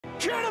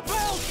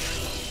Ganabelt!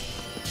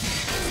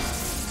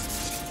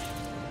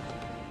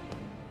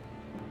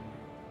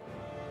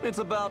 It's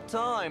about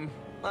time.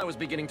 I was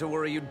beginning to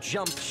worry you'd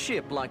jump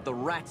ship like the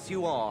rats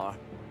you are.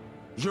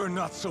 You're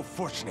not so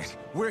fortunate.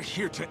 We're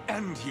here to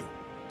end you.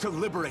 To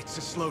liberate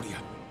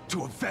Cyslodia.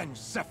 To avenge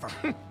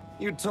Zephyr.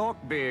 You talk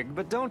big,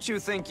 but don't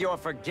you think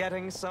you're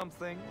forgetting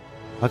something?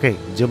 Oke,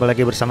 jumpa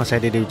lagi bersama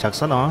saya Dedi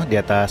Wicaksono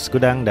di atas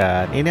gudang,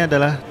 dan ini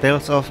adalah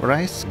Tales of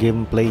Arise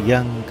gameplay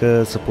yang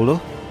ke-10.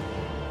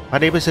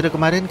 Pada episode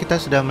kemarin kita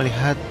sudah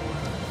melihat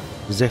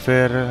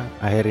Zephyr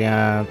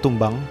akhirnya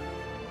tumbang,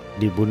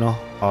 dibunuh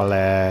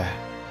oleh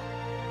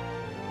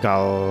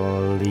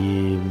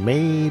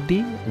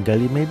Galimedi,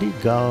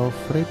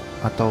 Galfred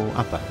atau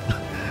apa?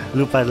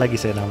 Lupa lagi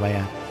saya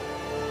namanya.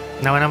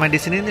 Nama-nama di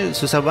sini nih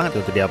susah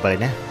banget untuk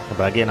diapalin ya,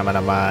 apalagi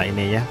nama-nama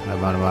ini ya,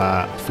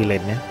 nama-nama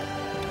villainnya.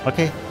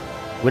 Oke,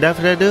 without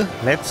further ado,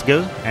 let's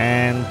go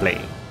and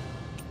play.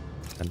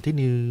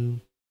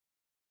 Continue.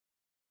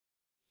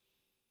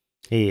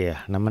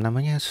 Iya,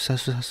 nama-namanya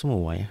susah-susah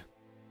semua ya.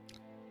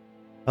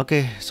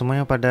 Oke,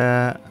 semuanya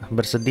pada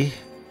bersedih,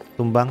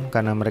 tumbang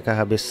karena mereka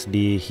habis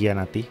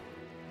dikhianati.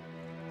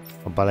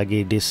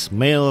 Apalagi this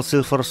male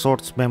Silver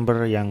Swords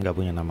member yang gak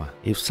punya nama.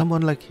 If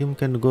someone like him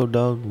can go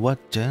down, what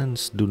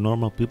chance do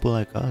normal people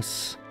like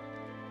us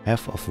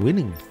have of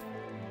winning?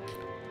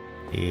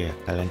 Iya,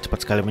 kalian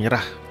cepat sekali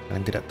menyerah.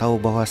 Kalian tidak tahu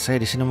bahwa saya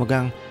di sini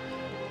megang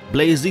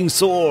blazing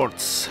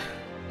swords.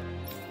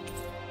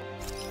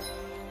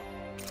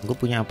 Gue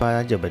punya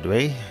apa aja by the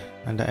way?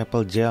 Ada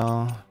apple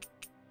gel,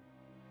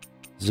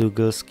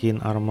 Zugel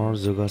skin armor,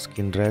 Zugel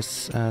skin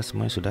dress,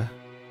 semuanya sudah.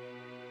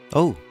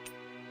 Oh,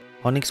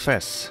 Onyx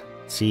Vest.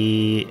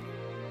 Si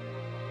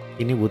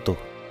ini butuh.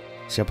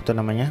 Siapa tuh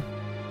namanya?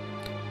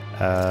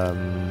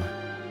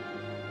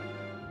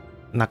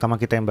 Nakama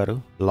kita yang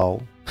baru, Law.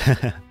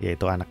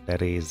 Yaitu anak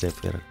dari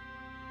Zephyr.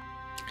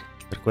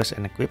 Request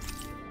and equip.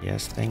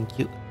 Yes,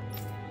 thank you.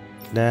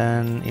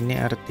 Dan ini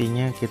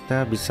artinya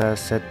kita bisa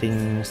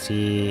setting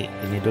si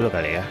ini dulu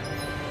kali ya,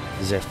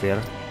 Zephyr.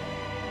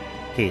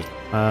 Oke,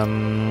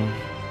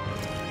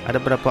 ada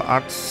beberapa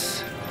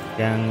arts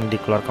yang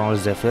dikeluarkan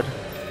oleh Zephyr.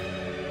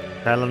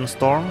 Talent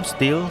Storm,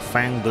 Steel,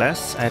 Fang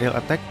Blast, Aerial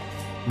Attack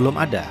belum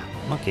ada.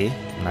 Oke,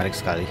 menarik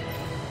sekali.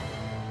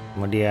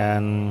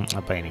 Kemudian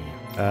apa ini?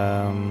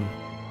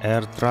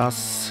 Air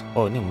Thrust.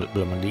 Oh, ini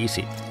belum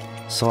diisi.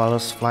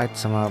 Swallow's Flight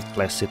sama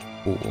Placid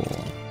Pool.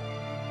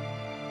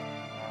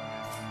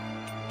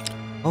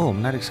 Oh,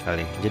 menarik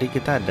sekali. Jadi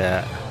kita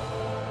ada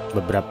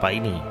beberapa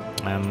ini,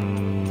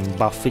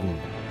 buffing,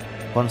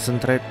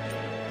 Concentrate,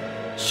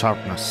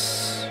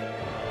 Sharpness.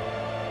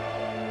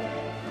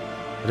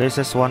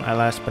 Raises one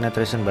allies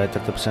penetration by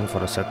 30% for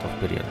a set of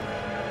period.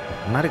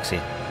 Menarik sih.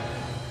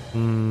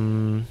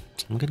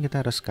 Mungkin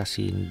kita harus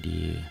kasih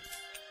di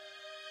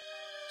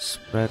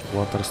Spread,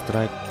 Water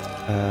Strike,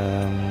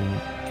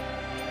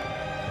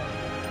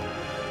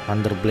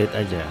 Thunderblade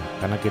aja,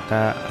 karena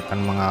kita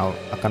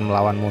akan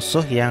melawan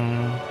musuh yang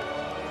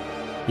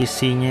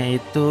isinya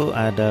itu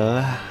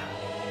adalah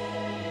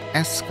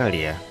es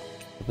kali ya,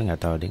 tapi nggak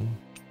tahu ding.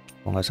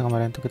 Kalau nggak salah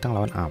kemarin tuh kita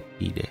ngelawan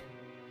api deh.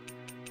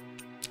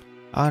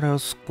 Arrow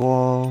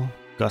Skull,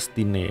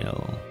 Gusty Nail.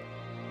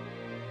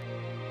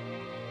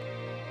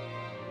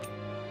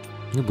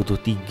 Ini butuh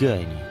 3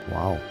 ini.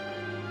 Wow.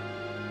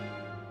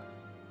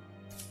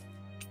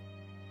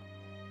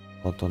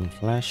 Photon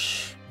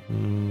Flash.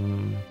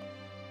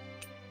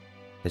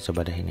 Kita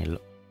coba deh ini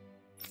lo.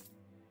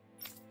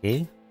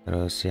 Oke,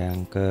 terus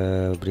yang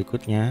ke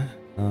berikutnya,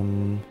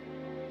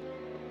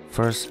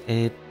 First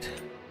Aid,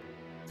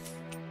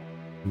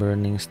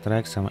 Burning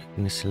Strike sama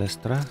Ignis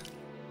Celestra,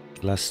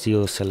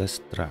 Glacio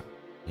Celestra.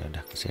 Ya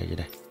udah kasih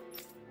aja deh.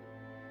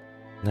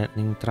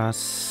 Lightning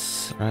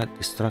Thrust, right?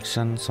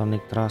 Destruction,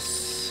 Sonic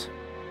Thrust.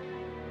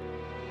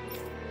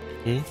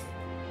 Oke.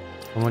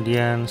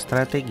 Kemudian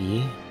strategi,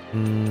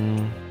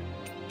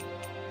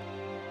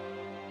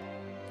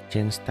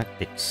 Change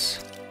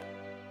Tactics.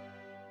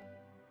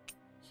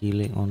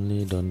 Healing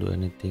only, don't do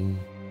anything.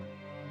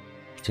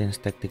 Change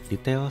Tactic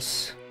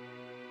Details.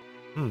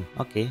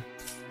 Oke.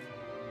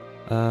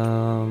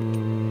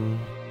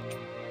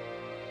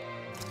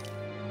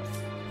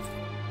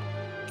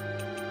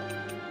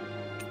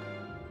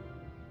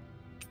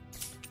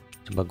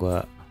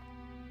 Coba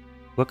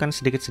gua kan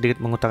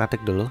sedikit-sedikit mengutak-atik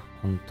dulu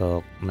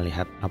untuk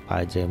melihat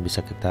apa aja yang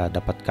bisa kita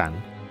dapatkan.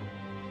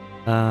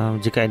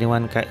 Jika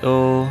anyone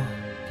KO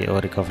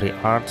recovery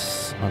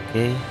arts,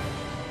 oke.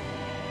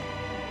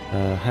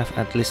 Have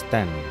at least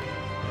 10.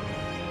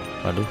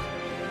 Waduh.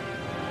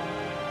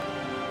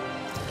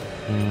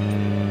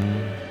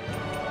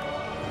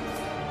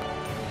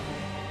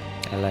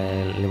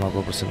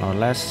 50% or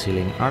less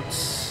healing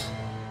arts,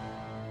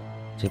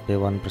 CP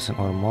 1%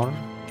 or more.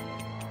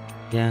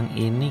 Yang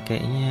ini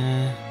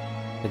kayaknya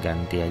kita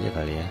ganti aja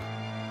kali ya.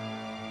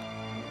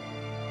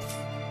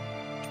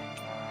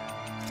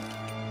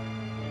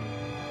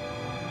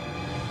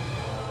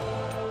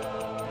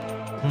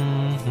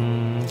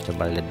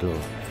 Coba lihat dulu.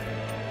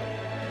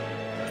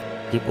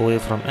 Keep away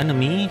from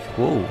enemy.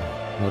 Wow,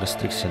 No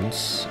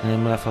restrictions.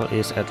 Enemy level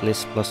is at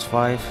least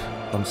 +5.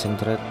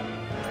 Concentrate.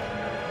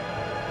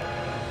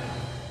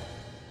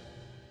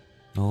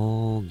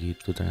 Oh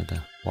gitu ternyata.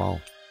 Wow.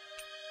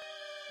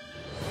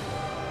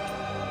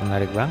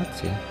 Menarik banget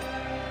sih.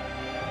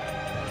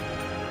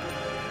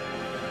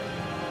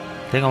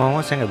 Tapi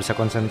ngomong-ngomong saya nggak bisa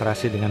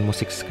konsentrasi dengan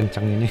musik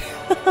sekencang ini.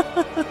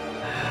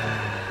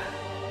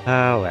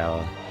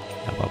 Well,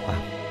 nggak apa-apa.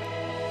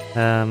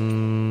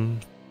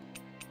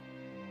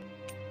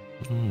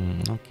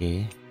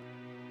 Oke.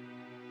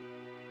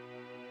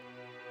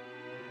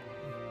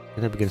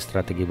 Kita bikin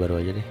strategi baru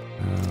aja deh.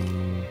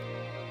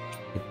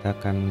 Kita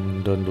akan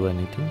don't do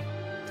anything.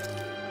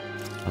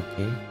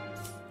 Oke.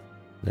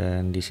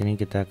 Dan di sini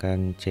kita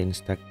akan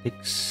change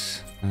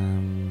tactics.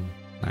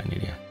 Nah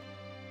ini dia.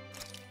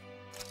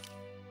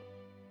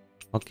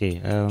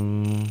 Oke.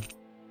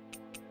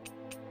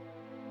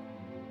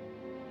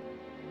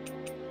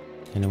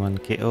 Anyone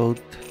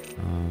KO'd.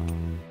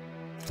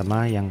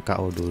 Sama yang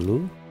KO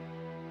dulu.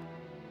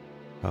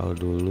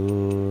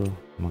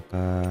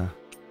 Maka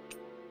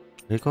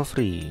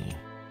recovery.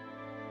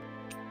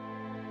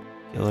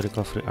 KO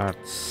recovery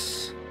arts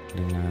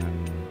dengan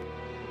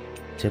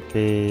CP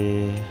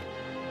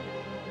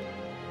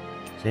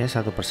saya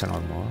 1%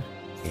 or more.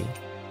 Oke.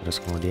 Terus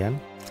kemudian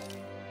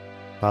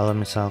kalau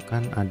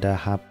misalkan ada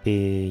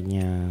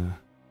HP-nya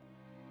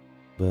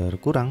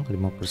berkurang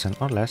 5%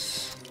 or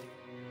less,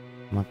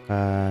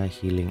 maka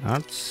healing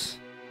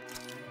arts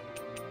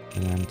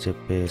dengan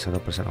CP 1%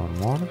 or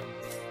more.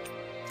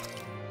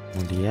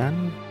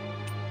 Kemudian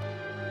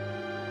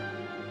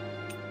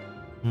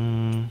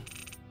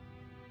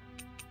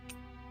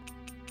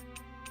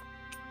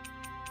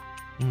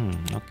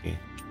oke.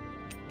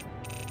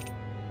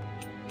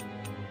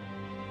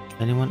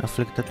 Anyone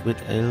afflicted with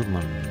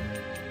ailment?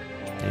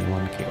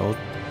 Anyone KO'd?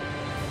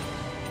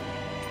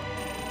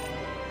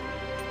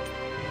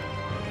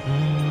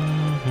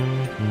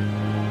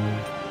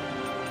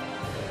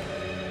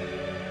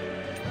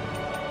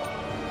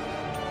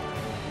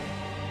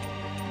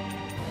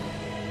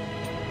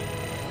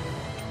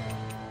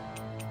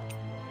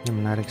 Ini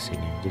menarik sih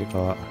nih. Jadi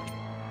kalau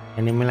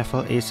enemy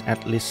level is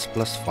at least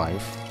 +5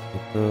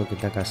 itu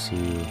kita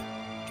kasih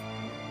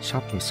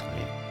sharpness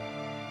kali ya.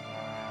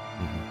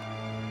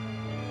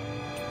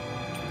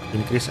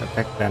 Increase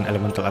attack dan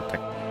elemental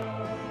attack.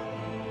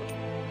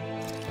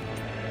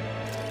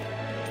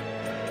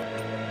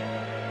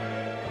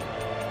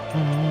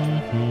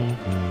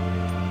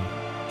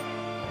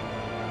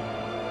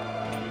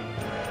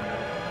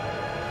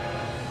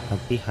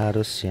 Tapi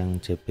harus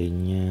yang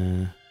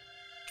CP-nya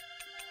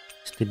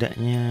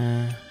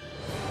setidaknya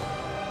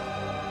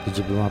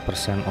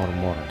 75% or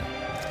more.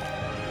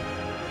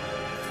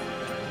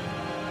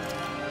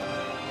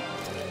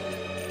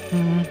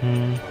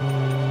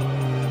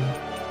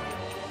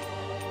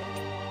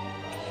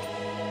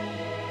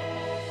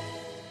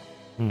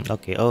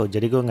 Oke. Oh,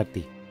 jadi gue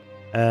ngerti.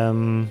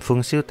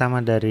 Fungsi utama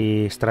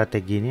dari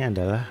strategi ini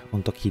adalah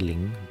untuk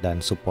healing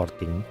dan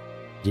supporting.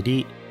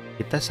 Jadi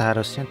kita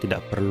seharusnya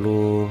tidak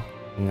perlu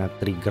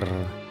nge-trigger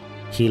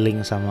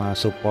healing sama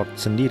support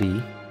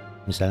sendiri.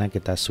 Misalnya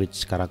kita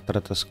switch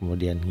karakter terus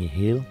kemudian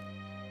nge-heal,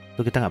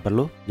 itu kita nggak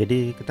perlu.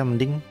 Jadi kita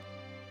mending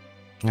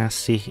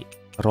ngasih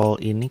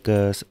role ini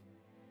ke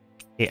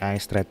AI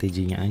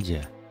strateginya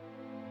aja.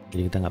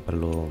 Jadi kita nggak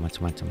perlu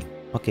macam-macam.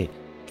 Oke.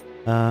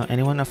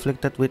 Anyone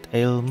afflicted with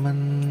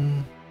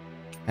ailment?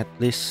 At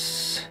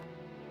least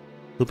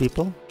 2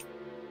 people.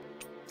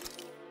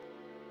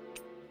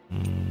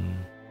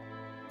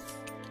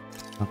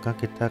 Maka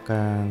kita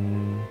akan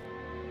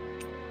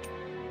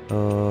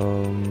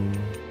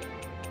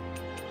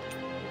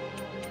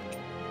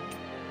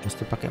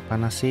mesti pakai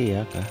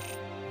panacea kah?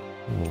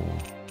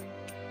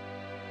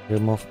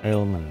 Remove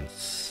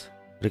ailments.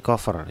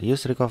 Recover.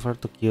 Use recover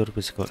to cure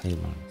physical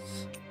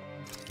ailments.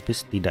 Tapi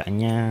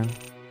setidaknya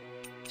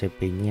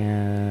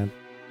CP-nya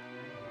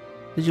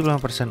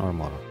 75% or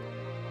more.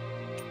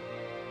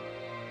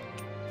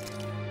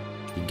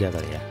 3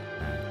 kali ya.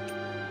 Nah,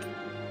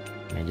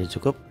 ini aja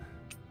cukup.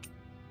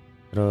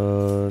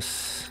 Terus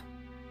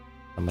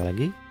tambah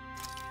lagi.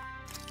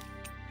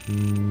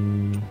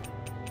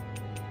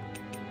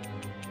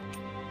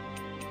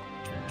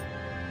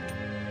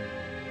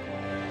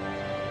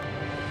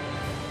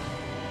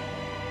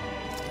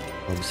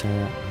 Kalau bisa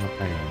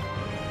ngapain?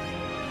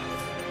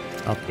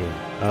 Oke,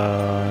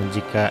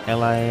 jika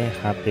ally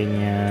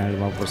HP-nya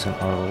 50%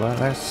 or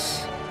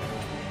less,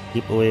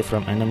 keep away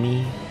from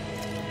enemy.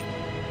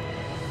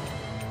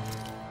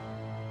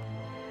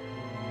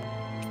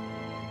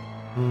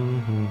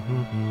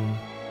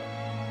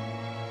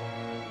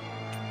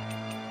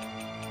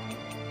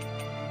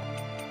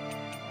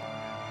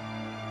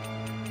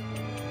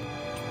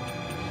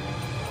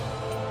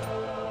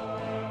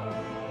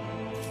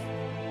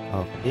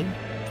 Oke.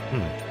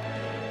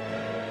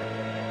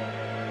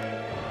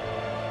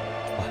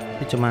 Wah,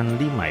 ini cuman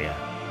 5 ya.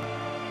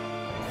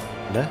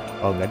 Udah?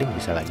 Oh, enggak ding,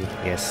 bisa lagi.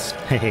 Yes.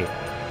 Hehe.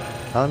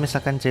 Kalau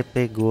misalkan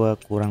CP gua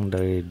kurang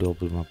dari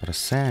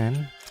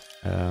 25%,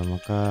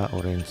 maka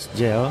orange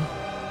gel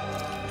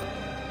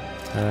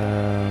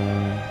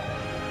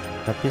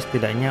Tapi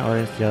setidaknya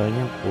orange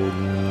gel-nya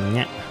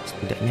punya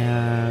setidaknya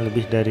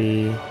lebih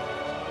dari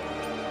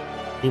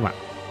 5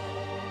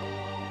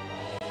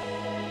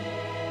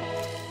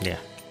 ya.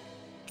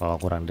 Kalau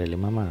kurang dari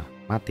 5 mah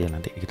mati ya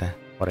nanti kita,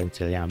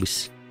 orange gel-nya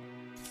habis.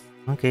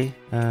 Oke,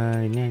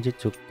 ini aja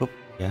cukup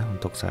ya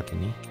untuk saat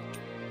ini.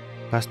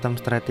 Custom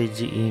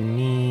strategy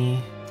ini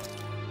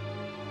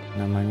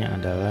namanya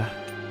adalah,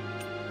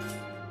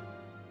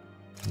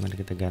 mari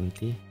kita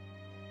ganti,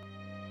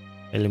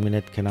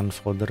 eliminate cannon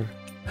fodder.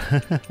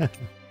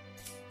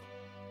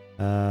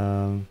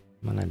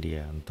 Mana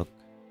dia untuk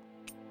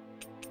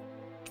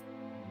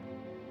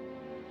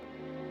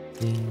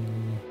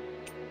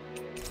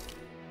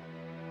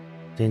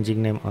changing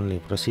name only,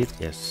 proceed,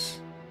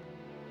 yes.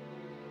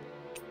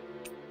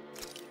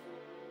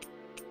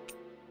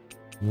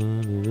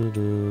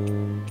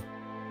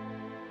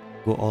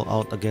 Go all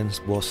out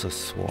against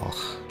bosses. Wah,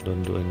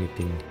 don't do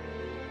anything.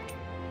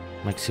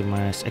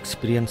 Maximize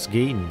experience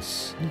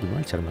gains. Ini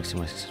gimana cara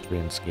maximize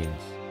experience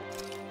gains?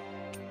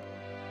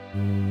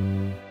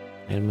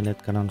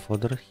 Eliminate cannon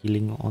fodder,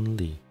 healing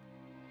only.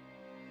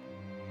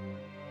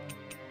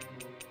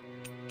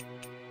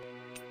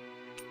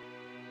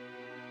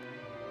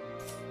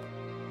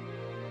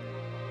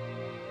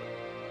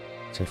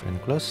 Save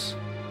and close.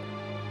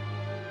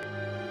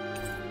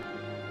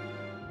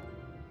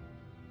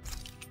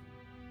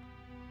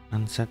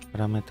 Unset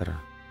parameter.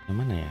 Yang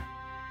mana ya?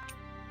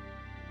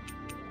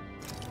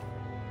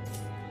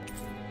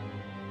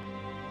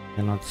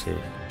 Cannot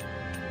save.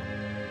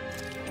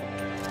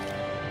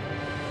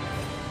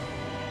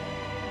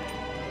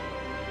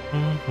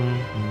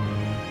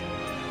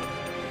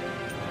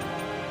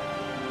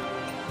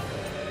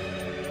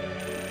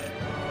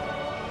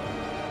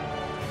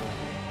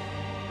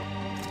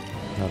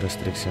 No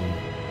restriction.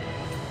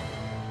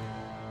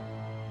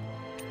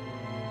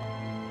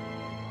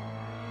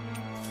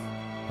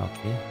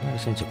 Oke,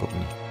 harusnya cukup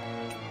nih.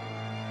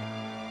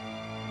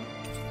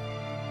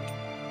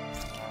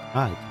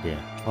 Itu dia.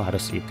 Oh,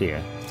 harus itu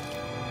ya.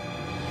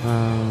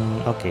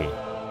 Oke.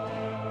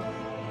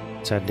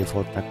 Set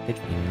default taktik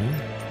ini.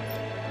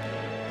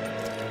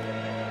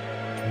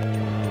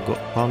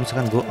 Kalau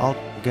misalkan go out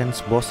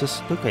against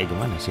bosses itu kayak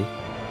gimana sih?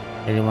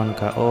 Anyone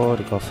KO,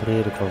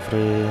 recovery,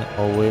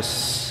 always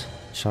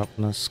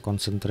sharpness,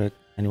 concentrate,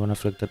 anyone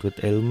afflicted with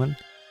ailment.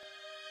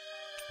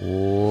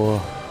 Wow,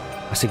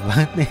 asik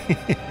banget nih.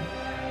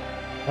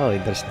 Oh,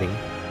 interesting.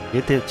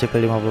 Dia CP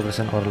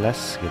 50% or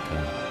less gitu.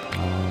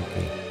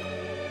 Oke.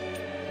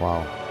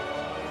 Wow.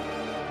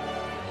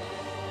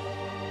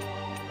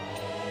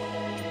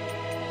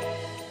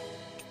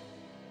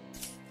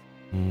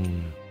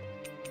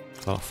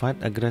 Kalau fight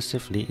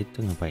aggressively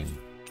itu ngapain?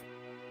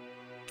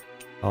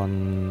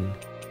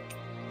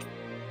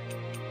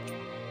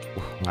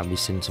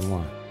 Ngabisin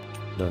semua.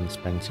 Don't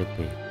spend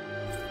CP.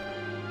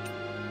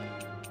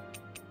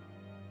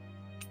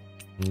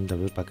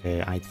 Tapi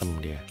pakai item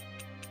dia.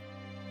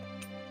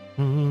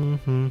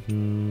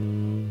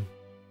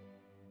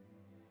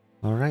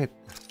 Alright.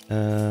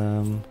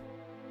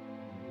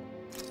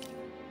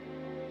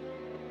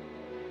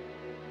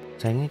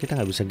 Sayangnya kita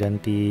nggak bisa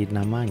ganti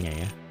namanya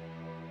ya.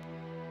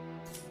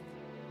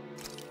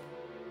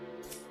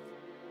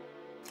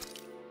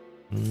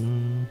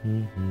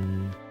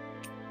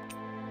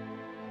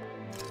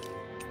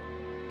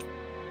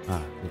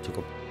 Ini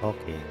cukup.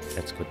 Oke,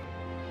 that's good.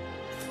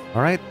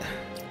 Alright,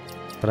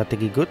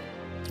 strategi good,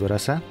 gue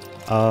rasa.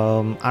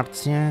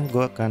 Artsnya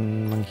gue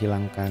akan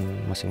menghilangkan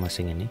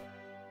masing-masing ini.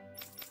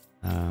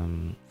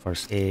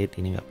 First aid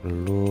ini nggak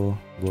perlu.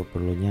 Gue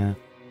perlunya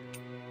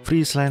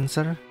freeze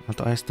lancer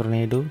atau ice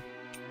tornado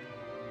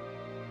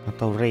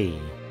atau ray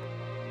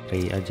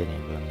aja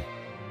nih bilangnya.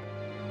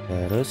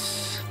 Terus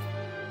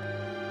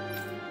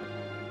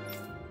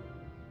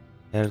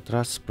air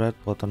thrust, spread,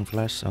 photon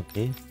flash.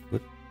 Oke,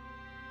 good.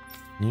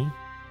 Nih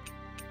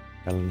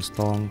Talon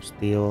Storm,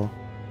 Steel,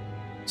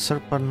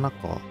 Serpent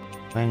Knuckle,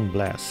 Fang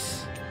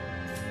Blast.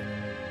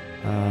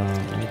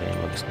 Ini kayak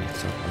bagus nih,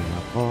 Serpent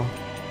Knuckle.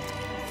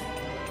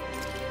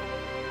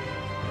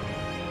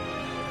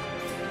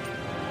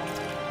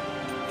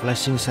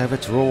 Flashing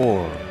Savage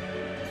Roar.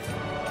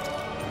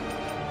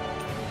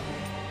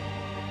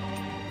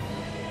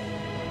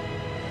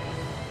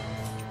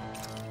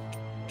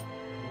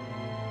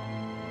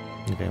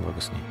 Ini kayak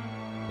bagus nih.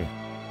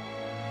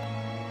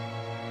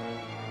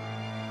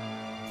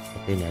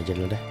 Oke, ini aja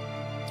dulu deh.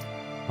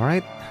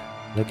 Alright,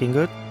 looking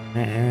good.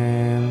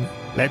 And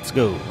let's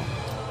go.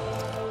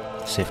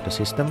 Save the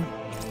system.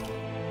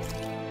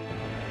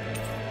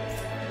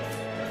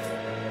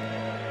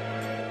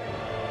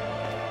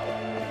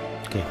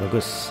 Oke,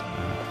 bagus.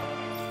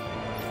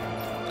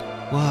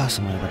 Wah,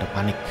 semuanya pada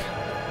panik.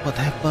 What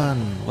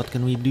happened? What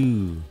can we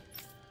do?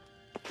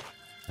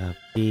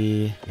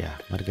 Tapi ya,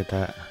 mari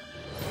kita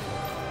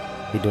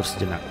tidur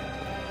sejenak.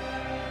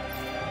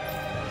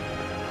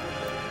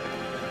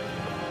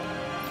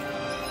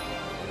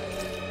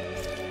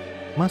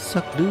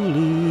 Masak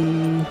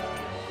dulu.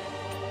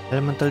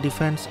 Elemental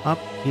defense up,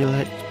 heal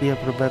HP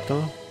per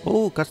battle.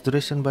 Oh, cuts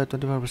duration by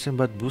 25%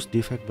 but boost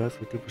defect by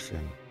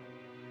 50%.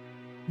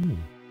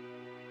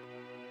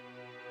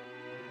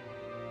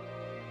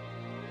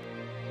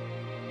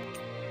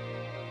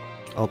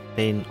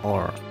 Obtain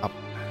or up.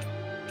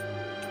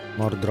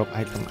 More drop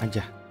item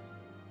aja.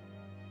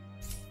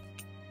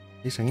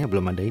 Ini sayangnya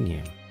belum ada ini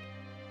ya.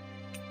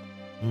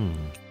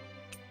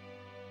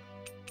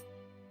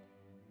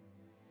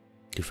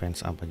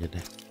 Defense up aja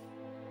deh.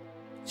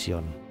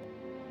 Sion.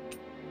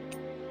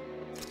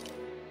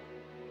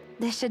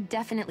 This should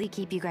definitely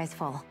keep you guys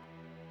full.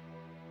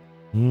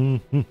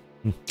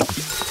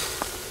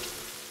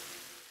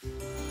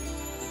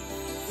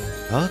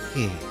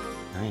 Oke,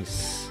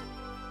 nice.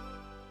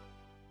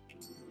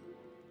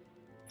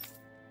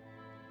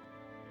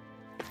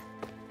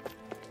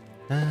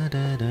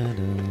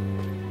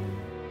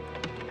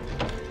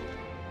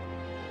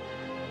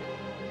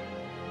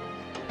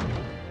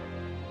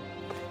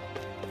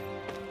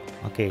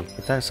 Oke,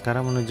 kita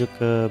sekarang menuju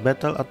ke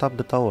Battle atop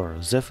the Tower,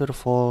 Zephyr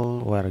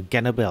Fall where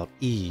Ganabelt.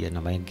 Iya,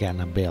 namanya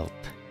Ganabelt.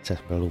 Saya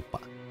sampai lupa.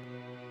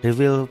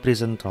 Reveal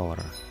Prison Tower.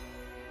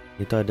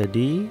 Itu ada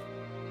di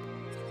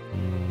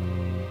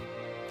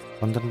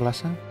Fountain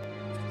Plaza,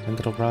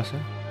 Central Plaza,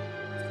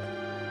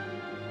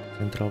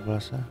 Central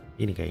Plaza.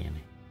 Ini kayaknya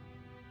nih.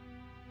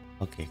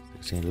 Oke,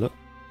 kesini dulu.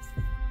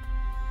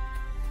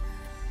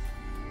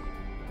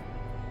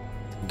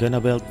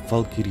 Ganabelt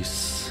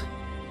Valkyris.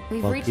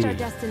 We've reached our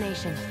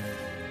destination.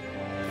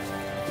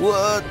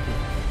 What?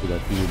 Sudah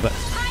tiba.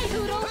 Hi,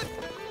 Hoodle!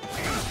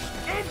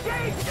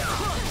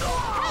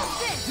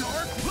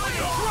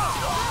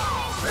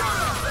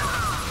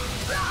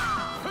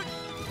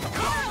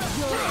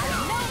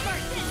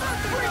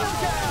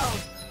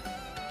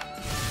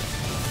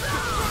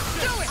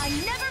 I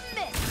never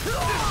miss.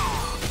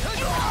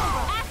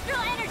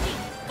 Astral energy,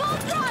 full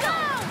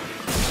throttle.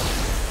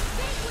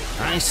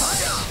 Nice.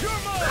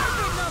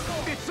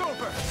 It's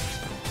over.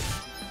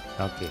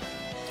 Oke.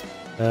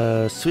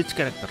 Switch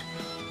character.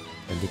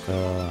 Jadi ke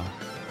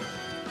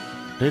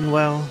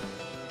Rinwell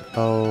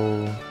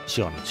atau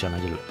Sion aja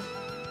dulu.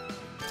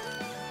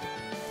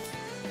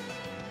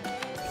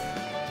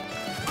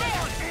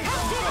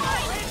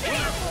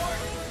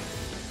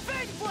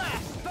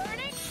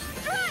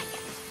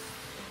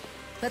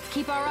 Let's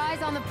keep our eyes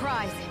on the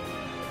prize.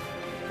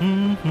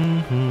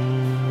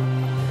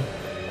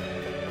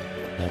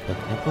 Dapat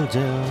apple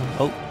gel.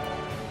 Oh,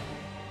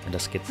 ada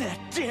skit. That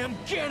damn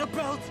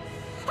Ganabelt!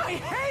 I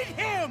hate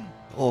him!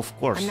 Oh, of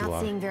course I'm you not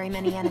are. seeing very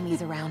many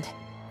enemies around.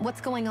 What's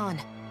going on?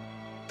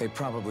 They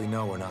probably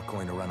know we're not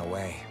going to run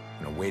away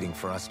and are waiting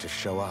for us to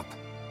show up.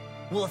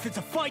 Well, if it's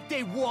a fight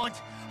they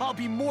want, I'll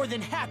be more than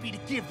happy to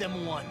give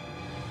them one.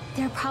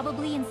 They're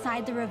probably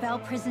inside the Revel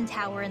prison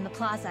tower in the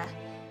plaza.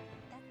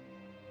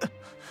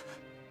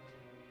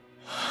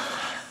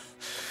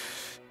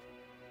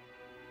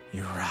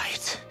 You're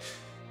right.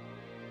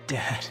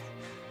 Dad,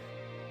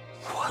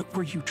 what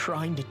were you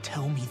trying to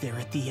tell me there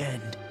at the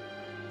end?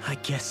 I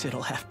guess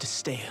it'll have to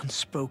stay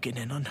unspoken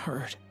and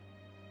unheard.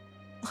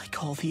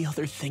 Like all the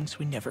other things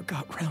we never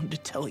got round to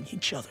telling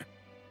each other.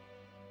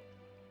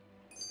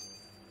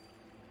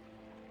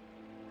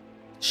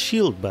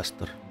 Shield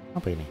Buster.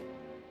 Apa ini?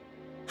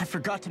 I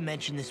forgot to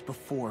mention this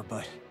before,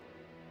 but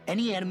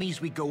any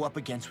enemies we go up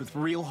against with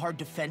real hard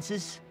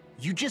defenses,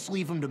 you just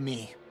leave them to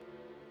me.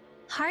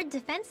 Hard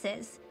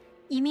defenses?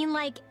 You mean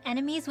like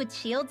enemies with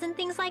shields and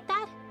things like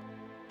that?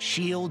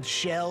 Shields,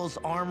 shells,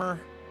 armor,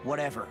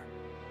 whatever.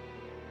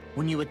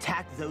 When you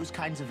attack those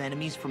kinds of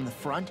enemies from the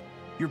front,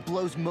 your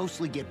blows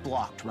mostly get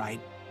blocked, right?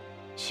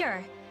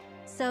 Sure.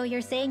 So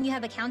you're saying you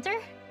have a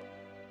counter?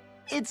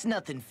 It's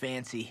nothing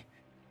fancy.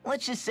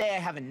 Let's just say I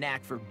have a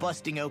knack for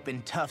busting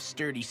open tough,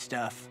 sturdy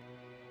stuff.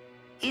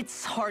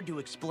 It's hard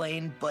to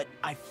explain, but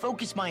I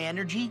focus my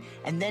energy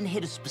and then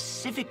hit a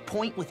specific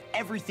point with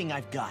everything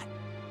I've got.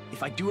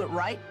 If I do it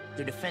right,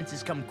 their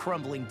defenses come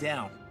crumbling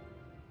down.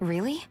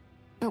 Really?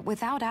 But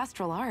without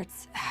astral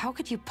arts, how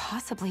could you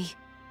possibly...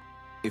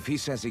 If he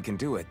says he can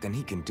do it, then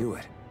he can do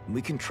it.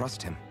 We can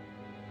trust him.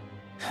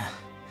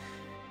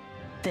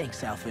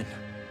 Thanks, Alvin.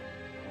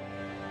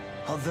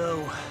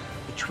 Although,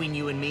 between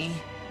you and me,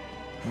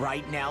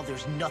 right now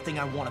there's nothing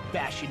I want to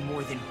bash in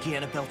more than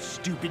Ganabelt's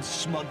stupid,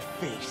 smug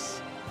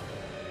face.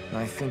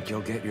 I think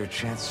you'll get your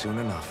chance soon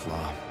enough,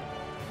 Law.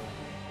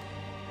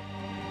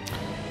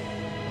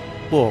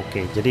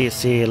 Oke, jadi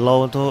si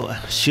Law itu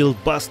Shield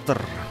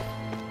Buster.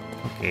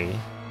 Oke.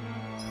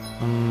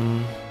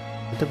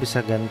 Kita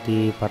bisa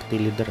ganti party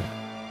leader.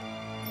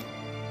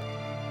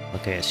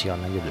 Oke, Sion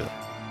aja dulu.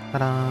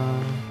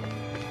 Tadang.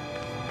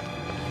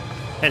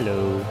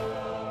 Hello.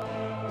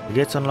 The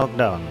gates on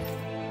lockdown.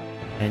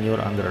 And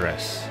you're under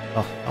arrest.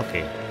 Oh,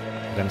 oke.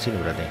 Bukan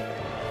sini berarti.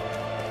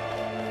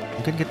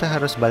 Mungkin kita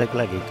harus balik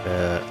lagi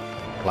ke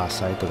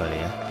plaza itu kali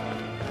ya.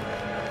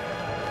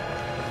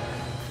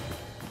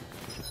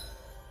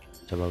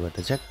 Coba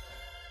kita cek.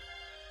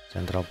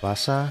 Central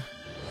Plaza.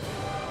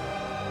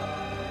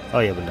 Oh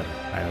iya bener,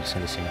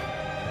 harusnya di sini.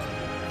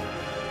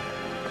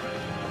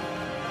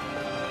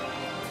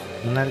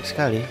 Menarik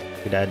sekali,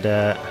 tidak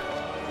ada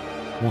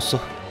musuh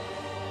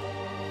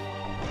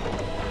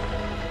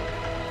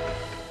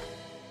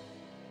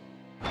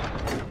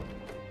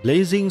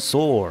Blazing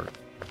Sword.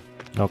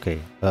 Oke,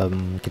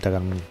 kita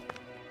akan...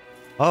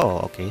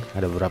 Oh, oke,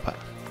 ada beberapa.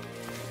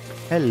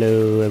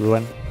 Hello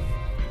everyone.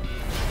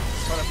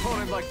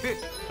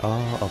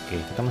 Oh, oke,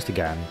 kita mesti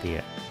ganti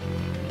ya.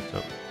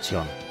 So,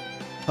 Sion.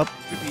 Hop.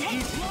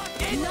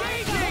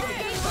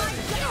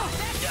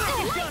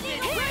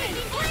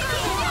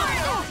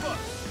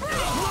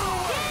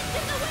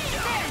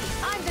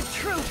 I'm the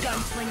true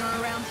gunslinger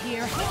around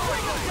here.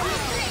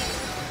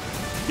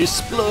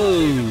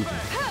 Explode.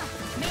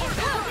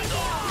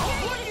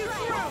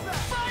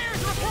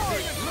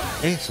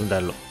 Sebentar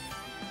lo.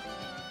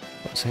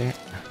 Kok saya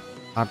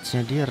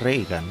artsnya dia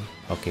Ray kan?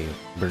 Oke,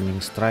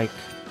 Burning Strike.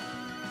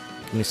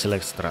 Ini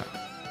select extra.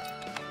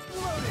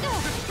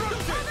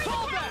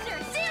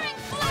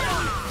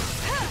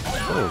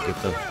 Oh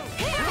gitu.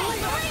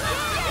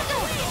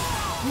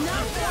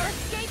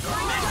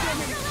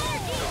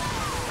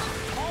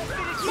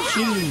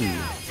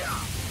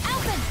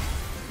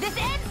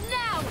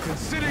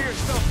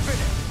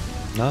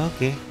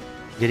 Oke,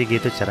 jadi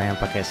gitu caranya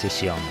pakai si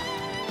Xiong.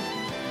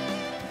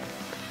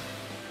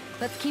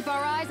 Let's keep our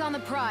eyes on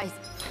the prize.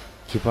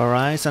 Keep our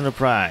eyes on the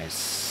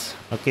prize.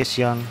 Oke,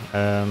 Xiong.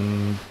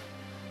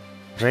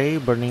 Ray,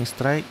 Burning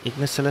Strike,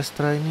 Ignis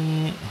Celestra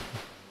ini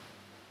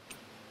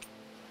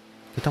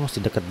kita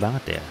mesti deket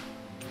banget ya.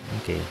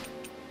 Oke.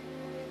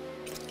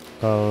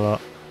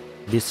 Kalau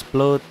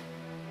Displode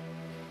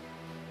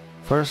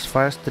first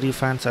fires 3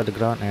 fans at the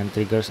ground and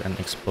triggers an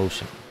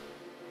explosion.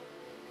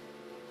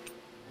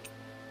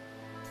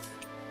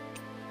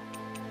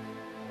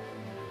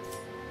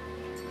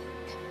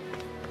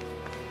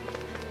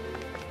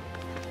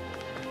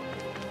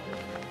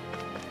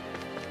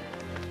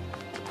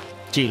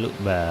 Ciluk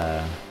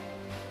bang.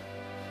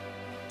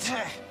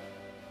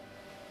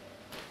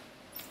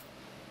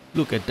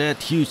 Look at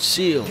that huge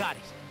shield.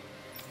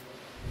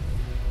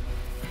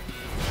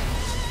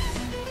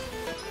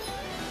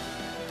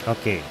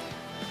 Oke.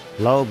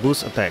 Low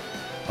boost attack.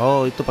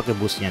 Oh, itu pakai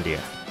boostnya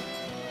dia.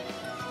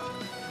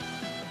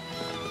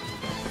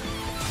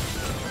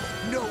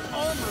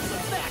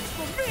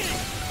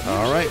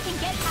 Alright.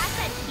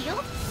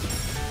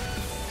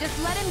 Just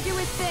let him do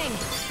his thing.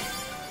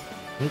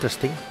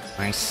 Interesting.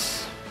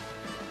 Nice.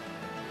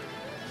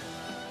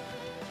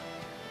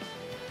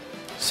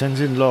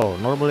 Senzin Low.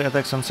 Normally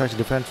attacks on such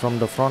defense from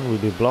the front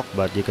will be blocked,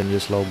 but you can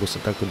use low boost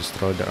attack to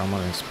destroy their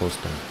armor and expose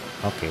them.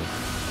 Okay.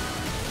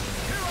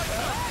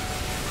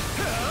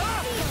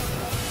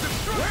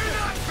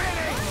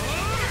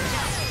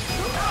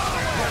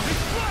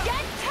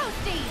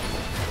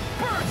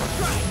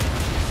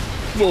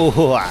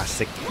 Wow,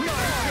 asik.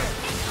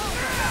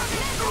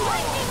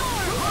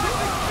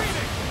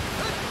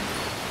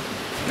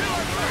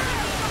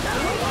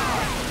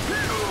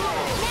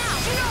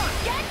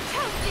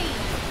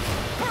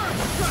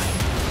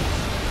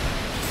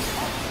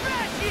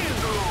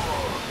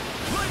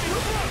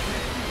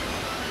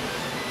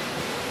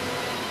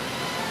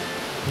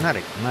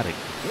 Menarik, menarik.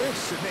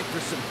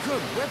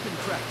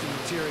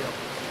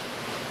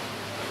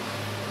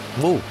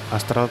 Wow,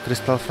 Astral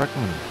Crystal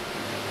Fragment.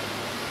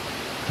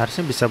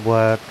 Harusnya bisa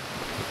buat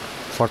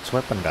forge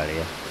weapon kali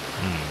ya.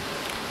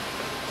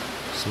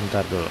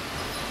 Sebentar dulu.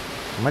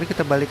 Mari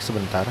kita balik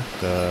sebentar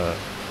ke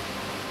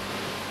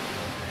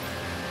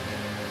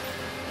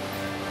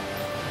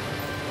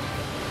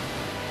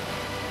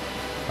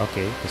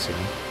ke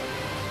sini.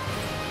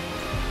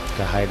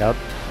 Ke hideout.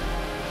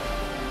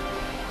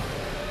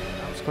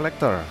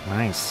 Collector,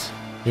 nice.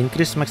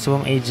 Increase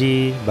maximum AG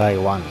by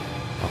 1.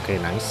 Okay,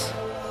 nice.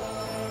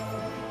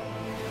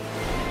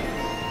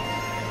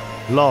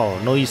 Law,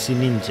 Noisy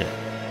Ninja.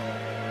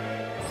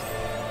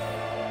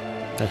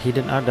 The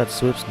hidden art that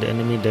sweeps the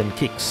enemy then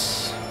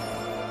kicks.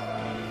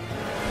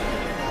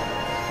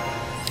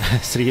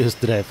 Serious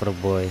driver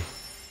boy.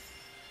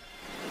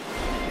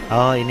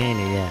 Oh ini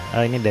ya.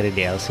 Oh ini dari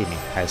DLC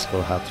nih, High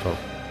School Hard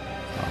Rope.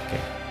 Oke.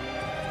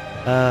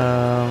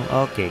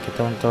 Oke,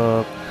 kita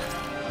untuk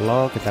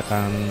Law kita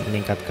akan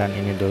meningkatkan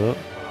ini dulu.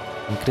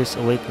 Increase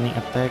Awakening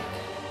Attack.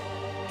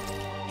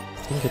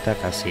 Mungkin kita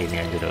kasih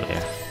ini aja dulu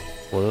ya.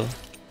 Full.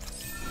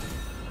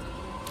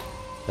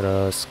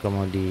 Terus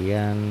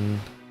kemudian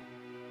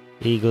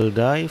Eagle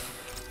Dive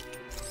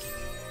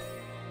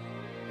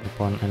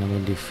upon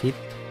enemy defeat.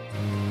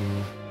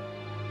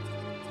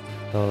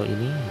 Atau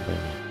ini apa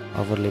ini?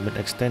 Over Limit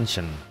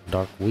Extension,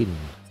 Dark Wind.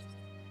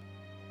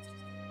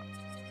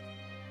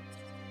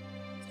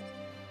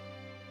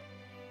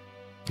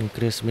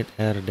 Increase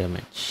mid-air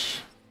damage.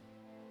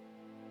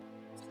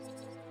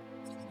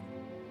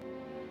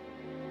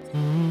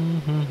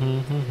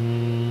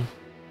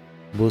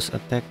 Boost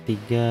attack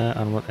 3,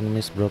 armored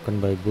enemies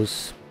broken by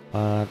boost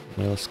 4,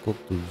 melee scope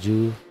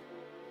 7,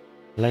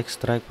 leg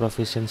strike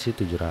proficiency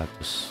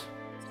 700.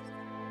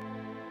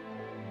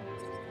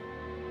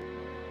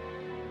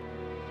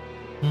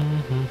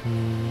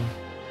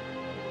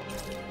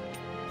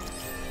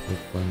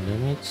 Weapon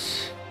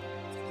damage.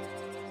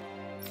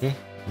 Oke,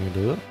 ini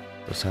dulu.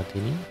 Untuk saat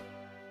ini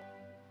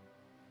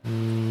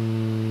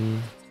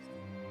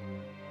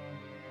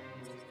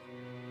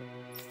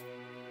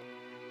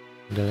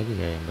udah lagi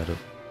kayak yang baru.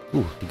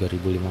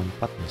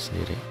 3054 nih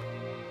sendiri.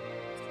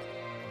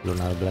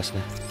 Lunar Blast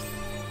dah.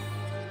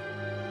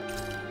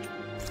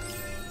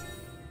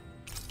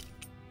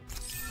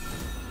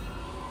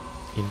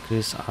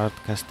 Increase art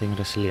casting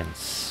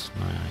resilience.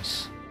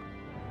 Nice.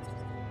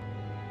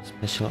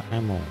 Special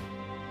ammo.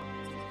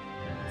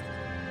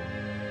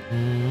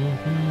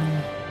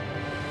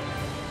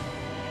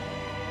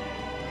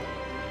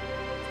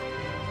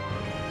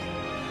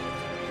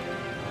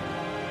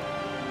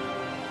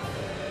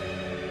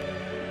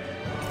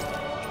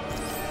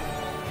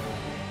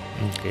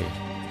 Oke,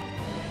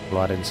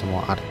 keluarin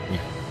semua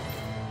artnya.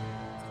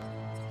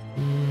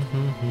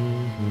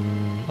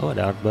 Oh,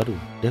 ada art baru,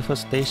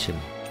 Devastation.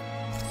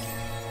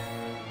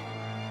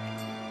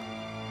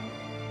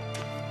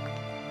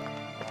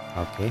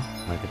 Oke,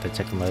 mari kita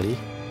cek kembali.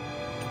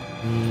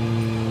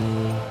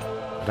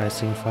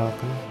 Rising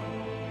Falcon,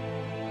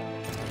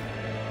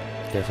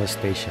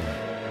 Devastation.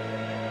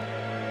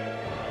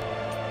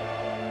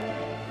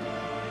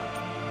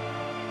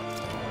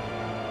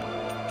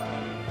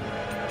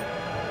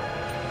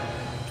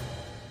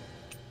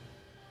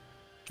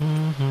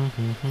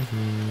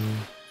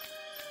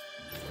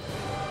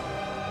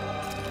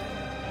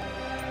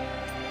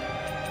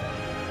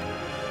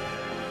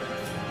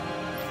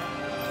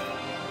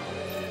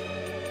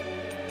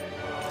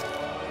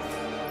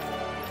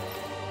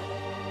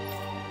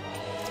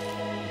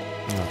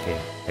 Oke,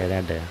 kayaknya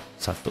ada ya,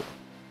 satu.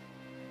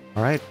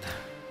 Alright.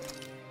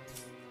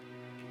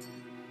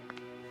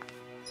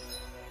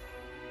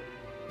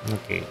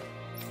 Oke.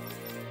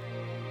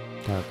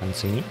 Kita akan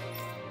sini.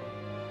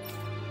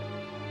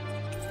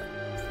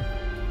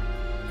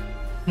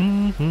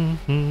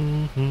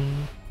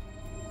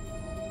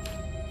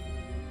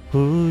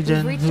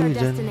 Hujan.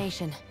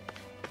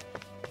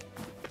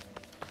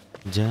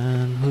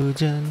 Jangan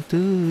hujan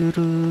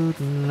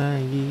turun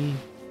lagi.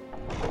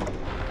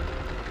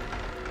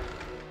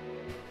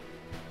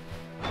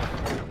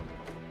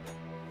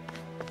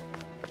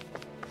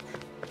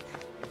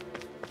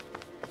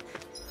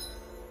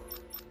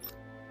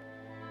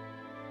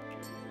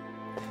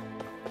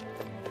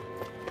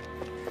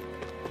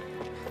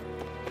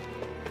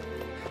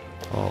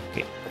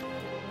 Okay,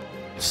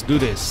 let's do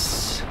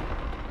this.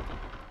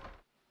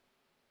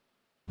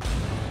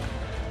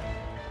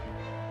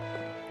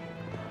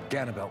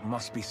 Ganabelt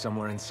must be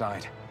somewhere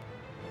inside.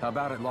 How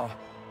about it, Law?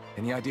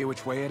 Any idea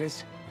which way it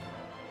is?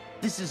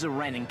 This is a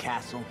Renin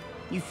castle.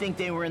 You think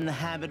they were in the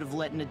habit of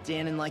letting a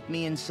Danon like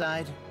me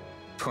inside?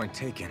 Point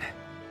taken.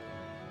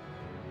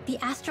 The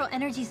astral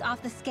energy's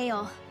off the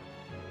scale.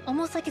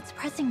 Almost like it's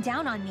pressing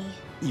down on me.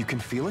 You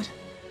can feel it?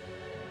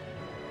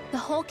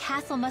 The whole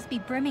castle must be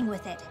brimming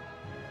with it.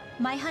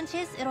 My hunch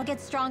is it'll get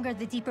stronger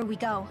the deeper we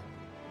go.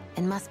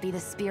 It must be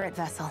the spirit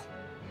vessel.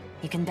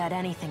 You can bet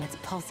anything it's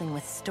pulsing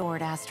with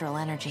stored astral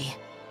energy.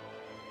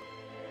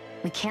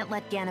 We can't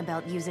let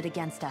Ganabelt use it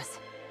against us.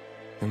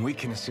 Then we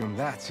can assume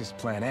that's his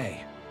plan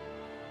A.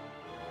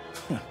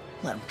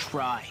 Let him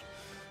try.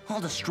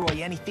 I'll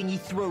destroy anything he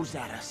throws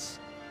at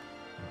us.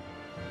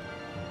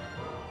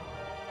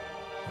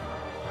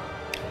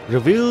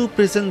 Reveal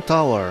prison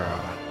tower.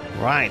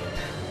 Right.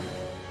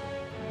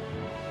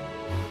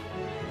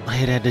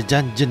 Akhirnya ada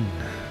dungeon.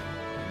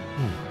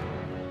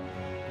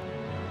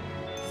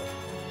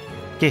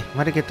 Oke,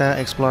 mari kita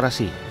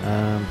eksplorasi.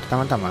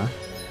 Pertama-tama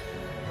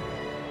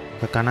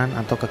ke kanan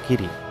atau ke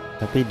kiri.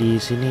 Tapi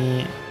di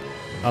sini,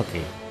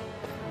 oke.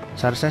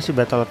 Seharusnya sih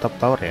battle top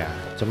tower ya.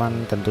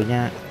 Cuman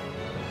tentunya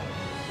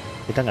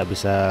kita nggak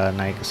bisa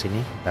naik ke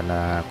sini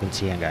karena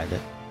kuncinya nggak ada.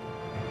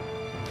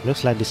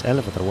 Looks like this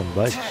elevator won't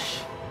budge.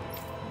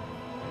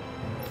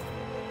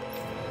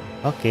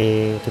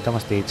 Oke, kita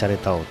mesti cari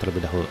tahu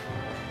terlebih dahulu.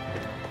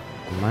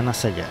 Mana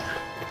saja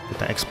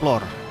kita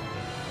explore.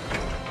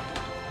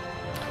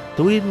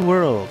 Twin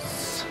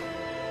Worlds.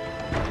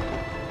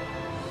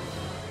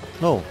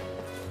 Oh,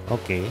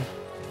 okay.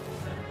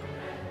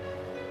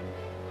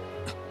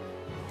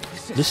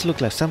 This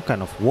looks like some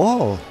kind of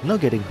wall. No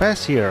getting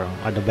past here.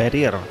 Ada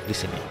barrier di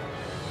sini.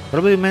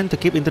 Probably meant to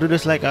keep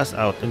intruders like us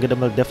out.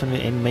 Ganabelt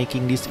definitely ain't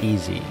making this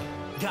easy.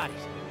 Got it.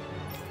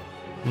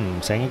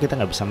 Sayangnya kita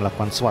nggak bisa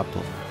melakukan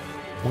sesuatu.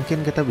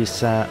 Mungkin kita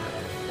bisa.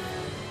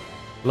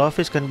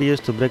 Lawfish can be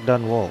used to break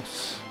down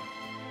walls.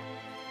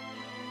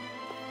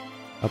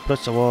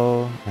 Approach a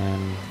wall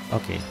and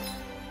okay.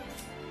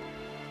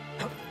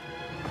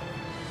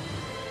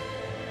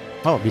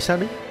 Oh, bisa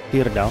deh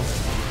tear down.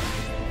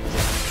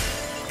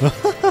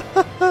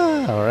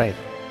 Alright.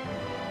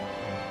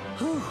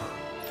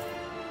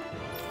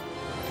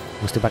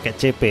 Mesti pakai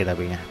CP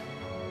tapi ya.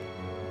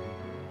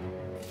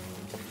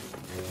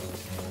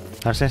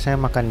 Harusnya saya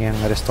makan yang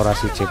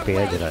restorasi CP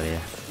aja kali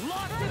ya.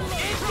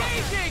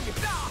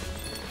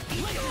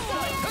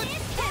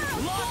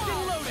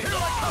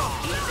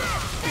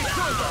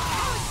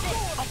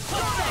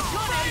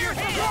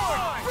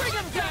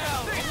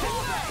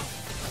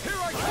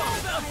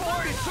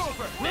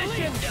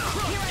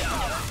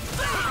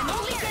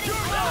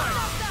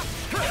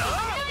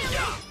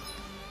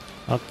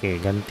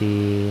 Oke,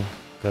 ganti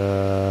ke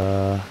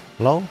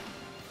low.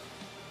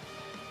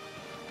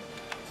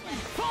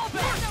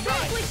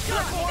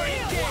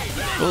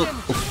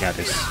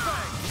 Nyaris.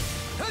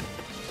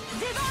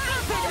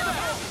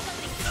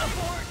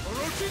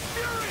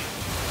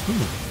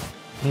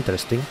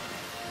 Interesting.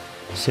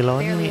 Si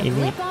lawan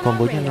ini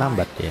kombonya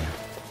lambat ya.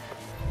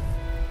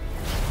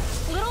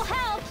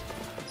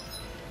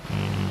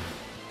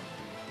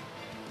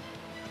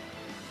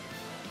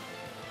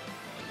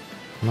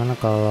 Mana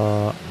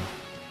kalau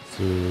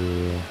si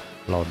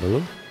Law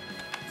dulu?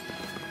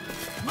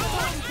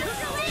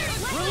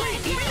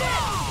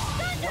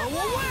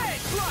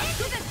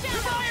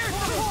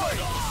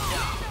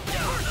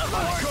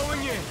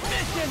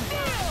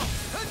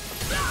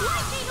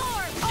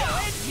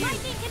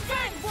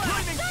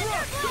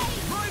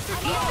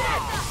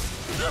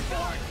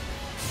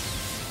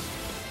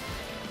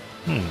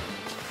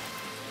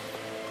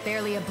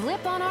 Barely a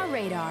blip on our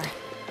radar.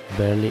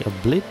 Barely a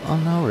blip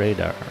on our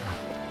radar.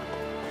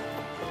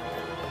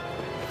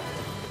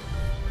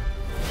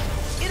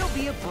 It'll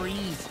be a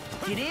breeze.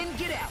 Get in,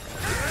 get out.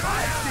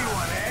 I see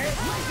one, eh?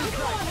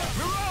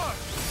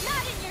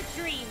 Not in your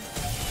dreams.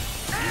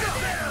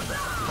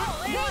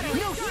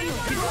 No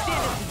shield can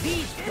stand up to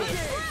these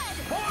fists.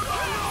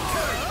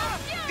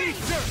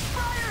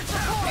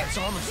 It's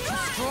almost too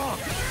strong.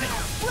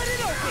 Split it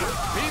open.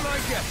 Be my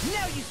guest.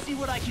 Now you see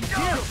what I can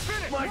do.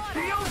 My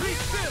shield be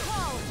still.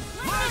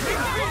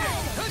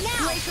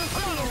 Glacial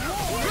Spear.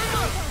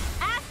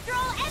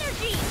 Astral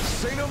energy.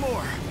 Say no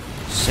more.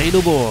 Say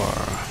no more.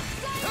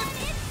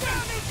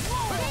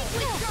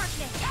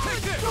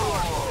 Take this.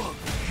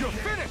 You're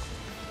finished.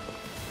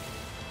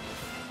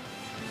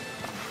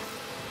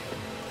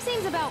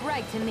 Seems about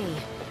right to me.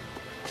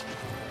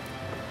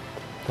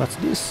 What's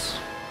this?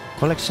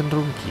 Collection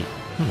room key.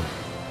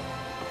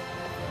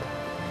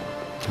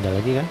 Ada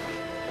lagi kan?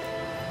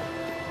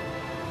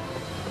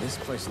 This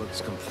place looks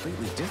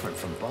completely different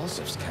from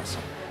Balzer's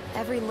castle.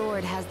 Every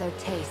lord has their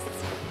tastes.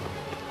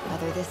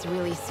 Whether this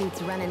really suits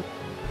running.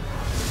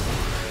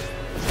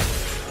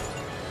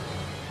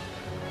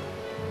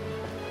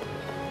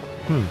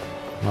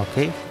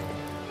 Oke.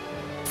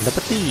 Ada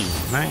peti.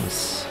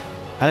 Nice.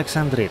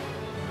 Alexandrite.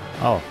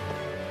 Oh,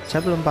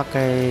 saya belum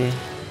pakai.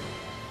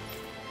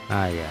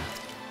 Ya.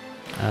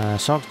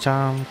 Shock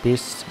Charm,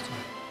 Pierce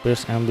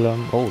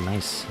Emblem. Oh,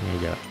 nice.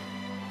 Ini aja.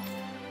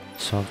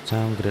 Shock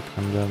Charm, Great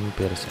Emblem,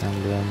 Pierce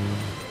Emblem.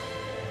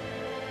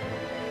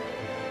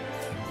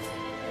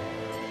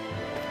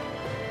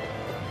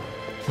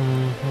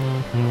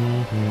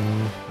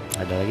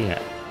 Ada lagi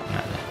nggak?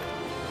 Nggak ada.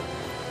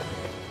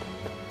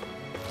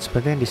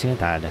 Sepertinya di sini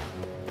tak ada.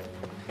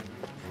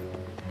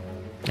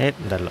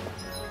 Bentar loh.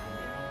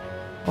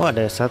 Oh,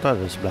 ada satu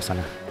ada di sebelah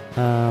sana.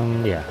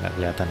 Ya, nggak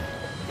kelihatan.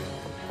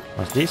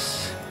 What's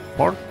this?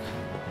 Pork?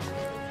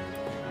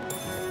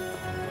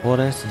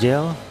 Orange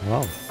gel?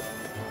 Wow.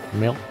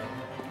 Milk.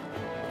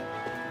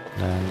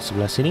 Dan di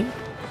sebelah sini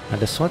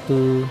ada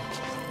sesuatu.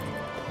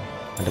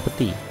 Ada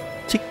peti.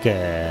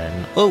 Chicken.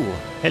 Oh,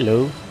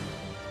 hello.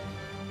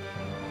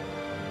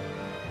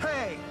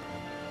 Hey.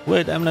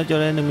 Wait, I'm not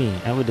your enemy.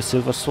 I'm with the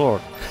silver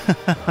sword.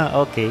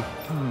 Okay.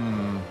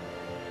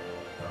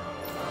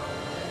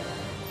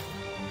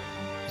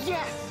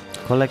 Yes.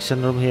 Collection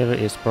room here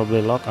is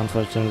probably locked,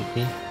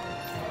 unfortunately.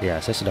 Ya,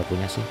 saya sudah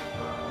punya sih.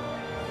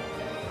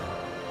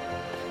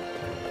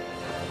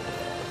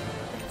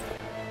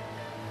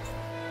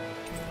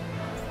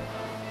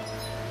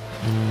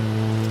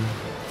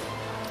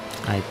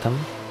 Item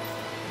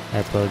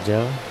apple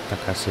gel kita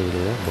kasih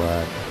dulu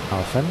buat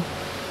Alven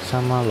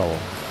sama Low.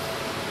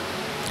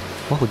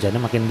 Wah, hujannya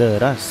makin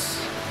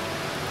deras.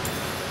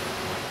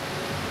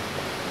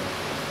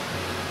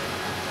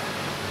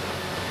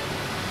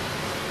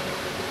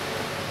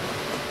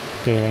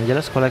 Oke, yang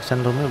jelas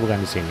collection roomnya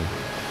bukan di sini.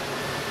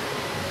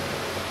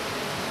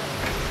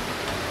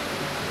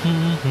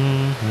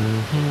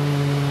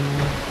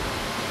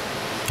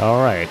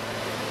 Alright.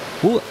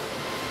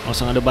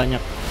 Langsung ada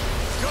banyak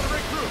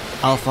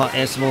Alpha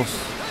S move.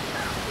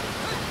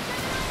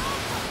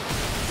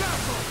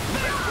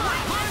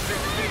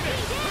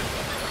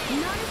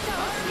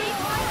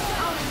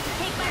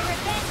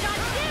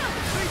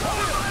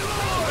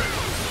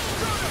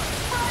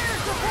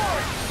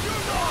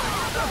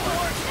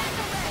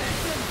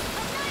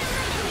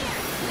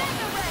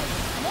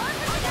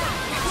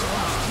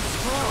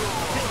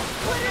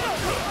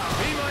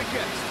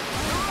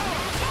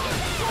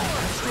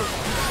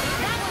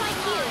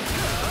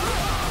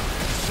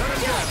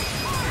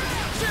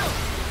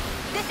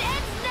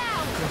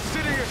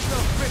 Consider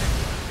yourself finished.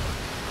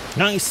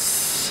 Nice.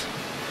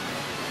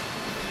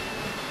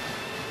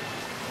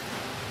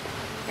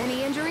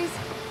 Any injuries?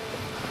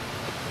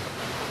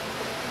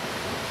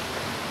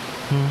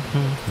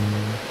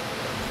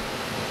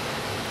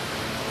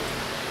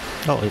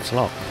 Oh, it's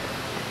locked.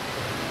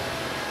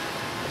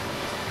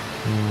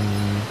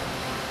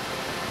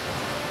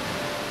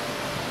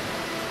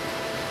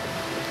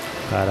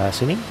 Ke arah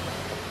sini.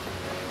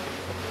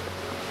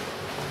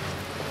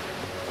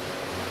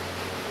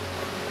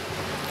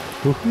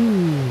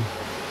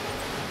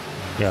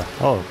 Ya,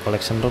 oh,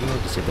 collection room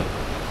di situ.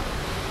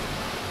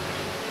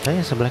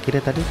 Kayaknya sebelah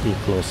kiri tadi di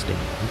close deh.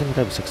 Mungkin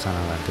kita bisa kesana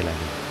nanti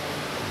lagi.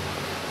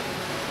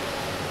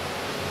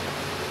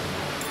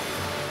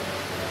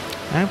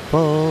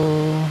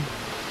 Apple.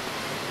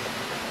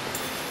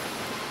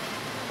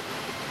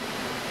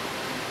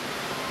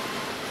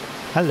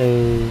 Halo.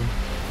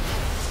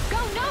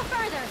 Go no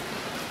further!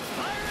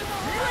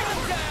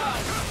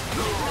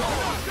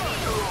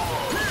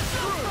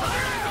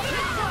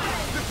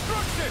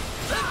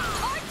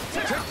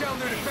 Take down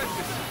their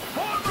defenses!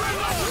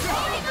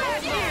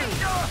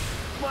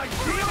 My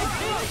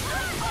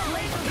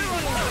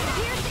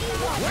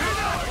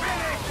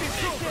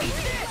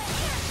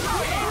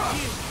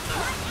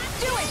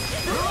Do it!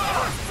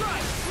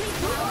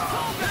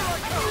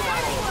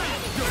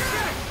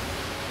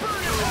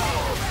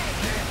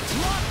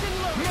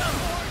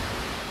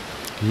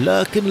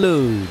 Lock and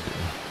load.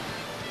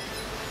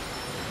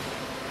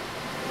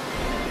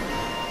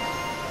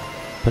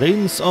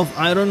 Prince of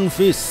Iron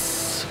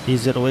Fist.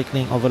 Easier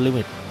awakening over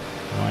limit.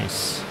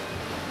 Nice.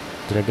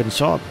 Dragon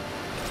shot.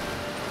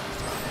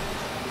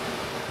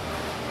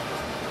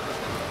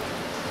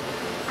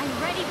 I'm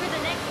ready for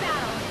the next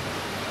battle.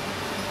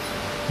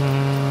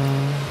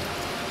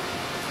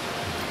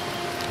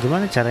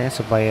 Gimana caranya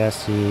supaya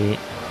si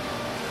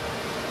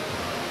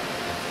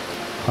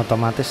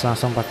otomatis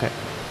langsung pakai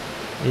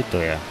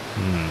itu ya?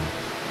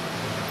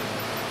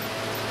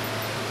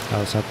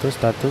 L1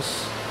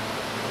 status.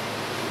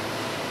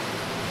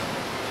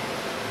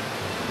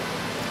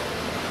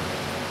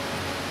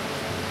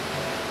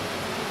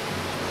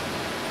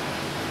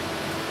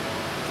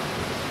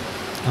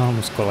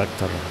 Arms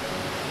Collector.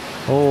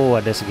 Oh,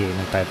 ada segini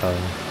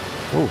title-nya.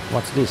 Oh,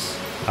 what's this?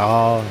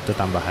 Oh, itu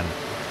tambahan.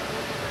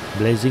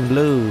 Blazing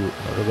Blue,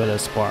 Rebel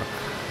Spark.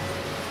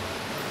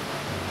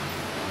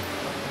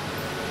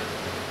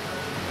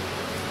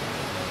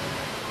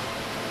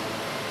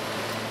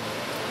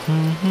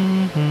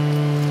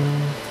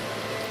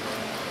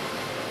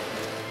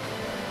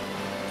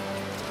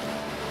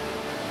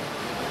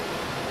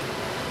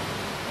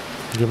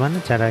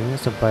 Gimana caranya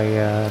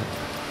supaya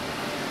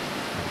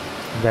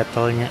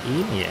battle-nya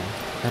ini ya?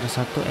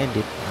 R1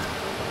 edit.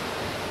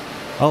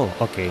 Oh,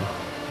 oke.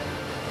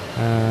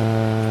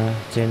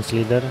 Change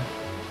leader.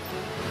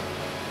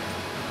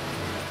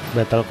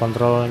 Battle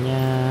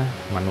controlnya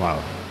manual.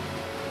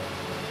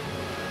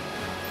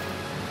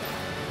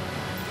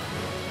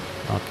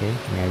 Oke,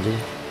 ini aja.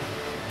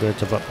 Gue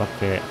coba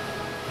pakai.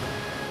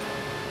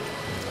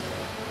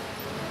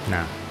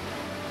 Nah.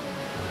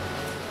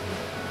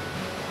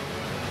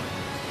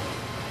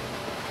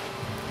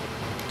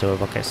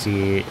 Coba pakai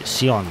si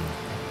Sion.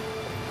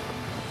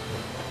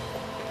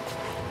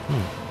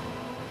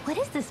 What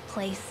is this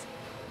place?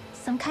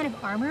 Some kind of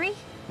armory?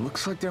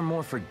 Looks like they're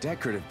more for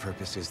decorative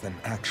purposes than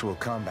actual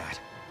combat.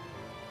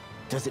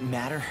 Does it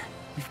matter?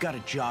 We've got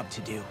a job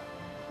to do.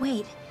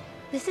 Wait,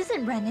 this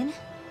isn't Renan.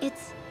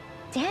 It's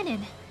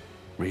Danon.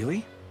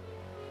 Really?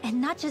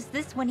 And not just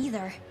this one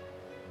either.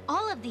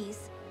 All of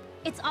these.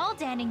 It's all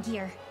Danon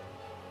gear.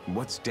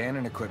 What's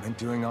Danon equipment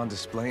doing on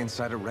display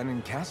inside a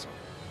Renan castle?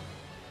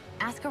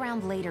 Ask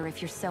around later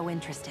if you're so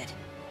interested.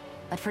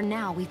 But for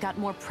now, we've got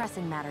more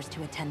pressing matters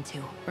to attend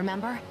to.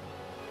 Remember?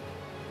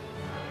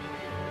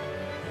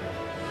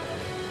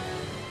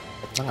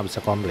 Kita nggak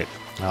bisa komplit.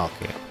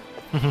 Oke.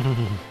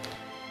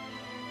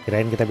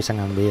 Kirain kita bisa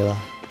ngambil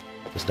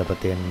terus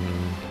dapetin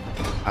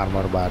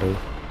armor baru.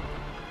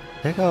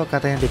 Tapi kalau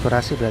katanya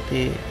dekorasi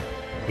berarti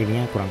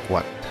ininya kurang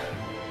kuat.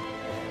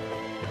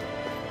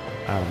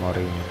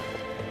 Armornya.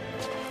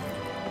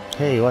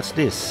 Hey, what's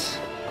this?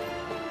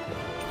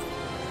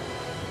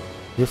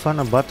 You found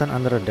a button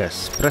under a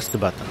desk. Press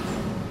the button.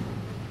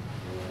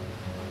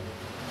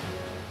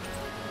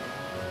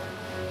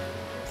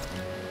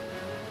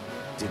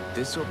 Did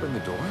this open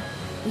the door?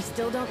 We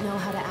still don't know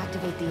how to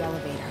activate the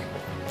elevator.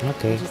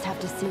 Okay. We'll just have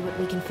to see what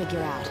we can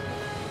figure out.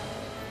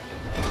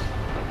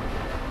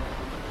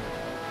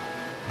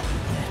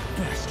 That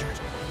bastard,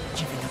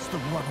 giving us the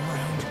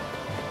runaround.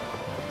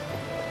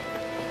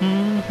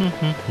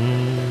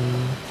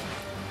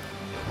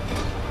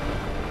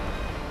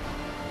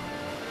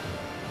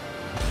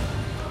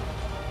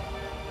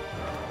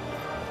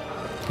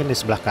 Mungkin di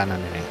sebelah kanan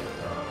ini.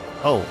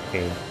 Oh,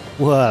 oke.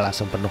 Wah,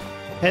 langsung penuh.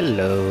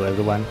 Hello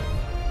everyone.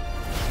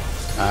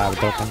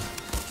 Betul kan?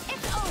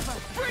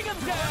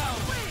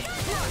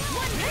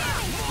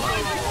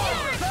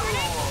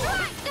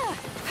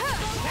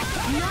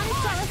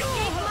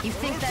 You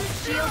think that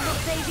shield will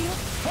save you?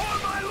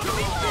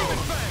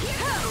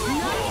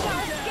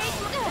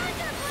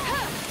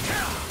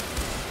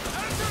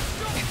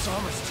 Its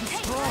armor's too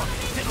strong.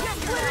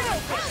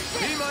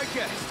 Be my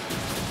guest.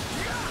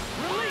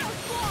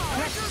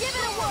 Give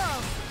it a whirl!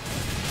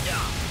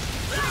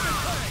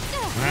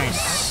 Nice.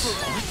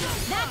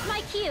 That's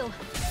my cue!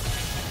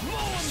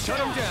 Shut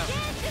him down.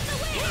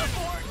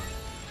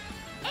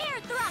 Air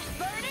thrust!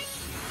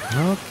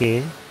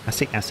 Oke,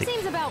 asik-asik.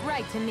 Seems about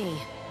right to me.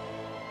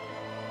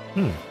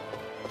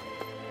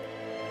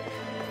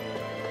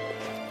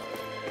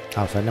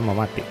 Alfanya mau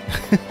mati.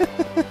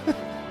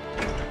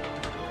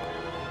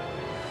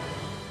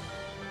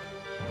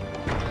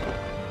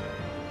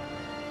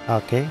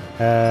 Oke,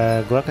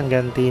 gua akan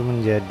ganti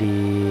menjadi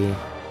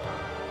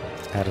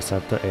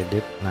R1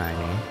 edit. Nah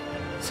ini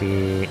si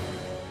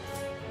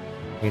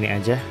ini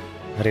aja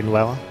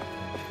Rinwell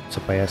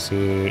supaya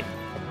si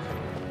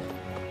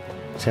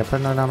siapa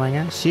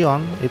namanya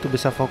Sion itu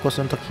bisa fokus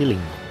untuk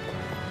healing.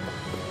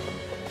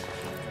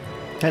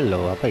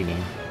 Halo, apa ini?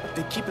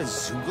 They keep a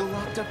Zoogle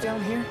locked up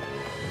down here?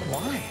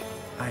 Why?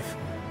 I've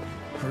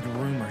heard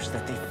rumors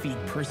that they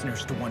feed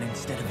prisoners to one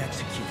instead of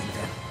executing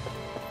them.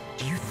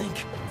 Do you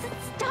think...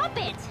 Stop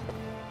it!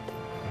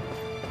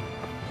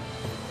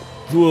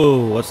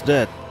 Wow, what's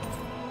that?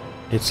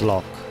 It's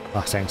lock.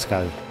 Wah, sayang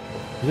sekali.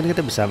 Mungkin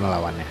kita bisa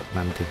melawannya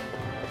nanti.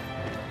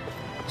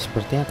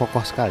 Sepertinya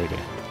kokoh sekali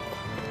dia.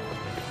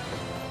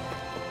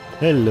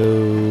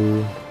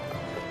 Hello.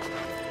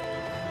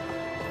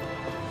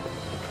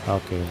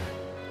 Oke.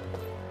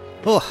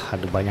 Wah,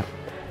 ada banyak.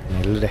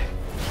 Ini dulu deh.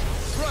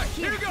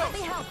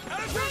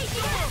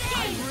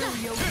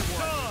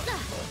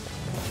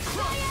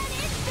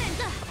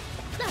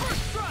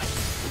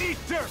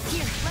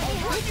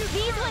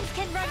 These ones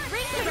can run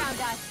rings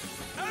around us.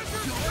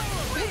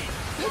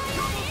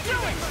 Do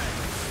it!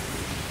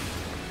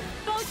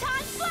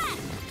 Photon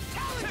blast!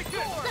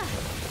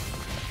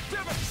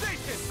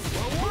 Devastation!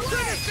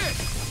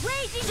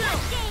 Raging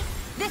cascade!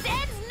 This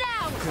ends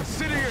now!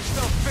 Consider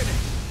yourself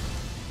finished!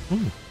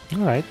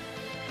 Alright.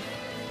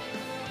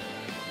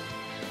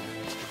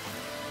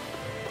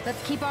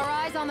 Let's keep our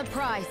eyes on the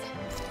prize.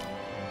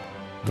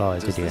 Oh,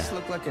 itu Does dia. this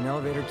look like an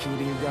elevator key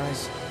to you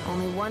guys?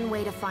 Only one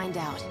way to find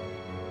out.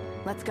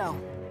 Let's go.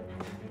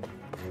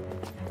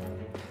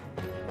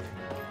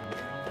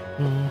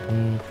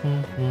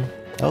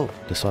 Oh,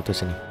 ada sesuatu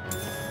sini.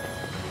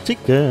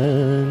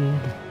 Chicken.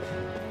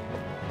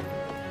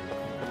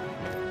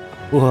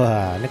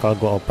 Wah, ini kalau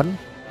gua open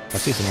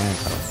pasti semuanya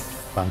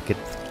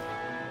bangkit.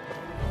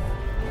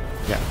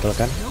 Ya, betul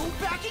kan? No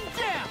backing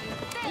down!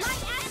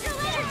 Light astral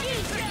energy!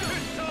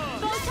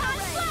 Photon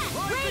blast!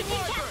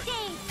 Raging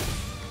cascade!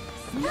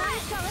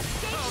 None shall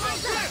escape my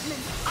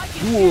judgment!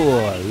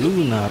 Wah,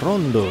 Luna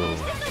Rondo.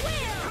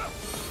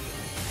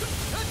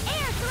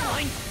 Air throw!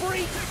 Mind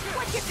freak!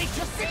 Why can't they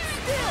just sit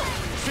still?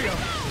 Sion,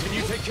 can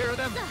you take care of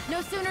them?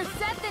 No sooner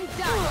said than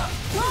done.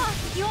 Whoa,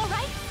 you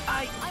alright?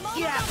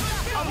 Yeah,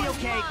 I'll be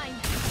okay.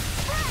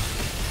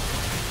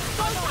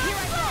 Here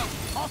I go!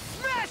 I'll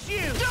smash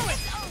you! Do it!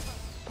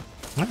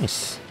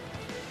 Nice.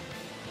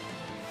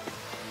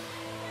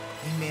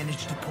 We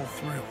managed to pull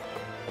through.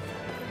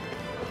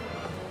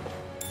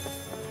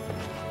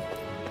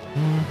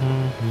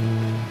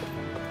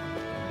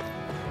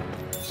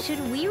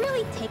 Should we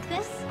really take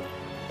this?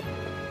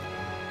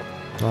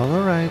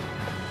 Alright.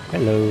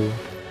 Hello.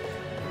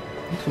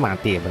 Itu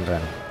mati ya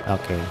beneran.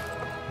 Oke.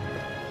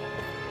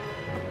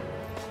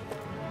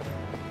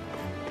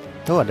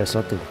 Oh, ada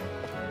sesuatu.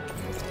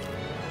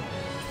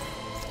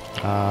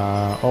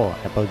 Oh,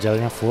 apple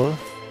gelnya full.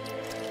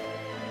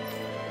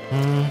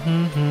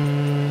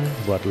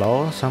 Buat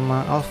Law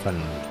sama Alphen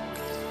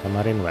sama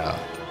Rinwell.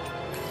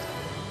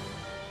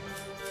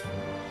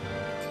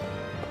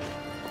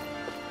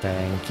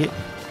 Thank you.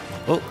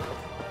 Oh,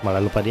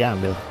 malah lupa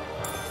diambil.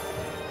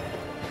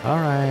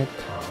 Alright.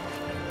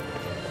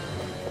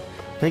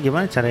 Tapi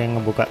gimana cara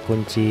yang ngebuka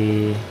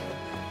kunci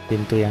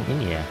pintu yang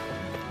ini ya?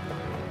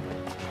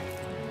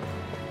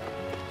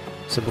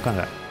 Bisa buka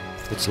nggak?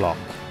 It's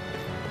locked.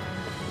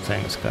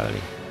 Sayang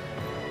sekali.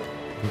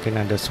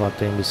 Mungkin ada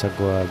sesuatu yang bisa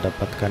gua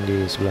dapatkan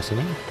di sebelah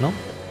sini? No?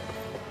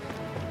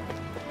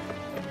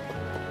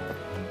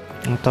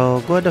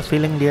 Atau gua ada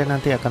feeling dia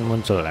nanti akan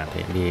muncul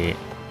nanti di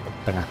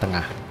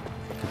tengah-tengah.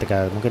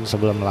 Ketika mungkin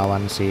sebelum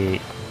melawan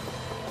si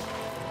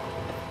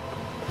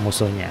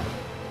musuhnya.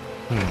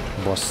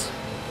 Bos.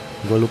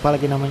 Gue lupa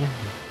lagi namanya.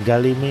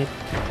 Ganabelt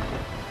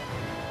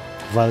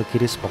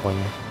Valkyris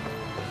pokoknya.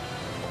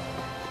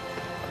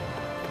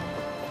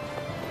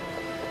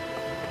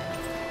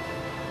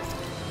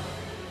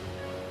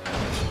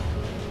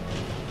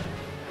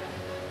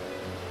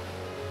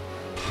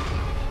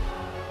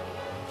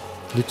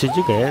 Lucu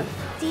juga ya.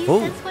 Do you Oh,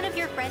 sense one of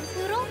your friends,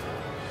 Noodle?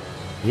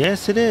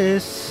 yes it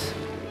is.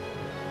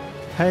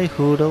 Hai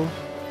Hoodle.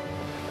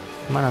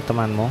 Mana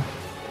temanmu?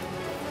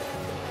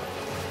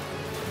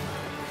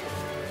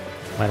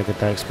 Mari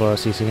kita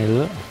eksplorasi sini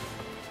dulu.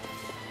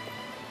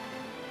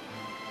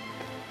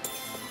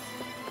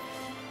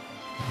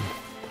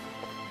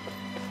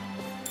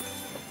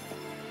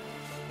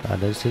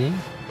 Ada di sini.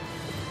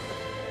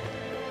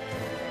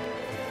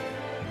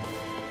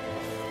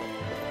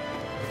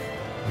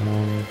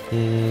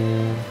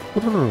 Mungkin.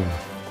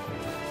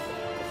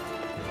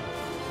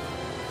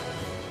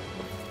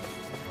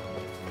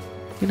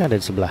 Ini ada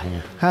di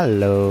sebelahnya.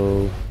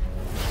 Halo.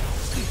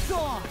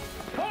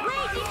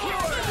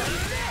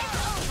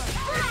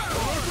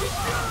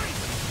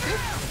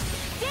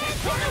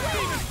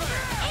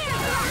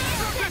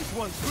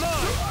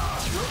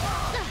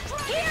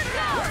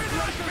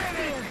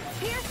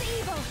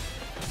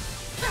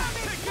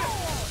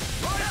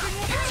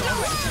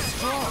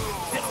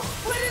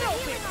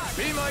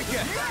 Be my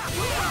guest!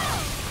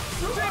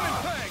 Demon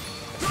Fang!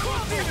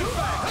 Double Demon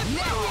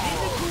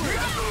Fang!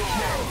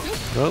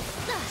 Oh,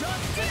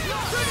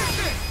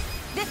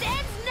 This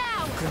ends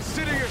now!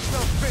 Consider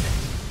yourself finished.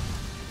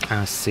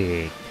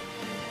 asik.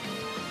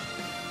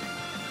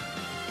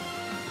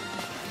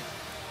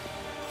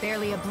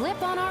 Barely a blip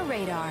on our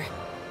radar.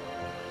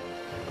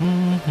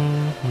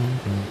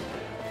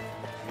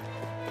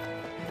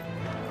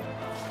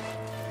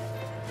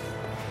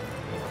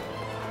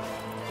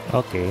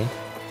 Oke.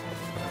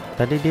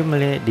 Tadi dia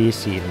melihat di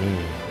sini.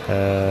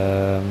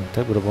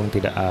 Tapi berhubung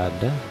tidak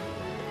ada.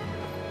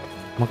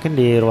 Mungkin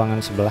di ruangan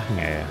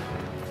sebelahnya ya.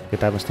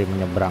 Kita mesti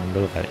menyeberang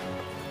dulu kali.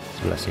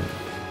 Sebelah sini.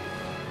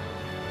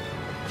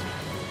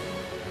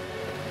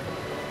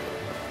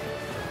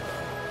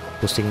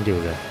 Pusing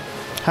juga.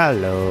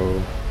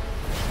 Halo.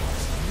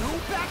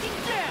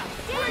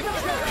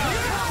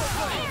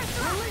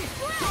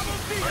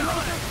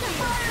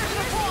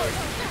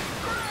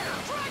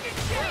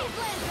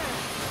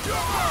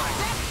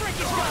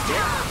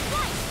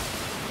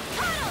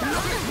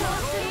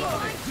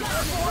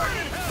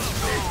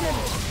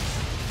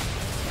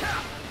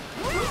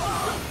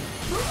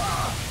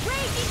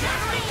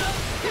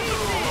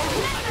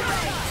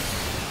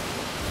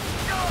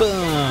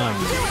 Bang.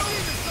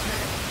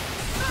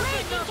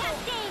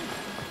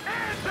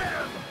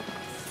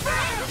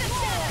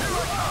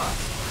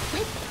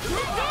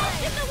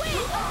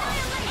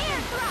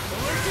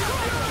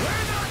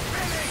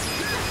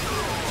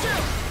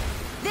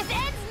 This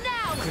ends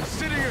now!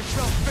 Consider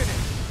yourself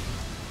finished.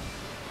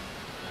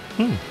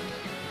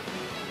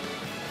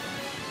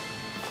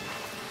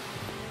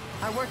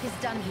 Our work is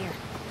done here.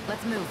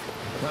 Let's move.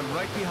 I'm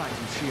right behind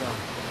you, Xion.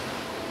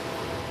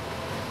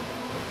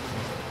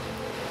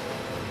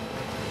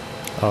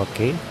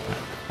 Oke.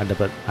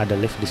 Ada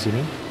lift di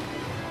sini.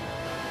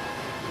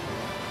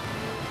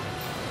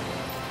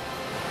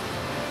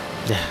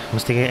 Ya,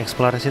 mesti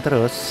eksplorasi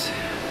terus.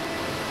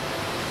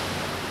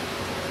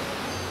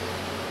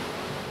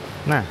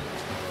 Nah,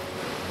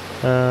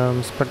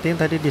 seperti yang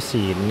tadi di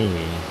sini,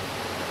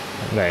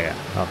 enggak ya?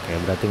 Oke,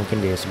 berarti mungkin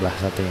di sebelah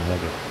satunya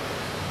lagi.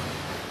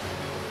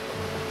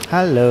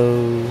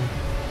 Halo.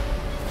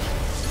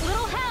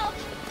 Little help!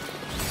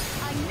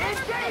 I'm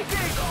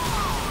engaging!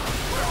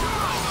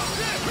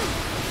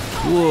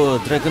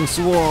 Wow, Dragon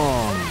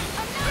Swarm.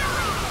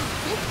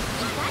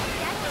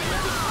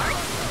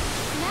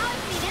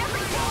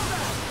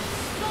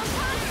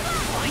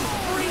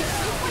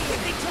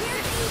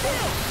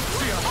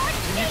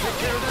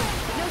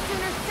 No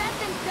sooner said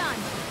than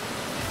done.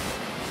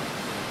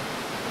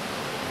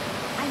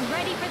 I'm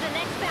ready for the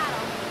next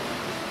battle.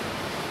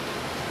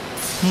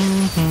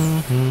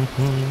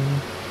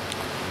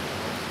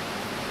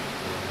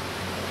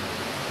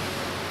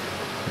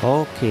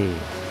 Oke.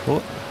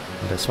 Oh,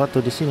 ada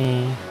sesuatu di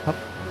sini. Hop.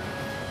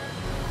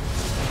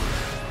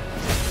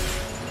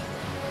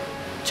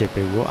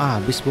 CP gua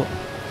habis, Bu.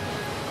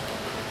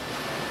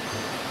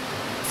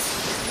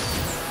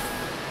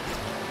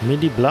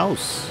 Midi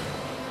blouse.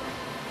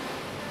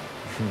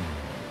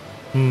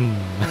 Are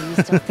you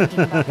still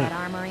thinking about that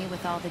armory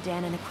with all the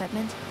Danon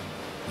equipment?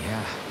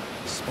 Yeah,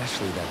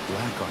 especially that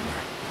black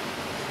armor.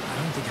 I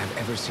don't think I've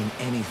ever seen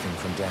anything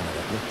from Dana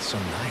that looked so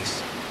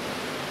nice.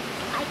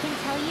 I can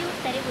tell you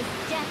that it was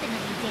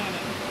definitely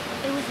Danon.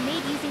 It was made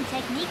using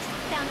techniques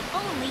found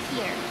only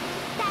here.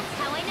 That's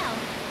how I know.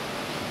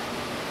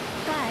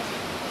 But,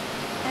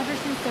 ever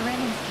since the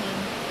Renans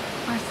came,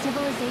 our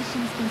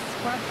civilization's been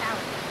scrubbed out,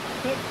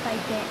 bit by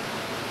bit.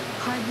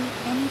 Hardly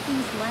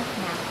anything's left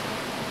now,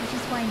 which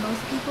is why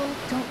most people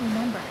don't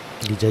remember.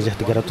 Dijajah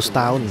 300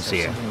 tahun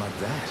sih ya. Something like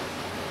that.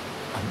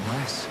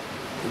 Unless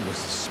it was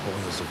the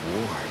spoils of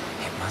war.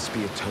 It must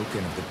be a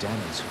token of the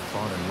Danans who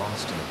fought and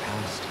lost in the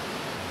past.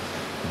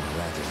 Or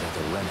rather that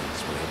the Renans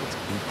were able to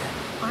beat them.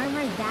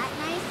 Armor that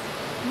nice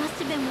must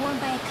have been worn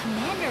by a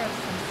commander of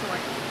some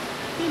sort.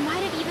 They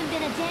might have even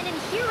been a Danon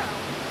hero.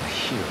 A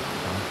hero,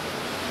 huh?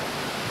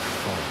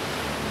 Fallen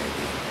hero,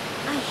 maybe.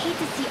 I hate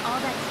to see all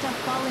that stuff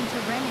fall into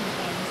Renan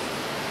hands,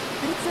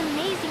 but it's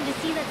amazing to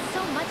see that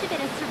so much of it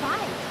has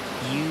survived.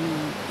 You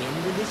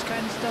into this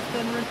kind of stuff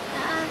then, Ren?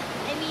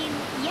 I mean,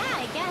 yeah,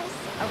 I guess.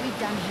 Are we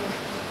done here?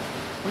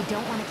 We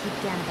don't want to keep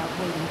Ganabelt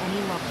waiting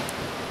any longer.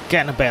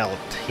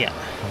 Ganabelt, ya.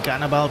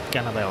 Ganabelt.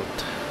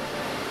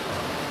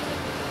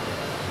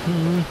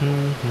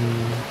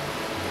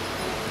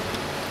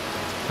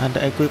 Ada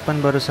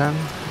equipment barusan.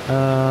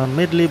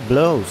 Midley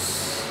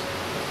blows.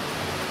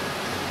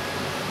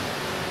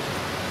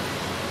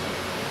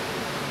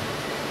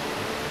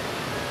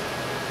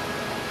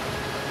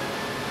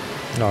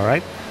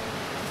 Alright.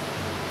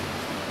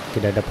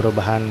 Tidak ada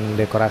perubahan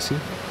dekorasi.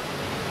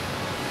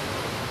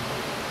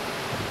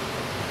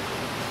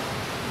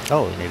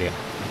 Oh, ini dia.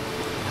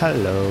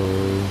 Halo.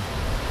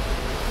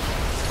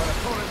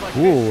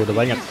 Udah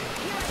banyak.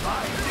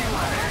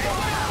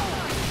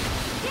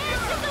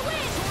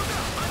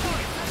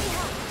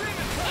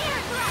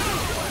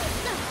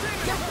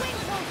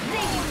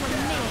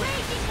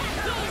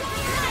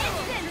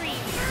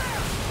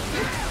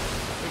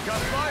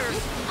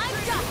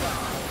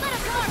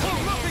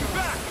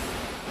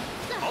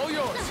 All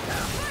yours.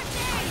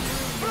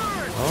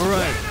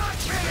 Alright.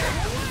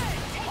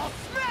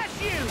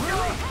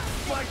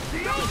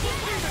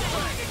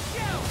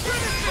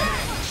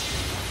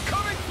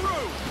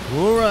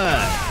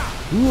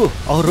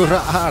 Aurora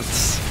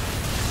Arts.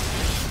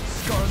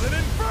 Scarlet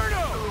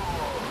Inferno!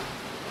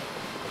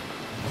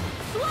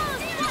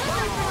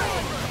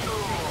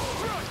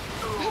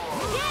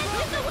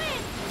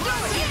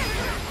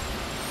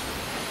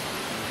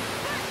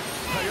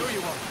 I owe you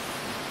one.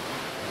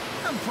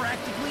 I'm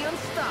practically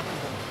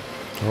unstoppable.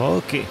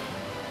 Oke.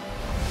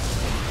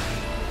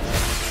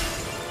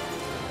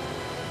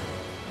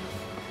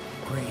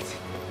 Great.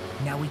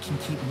 Now we can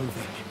keep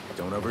moving.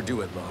 Don't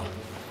overdo it, Law.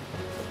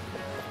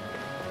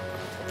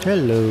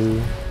 Halo.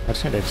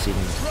 Harusnya dari sini.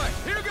 Right,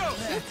 here goes!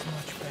 That's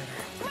much better.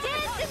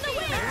 Dance in the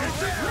wind! Air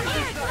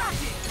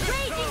thrust!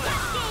 Raging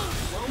cascade!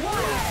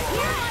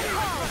 Here on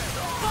call!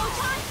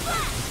 Photon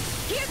flash!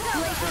 Here goes!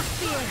 Glacial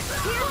spear!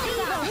 Here's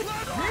Evo!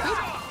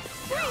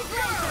 Freeze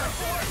laser!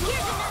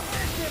 Here's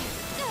another!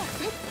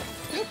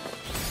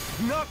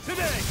 Not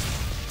today!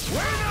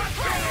 We're not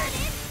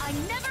kidding! I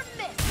never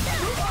miss!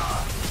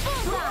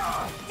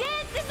 Bullseye!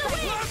 Dance in the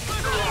wind! Air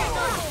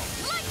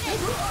thrust! Lightning!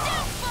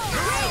 Downfall!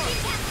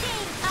 Raging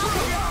cascade!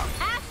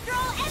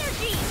 Astral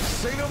energy!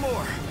 Say no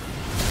more!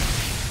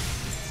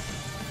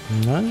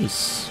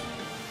 Nice.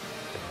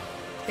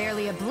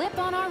 Barely a blip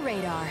on our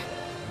radar.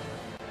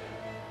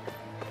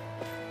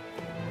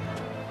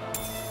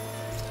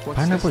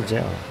 Pineapple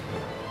gel.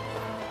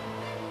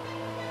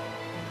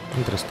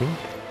 Interesting.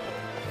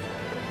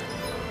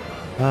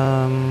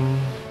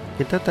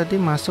 Kita tadi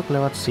masuk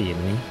lewat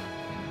sini.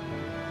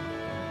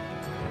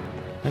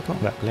 Kok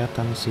nggak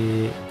kelihatan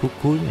si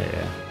bukunya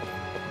ya?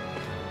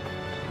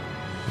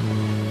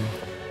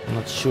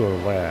 Not sure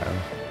where.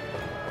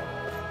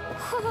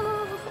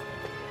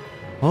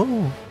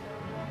 Oh,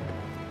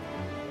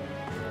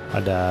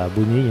 ada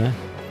bunyinya.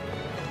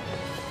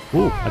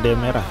 Ada yang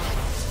merah.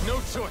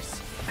 No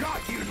choice!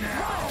 Got you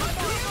now!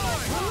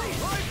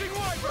 Rising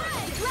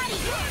Wyvern! Ready!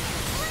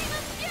 Flame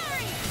of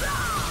fury!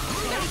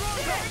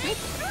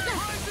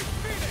 Rising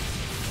Phoenix!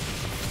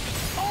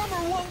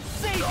 Armor won't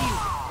save you!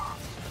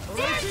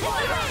 Dance in the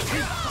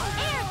wind!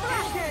 Air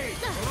thrust!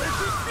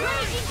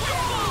 Raging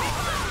cascade!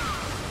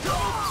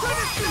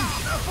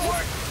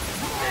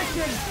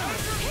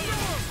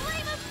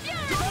 Flame of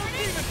fury!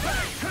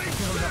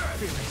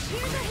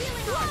 Here's a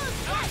healing wall!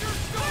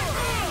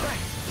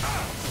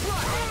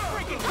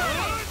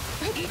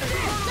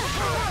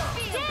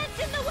 Dance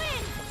in the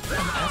wind!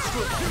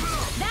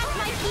 That's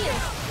my cue!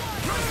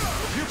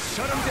 You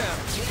shut him down!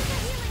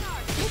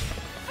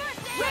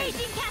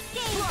 Raging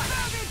cascade!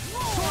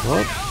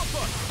 What?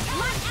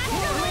 Light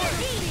Astral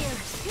energy!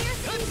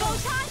 Piercing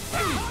photon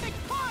flash!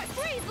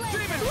 Freeze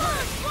laser!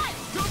 Blue flight!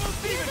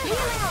 Here's a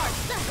healing arc!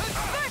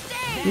 First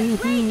aid! Raging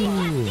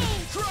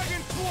cascade!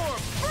 Dragon Swarm!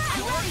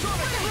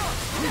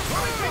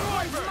 Rising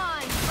Wyvern!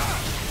 Mine!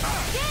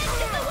 Dance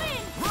in the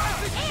wind!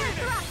 Air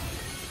thrust!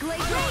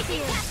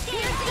 Raging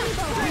cascade!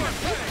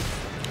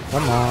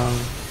 Come on.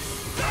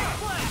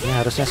 Ini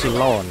harusnya si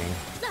Law nih.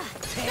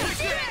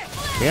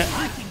 Ya.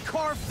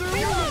 Carve through!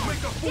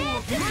 Make a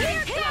fool of you!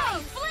 Here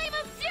comes! Flame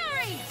of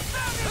fury!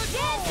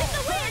 Dance in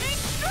the wind!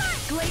 Strike!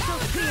 Glacial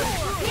spear!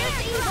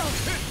 Here's Evo!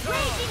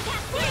 Raging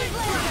cascade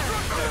laser!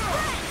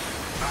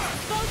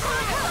 Photon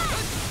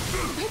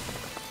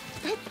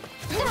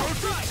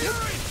flash!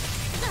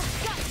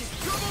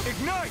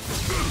 Ignite!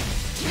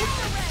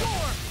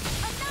 Storm!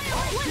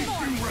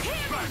 Annihilate!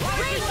 Raging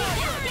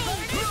cascade!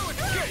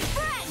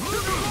 Spread!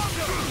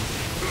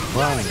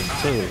 1,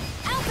 2.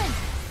 Alphen!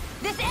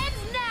 This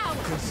ends now!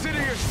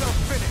 Consider yourself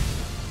finished!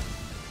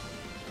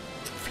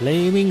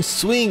 Flaming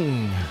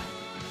swing.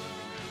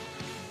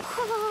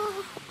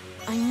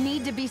 I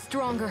need to be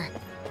stronger.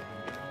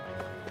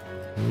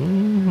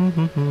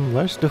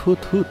 Where's the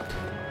hoot hoot?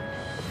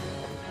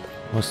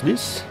 What's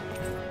this?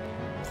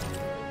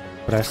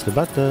 Press the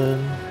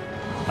button.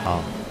 Oh.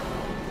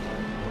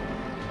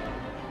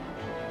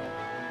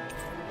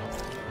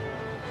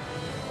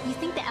 You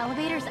think the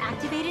elevator's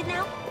activated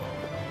now?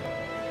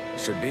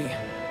 Should be.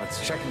 Let's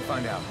check and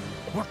find out.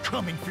 We're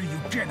coming for you,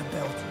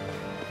 Ganabelt.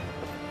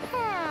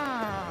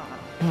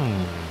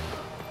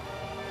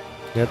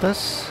 Di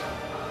atas.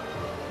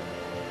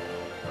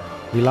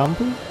 Di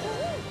lampu.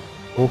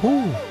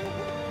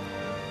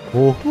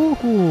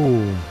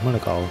 Mana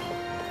kau?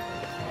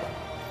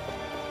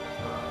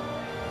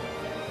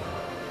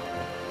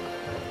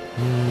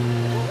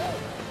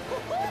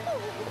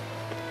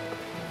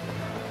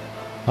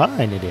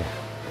 Ini dia.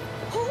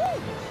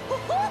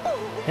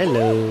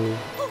 Hello.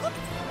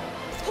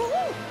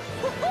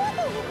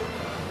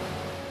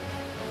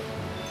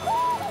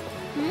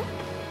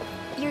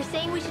 You're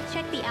saying we should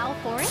check the owl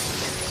forest?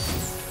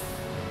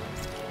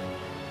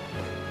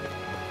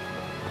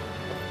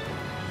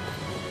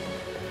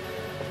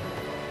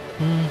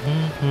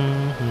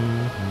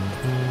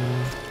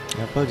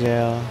 Apple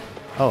gel.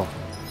 Oh.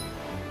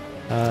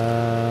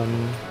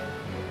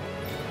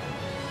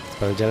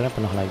 Apple gelnya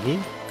penuh lagi.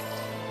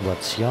 Buat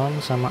Sion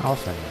sama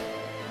Alphen.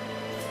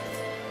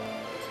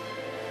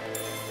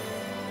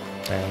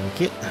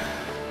 Thank you.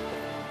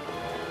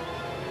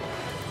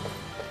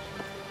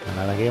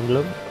 Mana lagi yang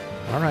belum?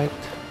 Alright.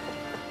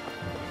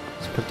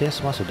 Sepertinya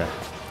semua sudah.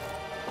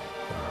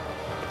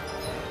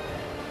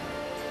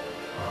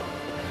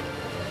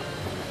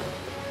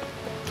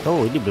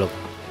 Oh, ini blok.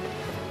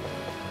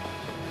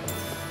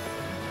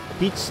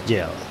 Peach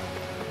gel.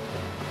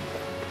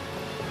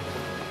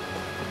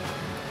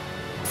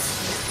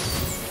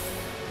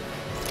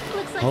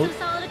 Looks like Oh. some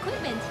solid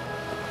equipment.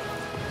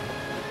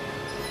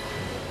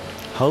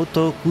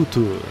 Haute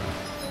couture.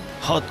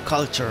 Hot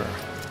culture.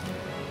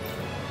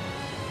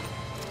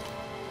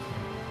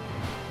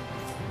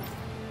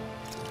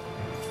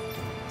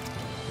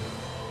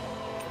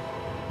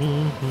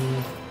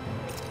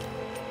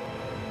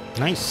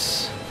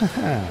 Nice.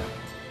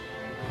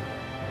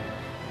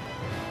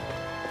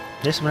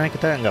 Ya sebenarnya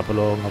kita nggak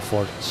perlu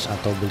ngeforge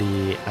atau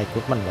beli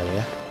equipment lah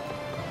ya.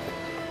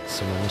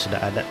 Semuanya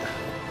sudah ada.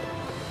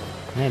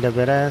 Ini udah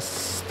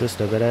beres, terus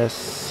udah beres.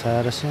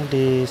 Harusnya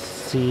di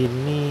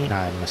sini.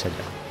 Nah, ini masih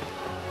ada.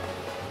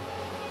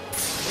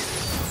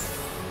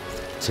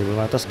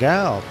 1500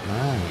 gold.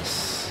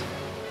 Nice.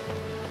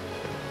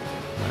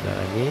 Ada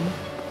lagi.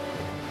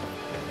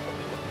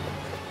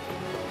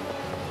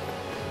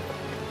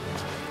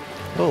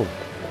 Oh,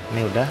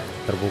 ini udah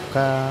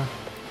terbuka.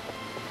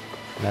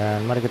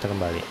 Dan mari kita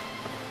kembali.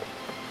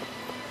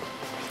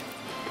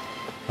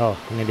 Oh,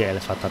 ini dia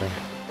elevatornya.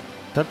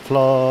 Third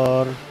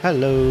floor.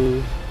 Halo.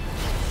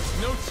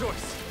 No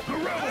choice.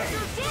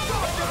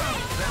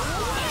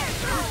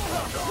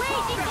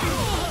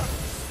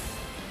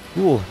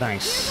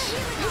 Nice.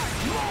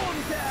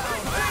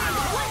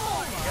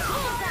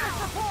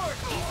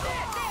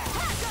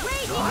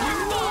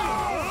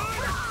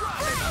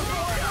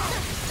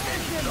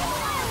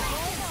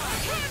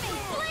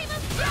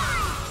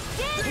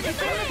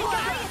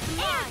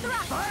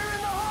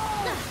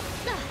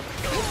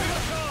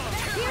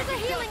 Here's a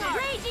healing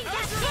raging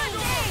cascade.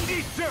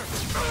 Eat dirt.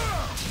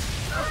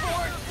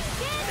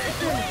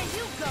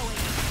 You going?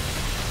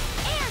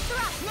 Air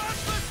thrust.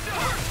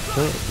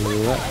 Satu,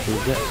 dua,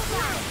 tiga.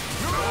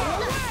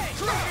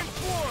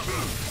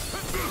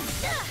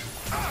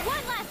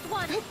 One last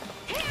one.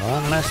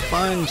 One last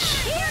punch.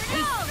 Here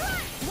goes.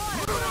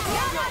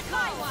 Not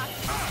my watch.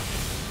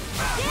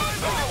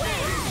 Dance in the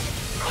wind.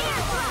 Air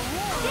thrust.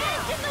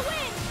 Dance in the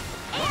wind.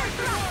 Air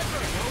thrust.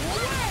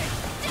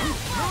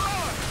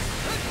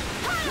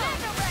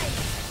 Mega ray.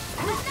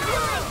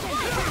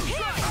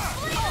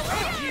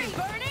 Annihilation.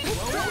 Burning.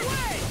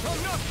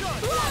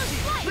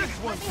 This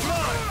one's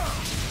mine.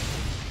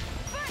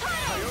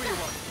 I owe you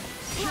one.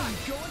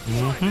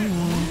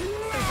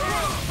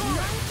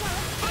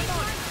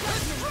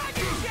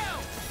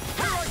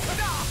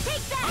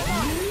 Take that!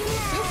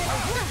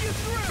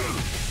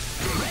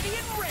 Ready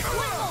and ready!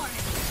 One more!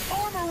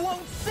 Armor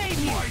won't save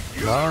you!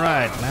 All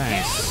right,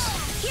 nice.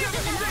 Here's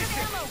another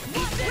ammo!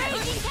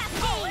 Raging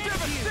cascade!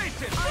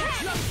 Devastation.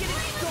 I'm just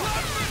getting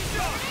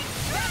started!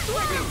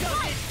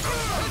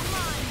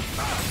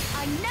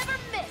 I never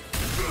miss!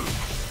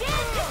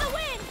 Dance in the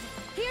wind!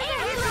 Here's a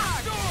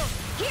hurrah!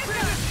 Here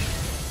goes!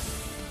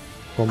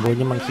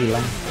 Kombonya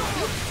menghilang.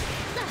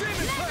 Dance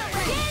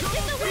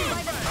in the wind!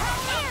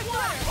 Air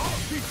thrust!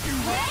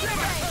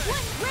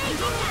 One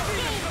raging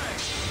cascade!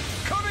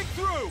 Coming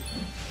through.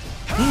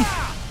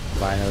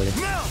 Finally.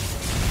 Now.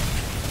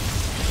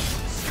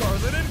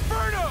 Scarlet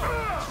Inferno.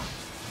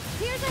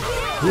 Here's a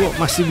hero!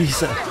 Masih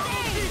bisa.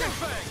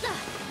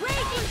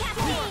 Raging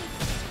cascade!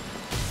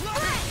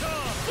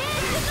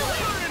 Dance in the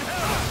wind!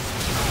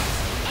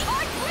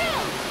 Arc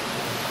wheel!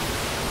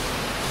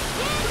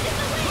 Dance in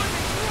the wind!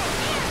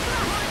 Air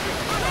thrust!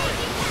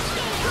 Raging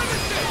cascade!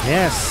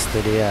 Yes,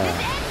 itu dia.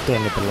 Itu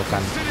yang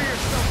diperlukan.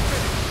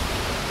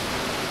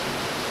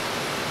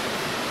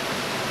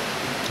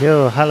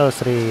 Yo, halo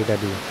Sri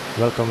Dadi.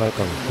 Welcome.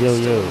 Yo.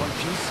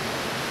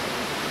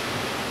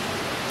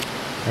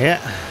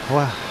 Ya,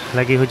 wah,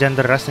 lagi hujan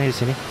deras nih di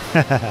sini.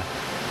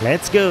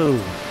 Let's go.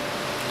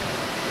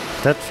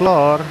 Third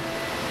floor.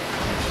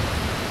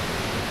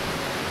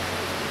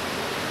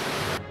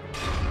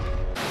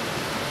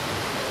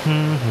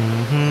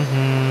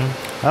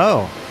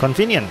 Oh,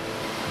 convenient.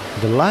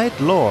 The light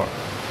lore.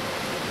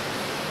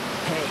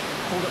 Hey,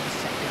 hold up a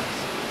sec, guys.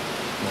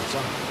 What's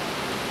up?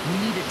 We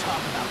need to talk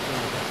about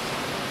Ganabelt.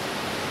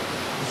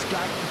 This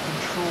guy can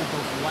control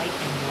both light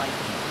and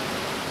lightning.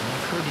 And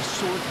I've heard his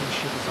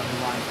swordsmanship is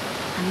unrivaled.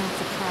 I'm not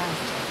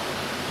surprised.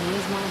 He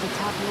is one of the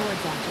top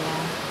lords, after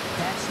all.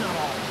 That's not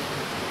all.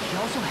 He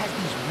also has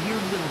these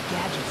weird little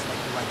gadgets that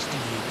he likes to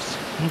use.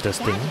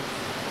 Interesting.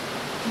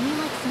 You mean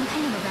like some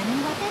kind of a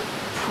running weapon?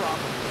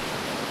 Probably.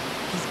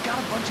 He's got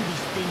a bunch of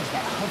these things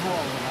that hover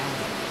all around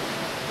him.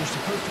 They're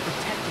supposed to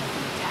protect him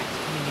from attacks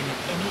coming in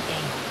at any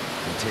angle.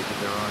 I take it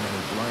there aren't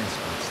any blind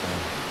spots then.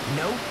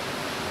 Nope.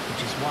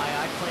 Which is why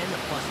I plan to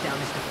bust down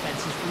his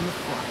defenses from the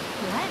front.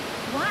 What?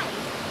 Why?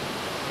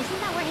 Isn't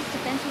that where his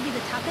defense will be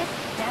the toughest?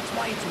 That's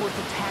why it's worth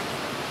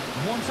attacking.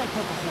 Once I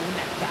poke a hole in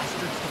that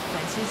bastard's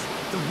defenses,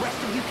 the rest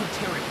of you can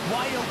tear it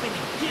wide open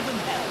and give him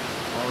hell.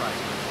 All right,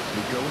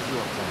 we go with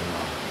your plan,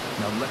 Mom.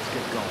 Now let's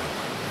get going.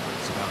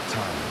 It's about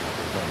time we got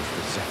revenge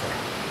for Zephyr.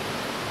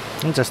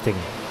 Interesting.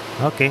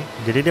 Oke,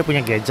 jadi dia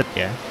punya gadget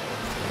ya.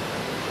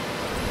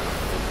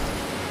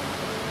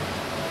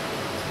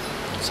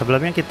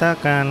 Sebelumnya kita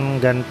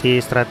akan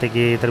ganti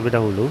strategi terlebih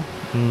dahulu.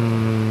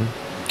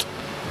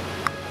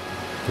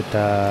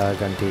 kita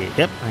ganti.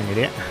 Yap, ini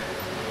dia.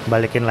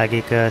 Balikin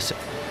lagi ke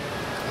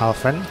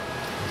Alphen.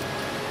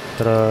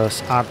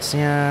 Terus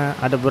artsnya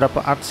ada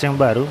beberapa arts yang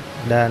baru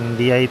dan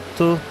dia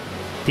itu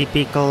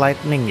typical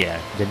lightning ya.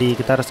 Jadi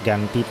kita harus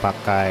ganti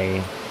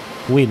pakai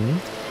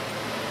wind.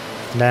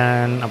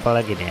 Dan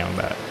apalagi nih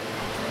Mbak?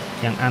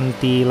 Yang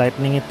anti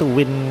lightning itu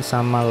wind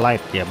sama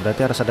light ya.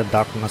 Berarti harus ada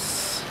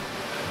darkness.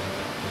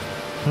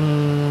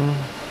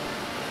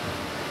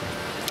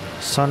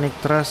 Sonic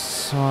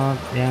Thrust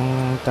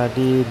yang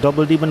tadi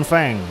Double Demon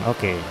Fang.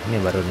 Oke, ini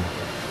baru nih.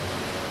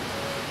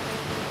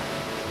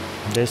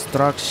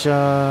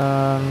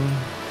 Destruction.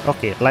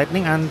 Oke,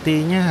 lightning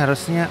antinya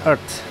harusnya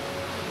earth.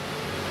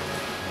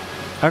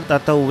 Earth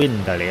atau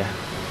wind kali ya.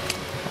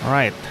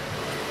 Alright.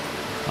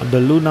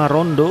 Ada Luna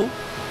Rondo.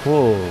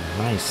 Wow,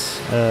 nice.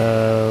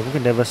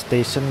 Mungkin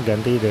Devastation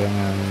ganti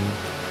dengan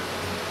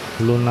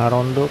Luna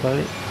Rondo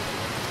kali.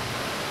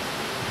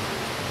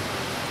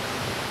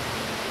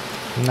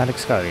 Menarik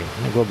sekali.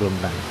 Ini gue belum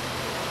pernah.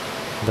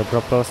 The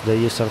propels the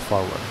user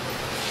forward.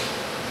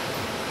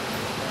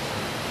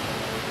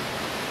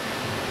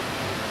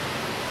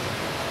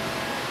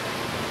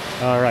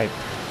 Alright.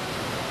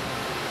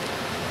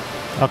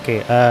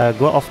 Oke,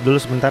 gue off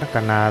dulu sebentar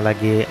karena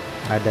lagi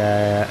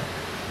ada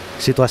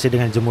situasi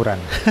dengan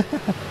jemuran.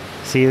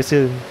 See you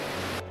soon.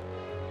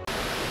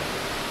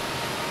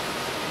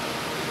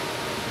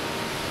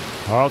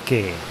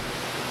 Oke.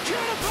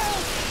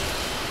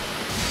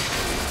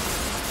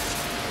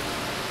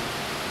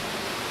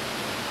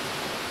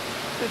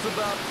 It's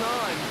about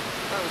time.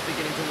 I was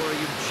beginning to worry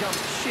you'd jump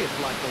ship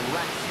like the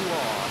rats you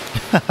are.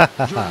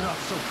 You're not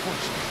so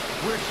fortunate.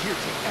 We're here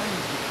to end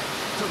you,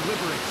 to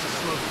liberate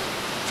Cyslodia,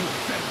 to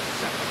avenge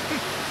Seven.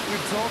 You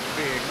talk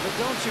big, but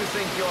don't you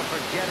think you're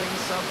forgetting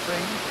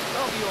something?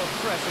 Of your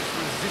precious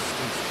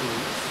resistance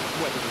troops,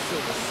 whether the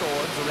Silver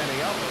Swords or any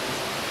others,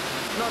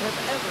 none have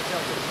ever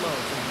dealt a blow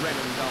to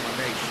Renan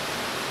domination.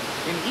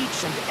 In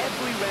each and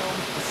every realm,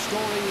 the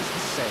story is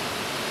the same.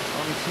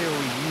 Until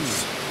you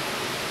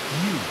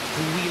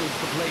who wields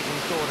the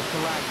blazing sword of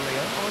Calaglia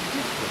are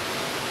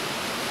different.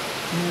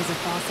 News of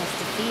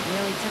Falsett's defeat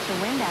really took the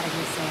wind out of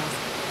your sails.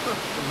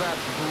 That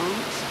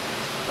brute?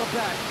 A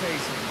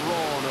back-paced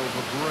brawn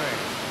over brain.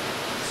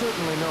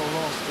 Certainly no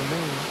loss to me.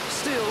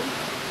 Still,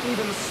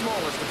 even the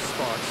smallest of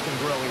sparks can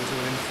grow into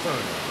an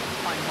inferno.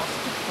 I must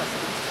give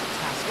precedence to the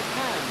task at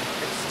hand,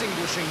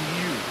 extinguishing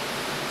you.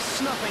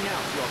 Snuffing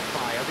out your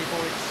fire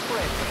before it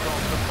spreads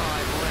across the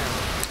 5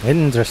 realms.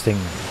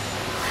 Interesting.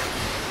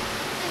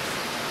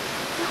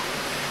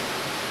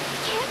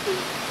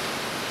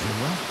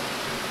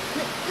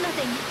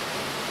 Nothing.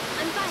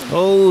 I'm fine.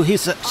 Oh,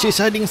 she's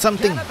hiding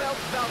something. Ganabelt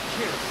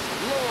Valkyris,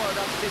 Lord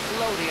of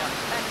Cyslodia,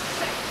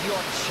 accept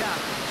your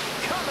challenge.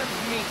 Come and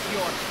meet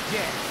your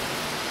death.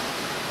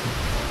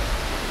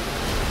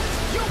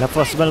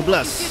 Level 19.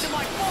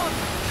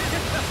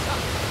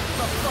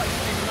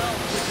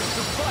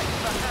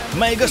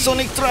 Mega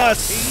Sonic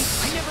Thrust.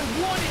 I never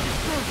wanted to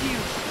serve you.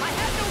 I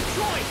had no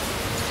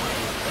choice.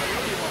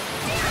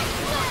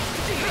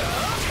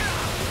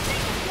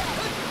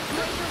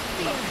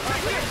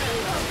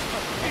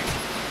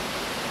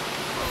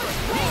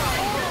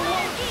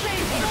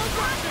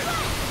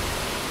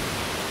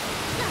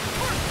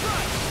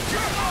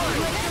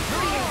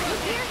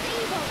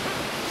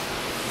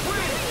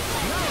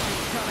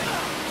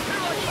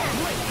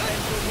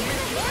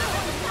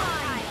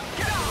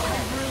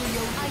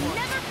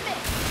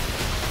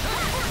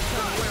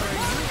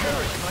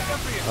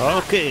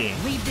 Okay.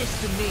 Leave this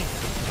to me.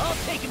 I'll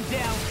take him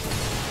down.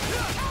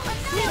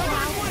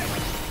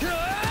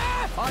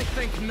 I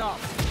think not.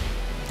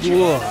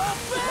 Whoa.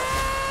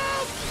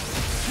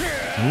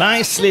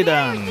 Nicely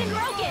done.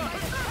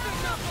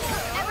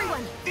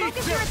 Everyone,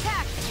 focus your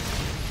attack.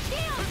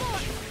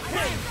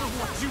 Pay for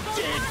what you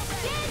did.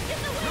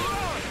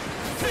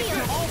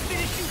 I'll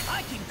finish you.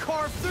 I can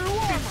carve through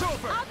armor. It's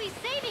over. I'll be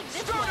saving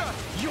this one.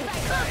 You'll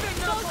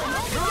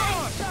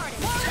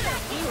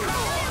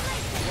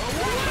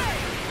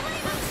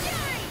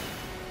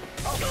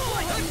I'll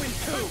slice you in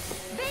two.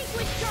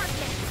 Vanquish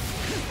darkness.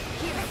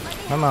 Here, let me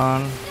Come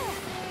on.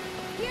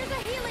 Here's a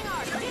healing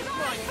arc. Take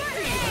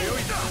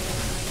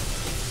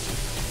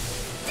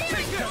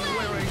that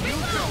where you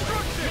go.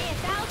 May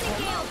 1,000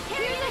 gales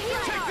carry the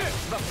healing arc.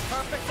 The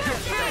perfect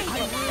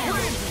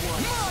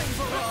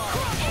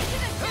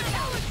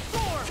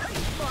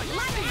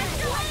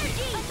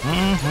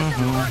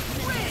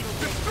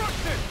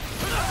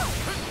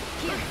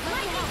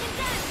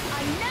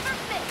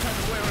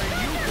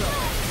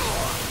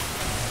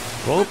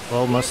Oh,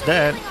 almost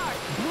dead.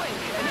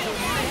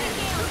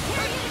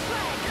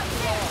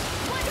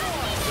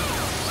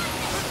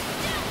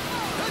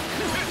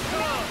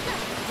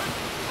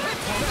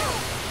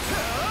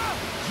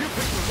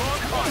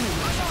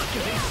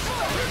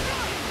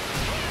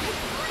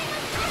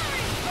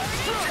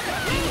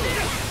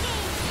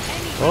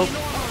 Oh.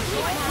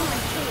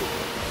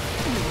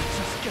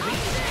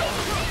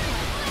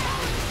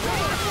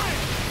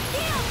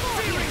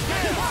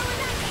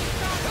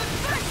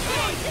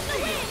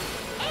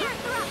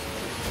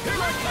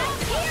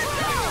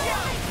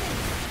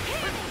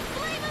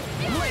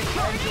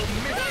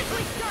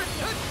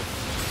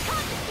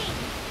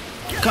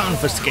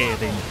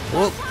 Confiscating.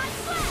 Whoop.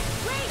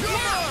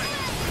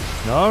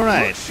 All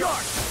right.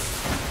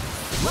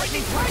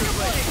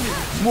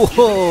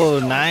 Whoa,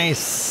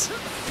 nice.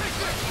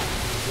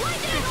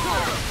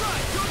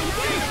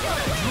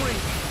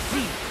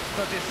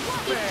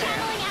 He's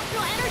channeling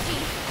astral energy.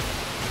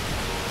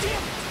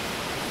 Damn it!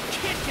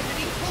 Can't get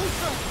any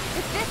closer.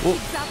 If this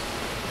keeps up.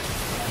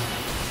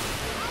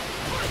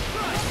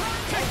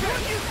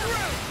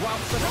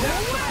 Whilst the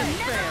depths of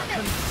despair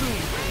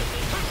consume me.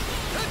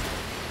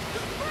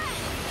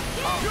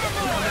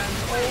 And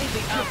all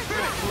the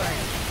outstretched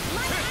flame.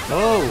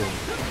 Oh.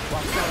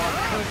 Whilst thou art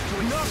cursed to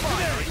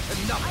expire to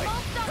nothing.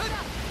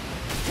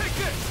 Take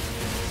this!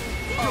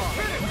 Who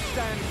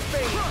stands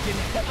bathed in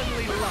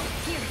heavenly light.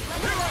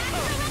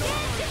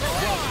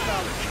 Whilst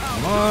thou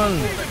Come on.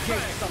 the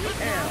gates of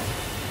hell.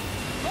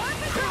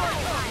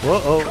 Whoa,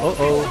 oh, oh,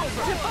 oh.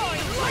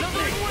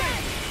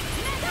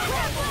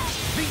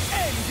 The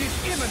end is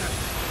imminent.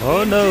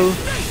 Oh no.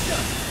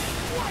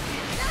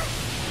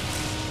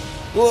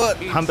 What?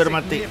 Hampir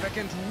mati.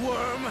 Insignificant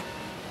worm,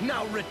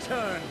 now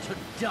return to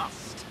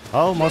dust.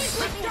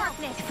 Almost.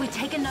 If we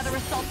take another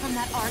assault from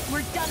that arc,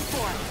 we're done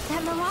for.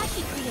 That mirage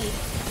he created.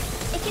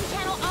 It can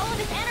channel all of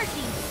his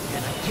energy.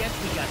 And I guess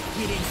we gotta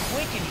get in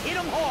quick and hit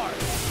him hard.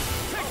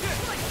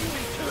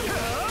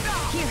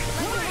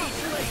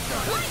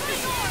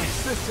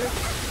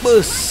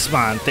 Bus,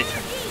 mantap.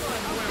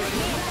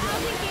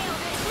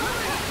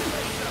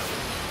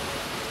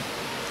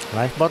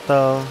 Life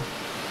bottle.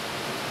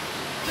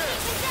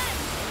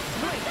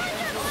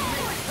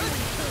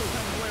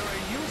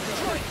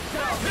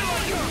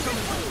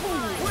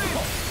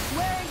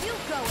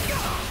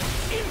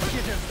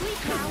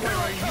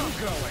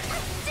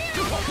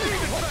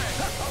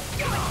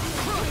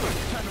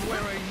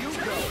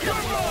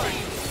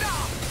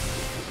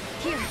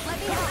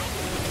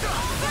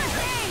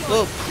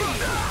 Oh.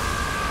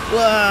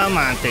 Wah,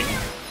 mati.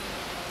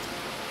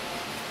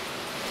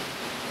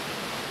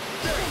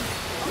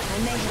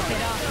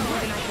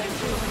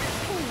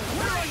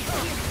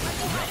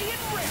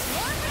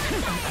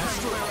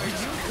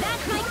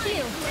 That's my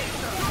cue.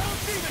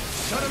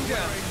 Shut him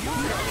down.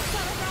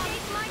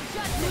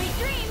 Sweet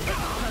dreams.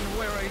 And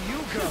where are you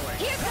going?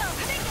 Here goes.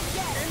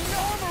 And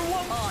armor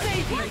won't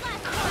save you.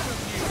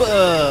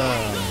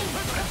 Bum.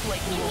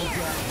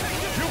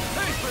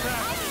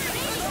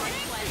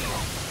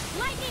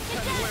 Lightning to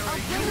death.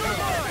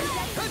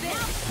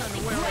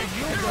 Where are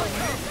you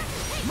going?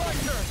 My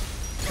turn.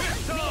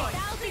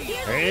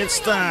 It's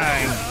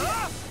time.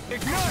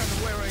 Ignite.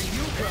 Where are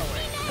you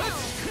going?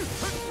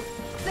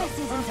 This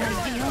isn't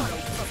ideal.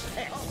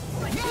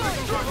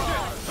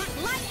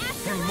 Light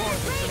astral More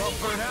than enough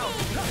for now.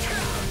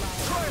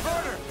 Try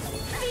harder.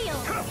 feel.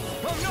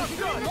 I'm not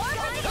done. More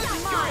than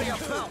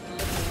enough.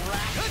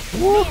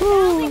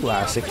 Woohoo!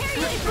 Asik.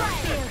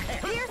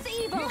 Here's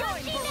evil.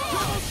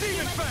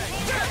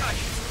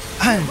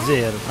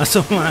 Anjir,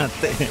 langsung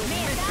mati.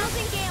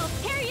 Thousand gales.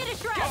 Tear you to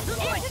shreds.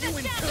 Into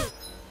the shadows.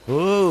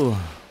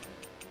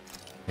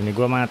 Ini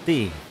gua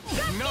mati.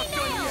 Not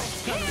done yet.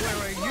 Where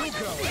are you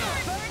going?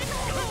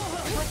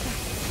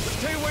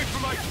 Stay away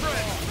from my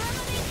friend.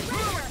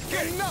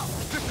 Get enough.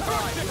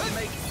 Destruction. I will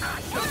make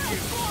ash of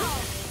you.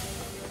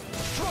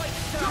 Strike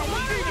down.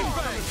 Leading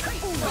bang.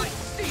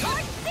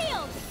 Heart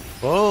sealed.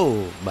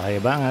 Wow, bahaya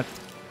banget.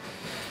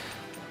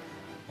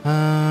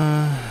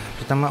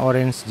 Pertama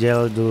orange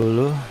gel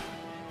dulu.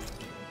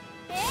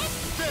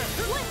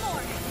 One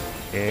more.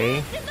 Oke.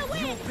 In the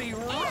wind. You'll be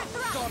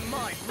rocked on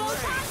my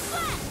blade.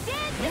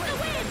 Dance in the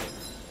wind.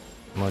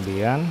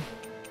 Kemudian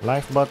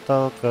life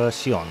bottle ke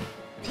Sion.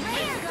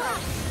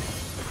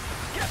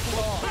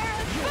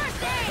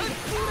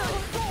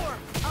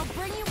 I'll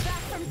bring you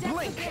back from death.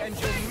 Blink and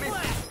you'll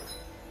miss.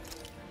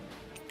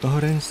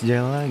 Orange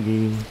gel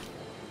lagi.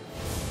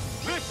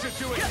 This should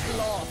do it!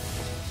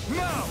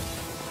 Now!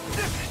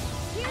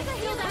 I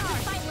feel that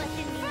you fight less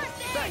in me.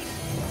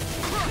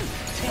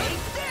 Take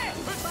this!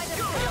 By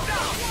the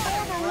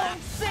Armor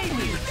won't save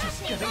you. Just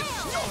getting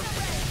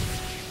started.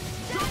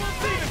 Double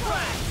beat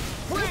attack.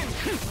 Win.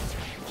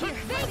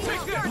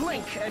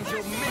 Blink and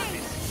you'll miss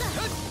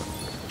it.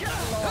 Get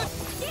lost.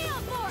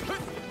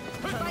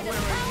 And where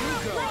are you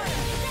going?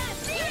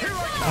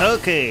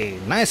 Okay,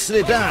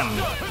 nicely done.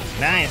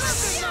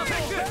 Nice.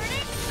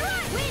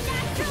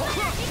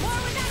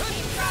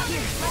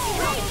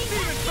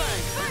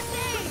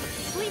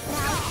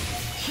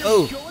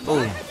 Oh,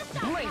 oh.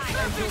 Blink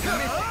and you'll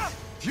miss it.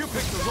 You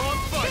picked the wrong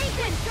fight!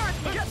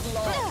 Get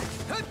lost.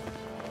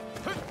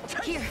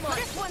 Here,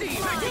 this one's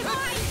mine.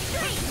 Divine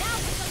straight. Now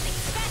for something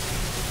special.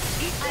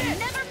 I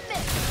never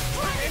miss.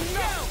 And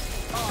now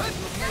I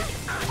will make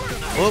ash of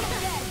you. Oh,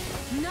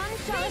 None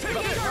shall escape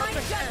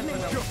my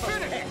judgment. You're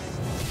finished!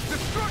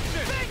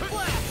 Destruction! Big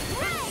blast.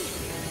 Ray.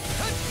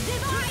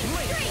 Divine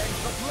Blink straight. and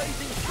the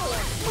blazing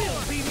sword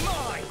will be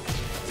mine.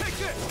 Take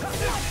this!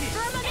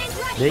 Permanent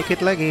ready.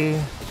 dikit lagi.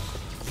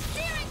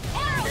 Steering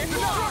arrow.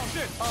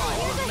 Destruction! I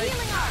will make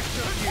ash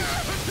of you.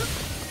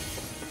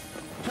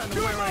 And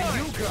where are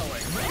you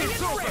going?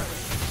 It's over!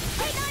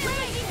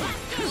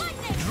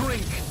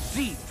 Drink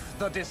deep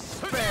the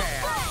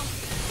despair!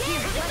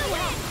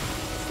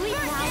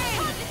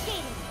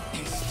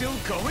 He's still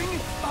going?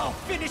 I'll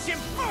finish him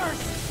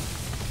first!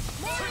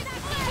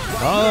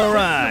 All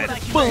right,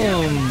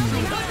 boom.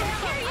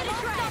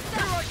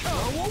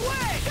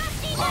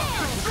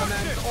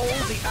 Commands all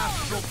the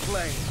astral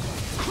plane.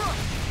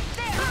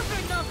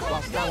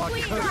 Whilst thou art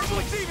cursed to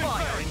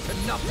expire into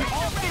nothing.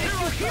 I'll finish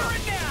you here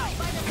and now!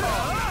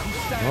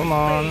 Come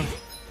on.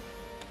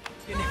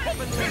 In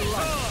heavenly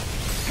light.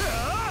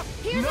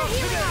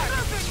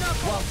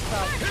 Whilst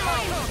thou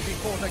cowers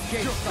before the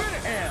gates of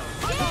hell.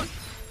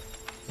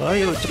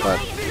 Ayo cepat.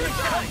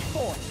 Come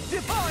forth,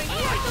 divine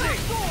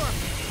lightning!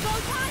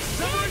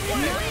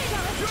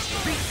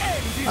 The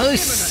end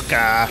is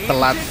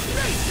Telat.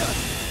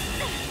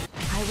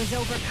 I was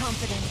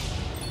overconfident.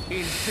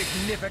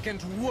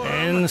 insignificant worm.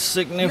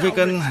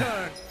 Insignificant. Now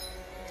return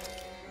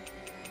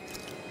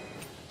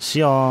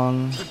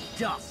Sion. to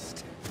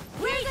dust.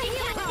 Where's the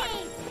healing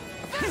team?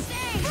 First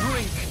aid!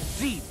 Drink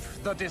deep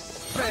the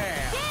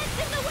despair. Dance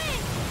in the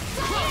wind!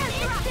 Fire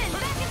instant!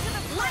 Back into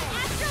the flight!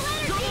 Astral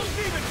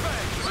energy!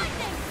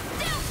 Lightning!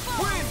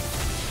 Downfall! Wind!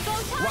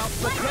 Whilst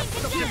the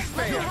depths of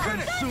despair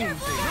consume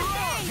thee.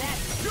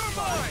 You're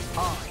mine!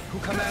 I, who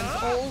commands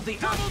all the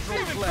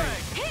astral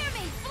plane. Hear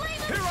me!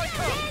 Flame Here I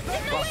come!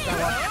 Whilst thou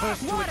art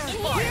cursed to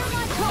expire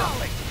into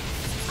nothing.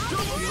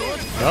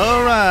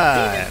 All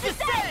right.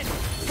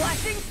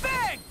 Flashing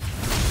fang!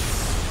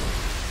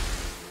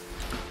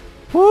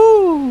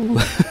 Woo.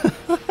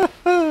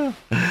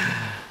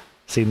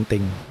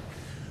 Sinting.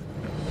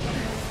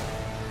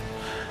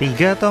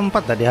 3 atau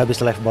 4 tadi habis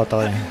life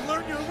botolnya.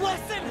 Learn your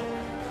lesson!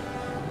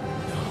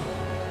 No,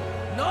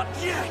 not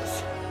yet!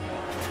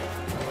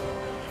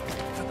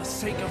 For the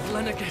sake of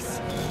Lenegus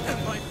and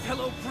my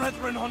fellow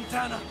brethren on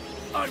Dana,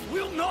 I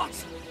will not!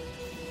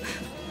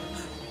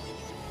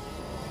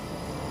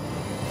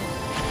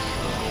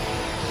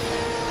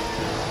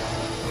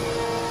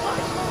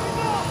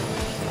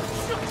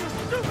 Shut your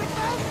stupid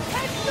mouth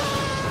and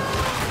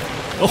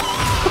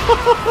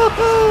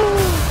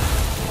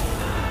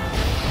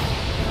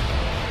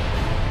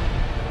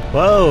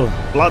Wow,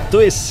 plot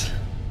twist.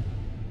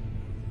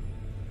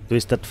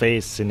 Twisted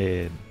face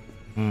ini.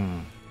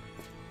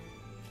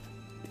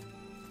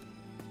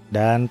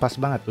 Dan pas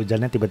banget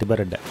hujannya tiba-tiba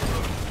reda.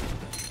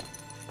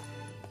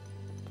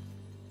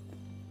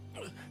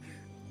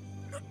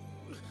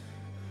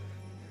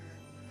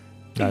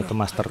 Nah, itu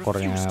master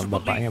core-nya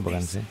bapaknya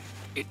bukan sih?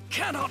 It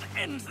cannot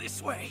end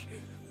this way.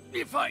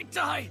 If I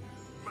die,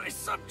 my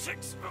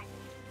subjects will...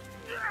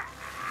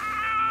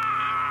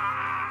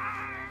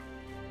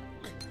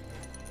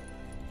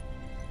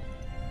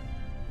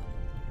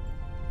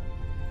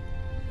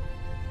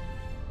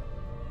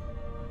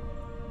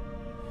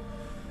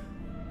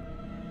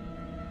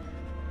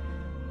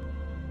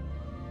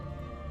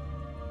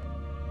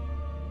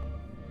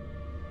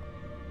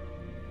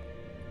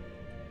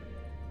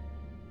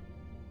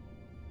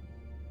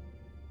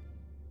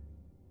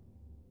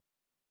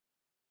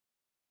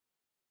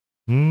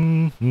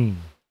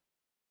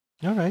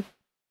 All right.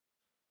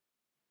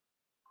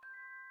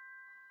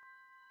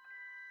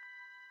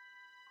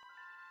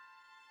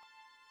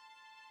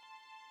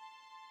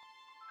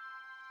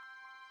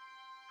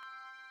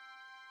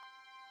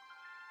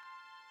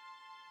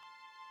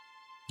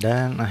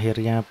 Dan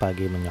akhirnya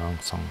pagi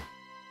menyongsong.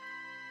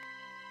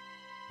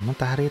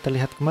 Matahari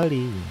terlihat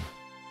kembali.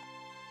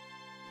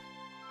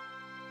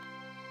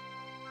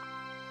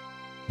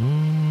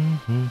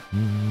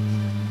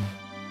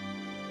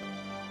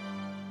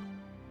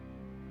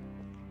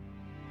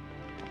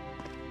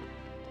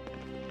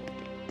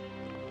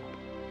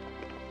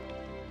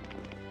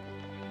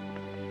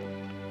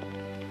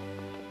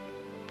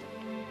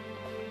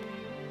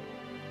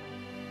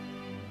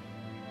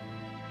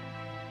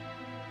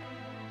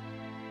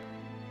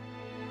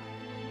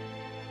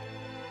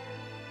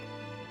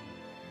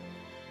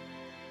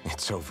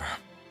 It's over.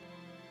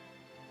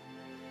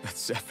 That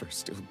Zephyr's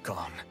still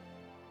gone.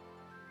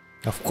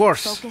 Of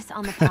course. Focus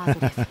on the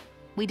positive.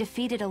 We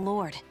defeated a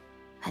lord,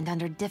 and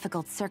under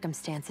difficult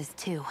circumstances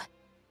too.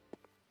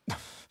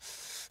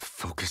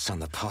 Focus on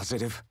the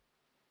positive?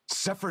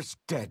 Zephyr's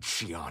dead,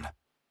 Shion.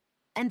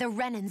 And the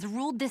Renans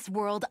ruled this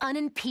world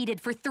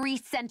unimpeded for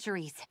 3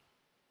 centuries.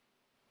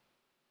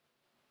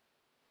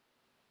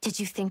 Did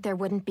you think there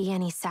wouldn't be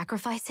any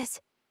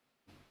sacrifices?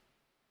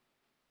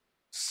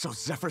 So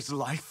Zephyr's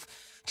life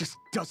just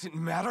doesn't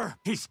matter?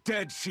 He's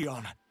dead,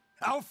 Shion.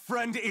 Our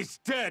friend is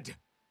dead.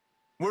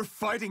 We're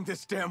fighting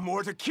this damn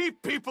war to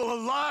keep people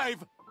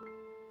alive!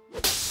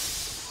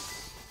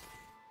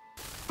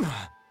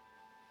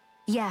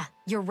 Yeah,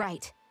 you're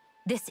right.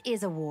 This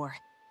is a war.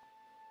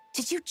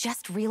 Did you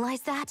just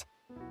realize that?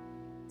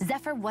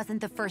 Zephyr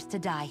wasn't the first to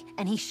die,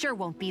 and he sure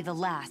won't be the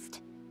last.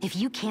 If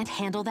you can't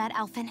handle that,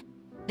 Alphen,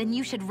 then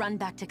you should run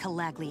back to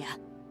Calaglia.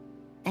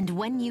 And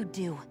when you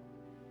do,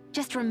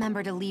 just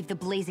remember to leave the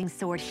blazing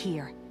sword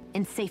here,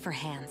 in safer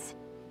hands.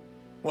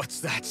 What's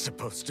that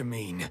supposed to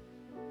mean?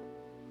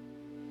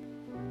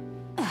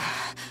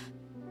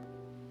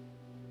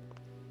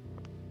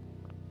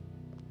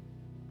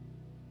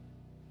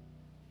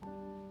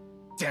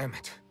 Damn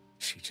it.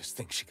 She just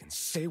thinks she can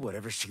say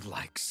whatever she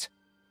likes.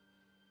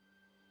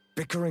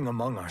 Bickering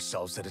among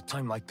ourselves at a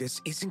time like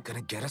this isn't gonna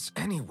get us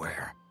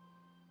anywhere.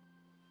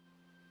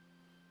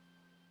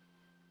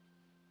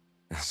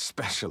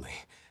 Especially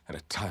at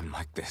a time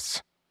like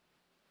this.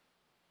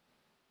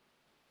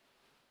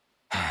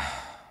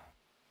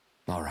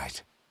 All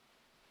right.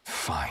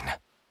 Fine.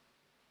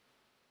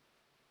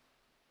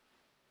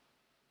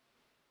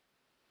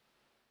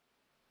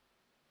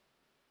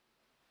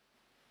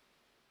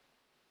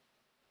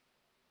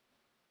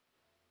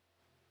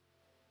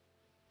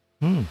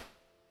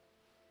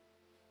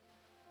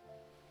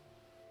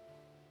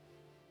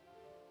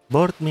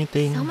 Board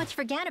meeting. So much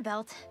for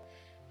Ganabelt.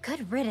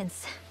 Good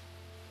riddance.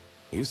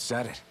 You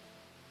said it.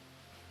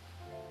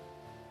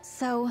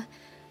 So,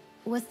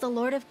 was the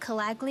Lord of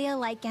Calaglia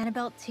like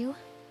Ganabelt too?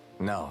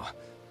 No.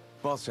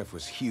 Balsef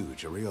was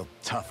huge, a real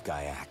tough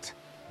guy act.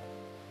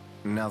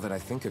 Now that I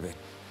think of it,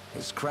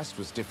 his crest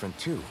was different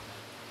too.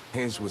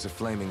 His was a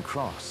flaming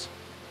cross.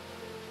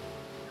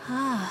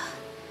 Ah,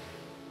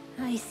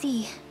 I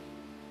see.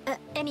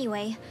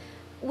 Anyway,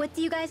 what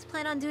do you guys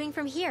plan on doing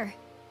from here?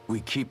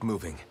 We keep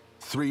moving.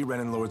 3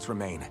 Renin Lords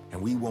remain,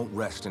 and we won't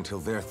rest until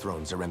their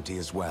thrones are empty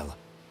as well.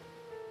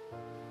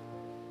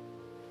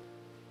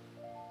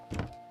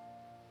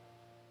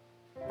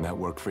 That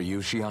work for you,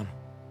 Xion?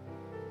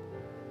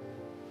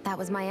 That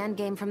was my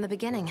endgame from the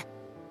beginning.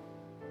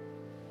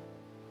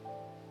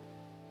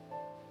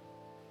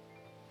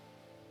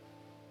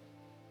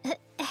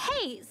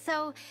 Hey,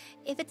 so,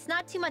 if it's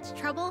not too much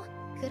trouble,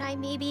 could I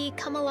maybe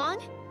come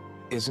along?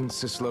 Isn't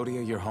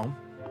Cyslodia your home?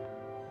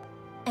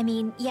 I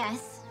mean,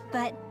 yes,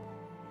 but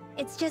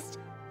it's just,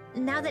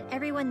 now that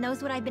everyone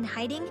knows what I've been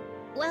hiding,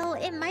 well,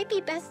 it might be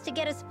best to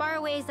get as far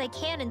away as I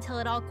can until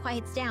it all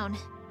quiets down.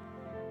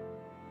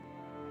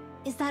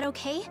 Is that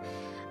okay?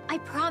 I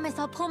promise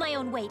I'll pull my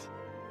own weight.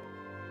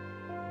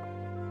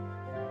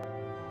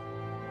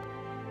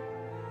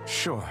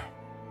 Sure.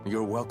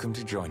 You're welcome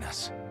to join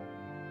us.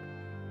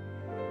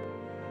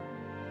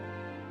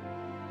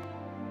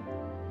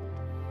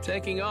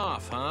 Taking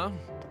off, huh?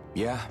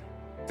 Yeah.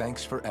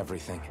 Thanks for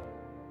everything.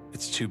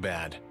 It's too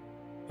bad.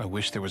 I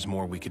wish there was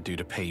more we could do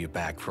to pay you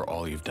back for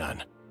all you've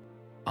done.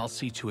 I'll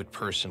see to it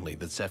personally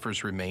that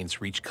Zephyr's remains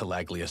reach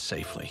Calaglia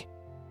safely.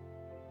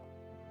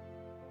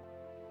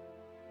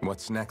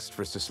 What's next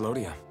for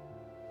Cyslodia?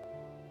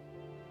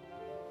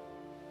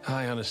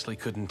 I honestly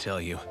couldn't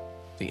tell you.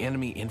 The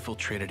enemy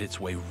infiltrated its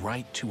way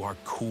right to our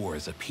core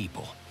as a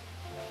people.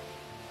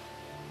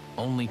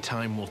 Only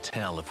time will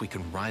tell if we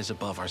can rise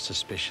above our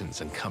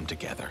suspicions and come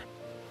together.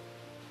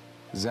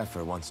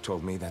 Zephyr once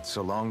told me that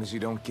so long as you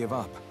don't give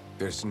up,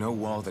 there's no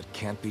wall that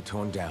can't be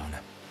torn down.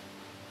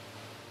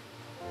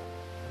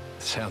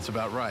 Sounds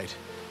about right.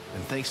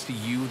 And thanks to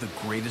you, the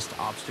greatest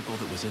obstacle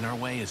that was in our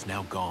way is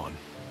now gone.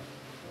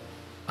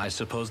 I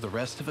suppose the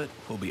rest of it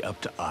will be up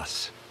to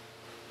us.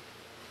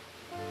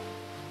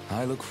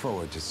 I look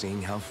forward to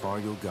seeing how far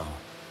you'll go.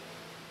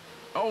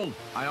 Oh,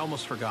 I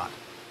almost forgot.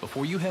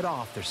 Before you head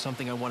off, there's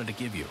something I wanted to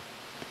give you.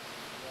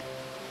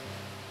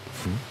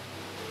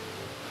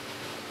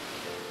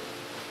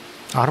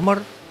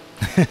 Armor?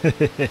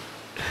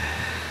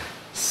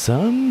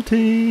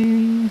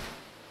 Something.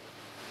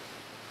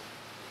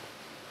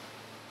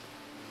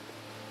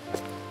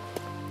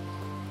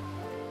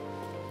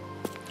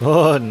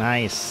 Oh,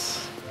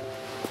 nice.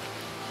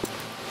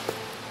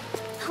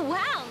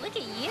 Wow, look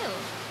at you.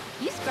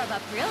 You scrub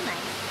up real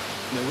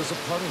nice. It was a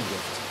parting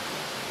gift.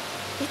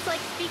 It's like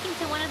speaking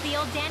to one of the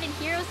old Danon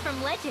heroes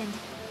from legend.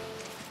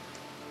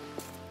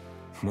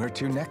 Where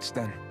to next,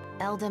 then?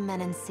 Elda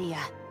Menancia.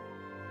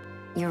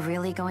 You're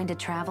really going to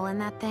travel in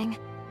that thing?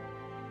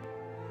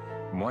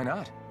 Why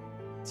not?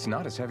 It's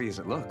not as heavy as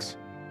it looks.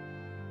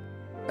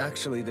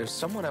 Actually, there's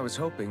someone I was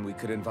hoping we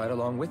could invite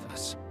along with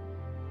us.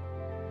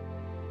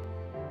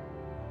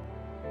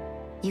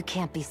 You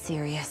can't be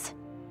serious.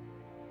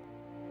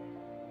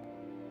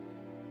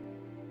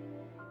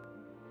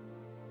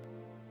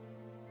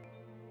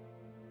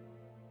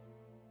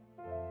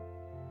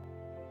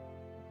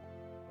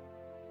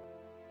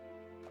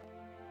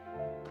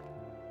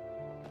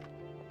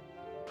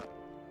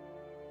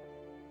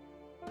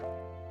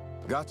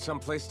 Got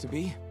someplace to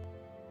be?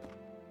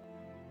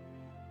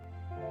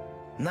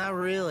 Not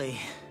really.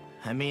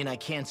 I mean, I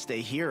can't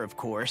stay here, of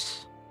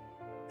course.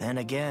 Then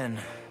again,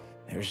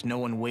 there's no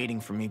one waiting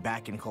for me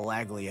back in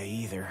Calaglia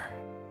either.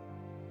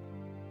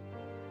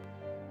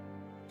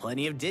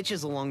 Plenty of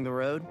ditches along the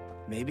road.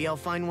 Maybe I'll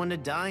find one to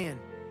die in.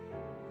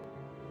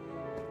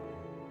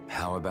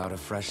 How about a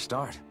fresh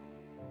start?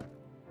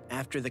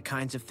 After the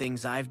kinds of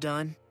things I've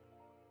done,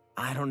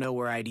 I don't know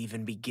where I'd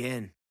even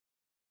begin.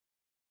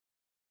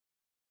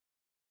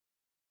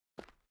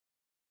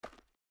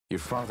 Your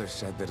father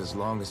said that as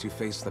long as you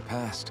face the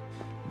past,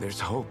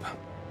 there's hope.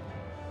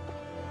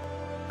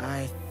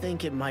 I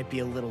think it might be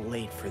a little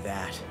late for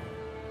that.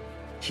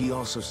 He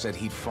also said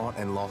he'd fought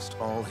and lost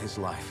all his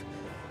life,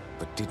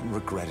 but didn't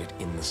regret it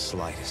in the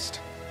slightest.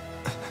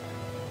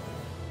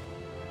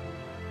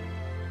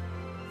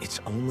 It's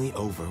only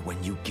over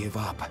when you give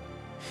up.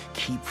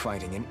 Keep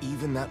fighting, and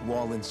even that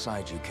wall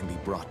inside you can be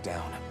brought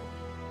down.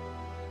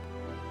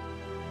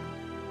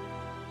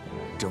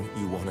 Don't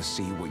you want to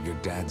see what your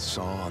dad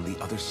saw on the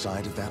other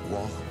side of that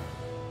wall?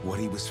 What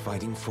he was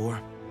fighting for?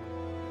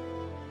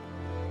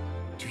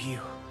 Do you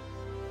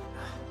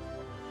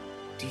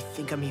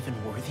think I'm even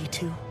worthy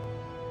to?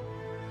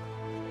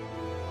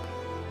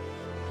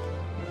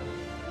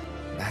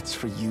 That's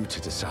for you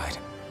to decide.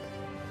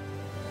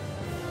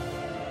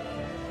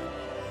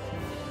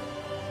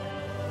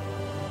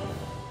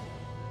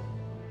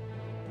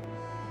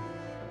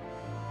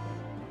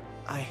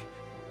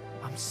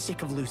 I'm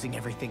sick of losing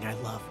everything I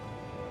love,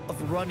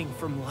 of running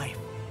from life.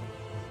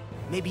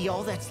 Maybe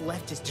all that's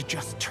left is to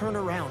just turn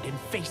around and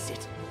face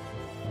it.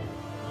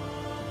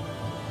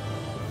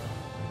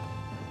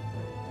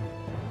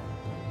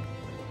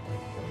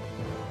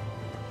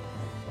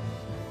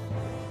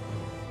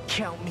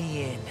 Count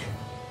me in.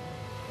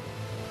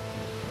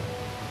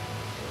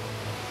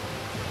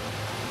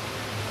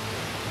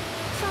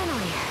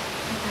 Finally.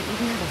 I thought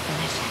you'd never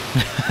finish.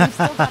 We've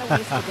still got a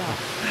ways to go.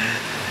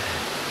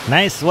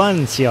 Nice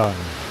one, Sion.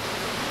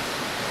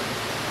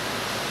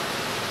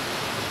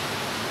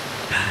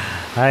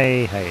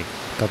 Hai,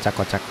 kocak.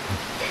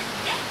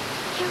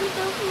 Here we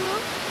go,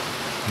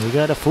 hero. We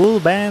got a full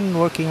band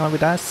working on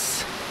with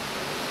us.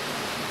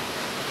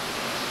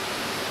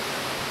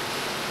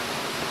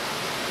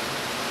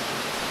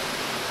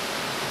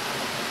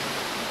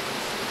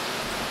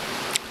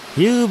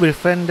 You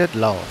befriended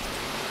love.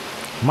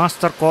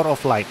 Master core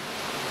of light.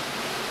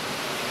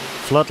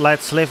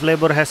 Floodlight slave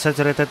labor has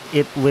saturated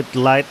it with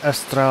light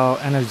astral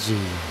energy.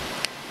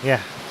 Ya,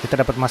 kita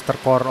dapat master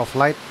core of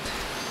light.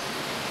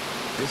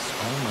 This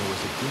armor was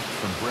a gift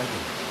from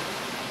Bregan.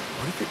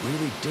 What if it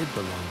really did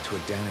belong to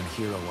a Danon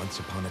hero once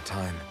upon a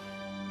time?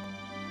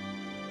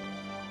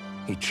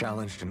 He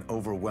challenged an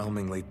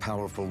overwhelmingly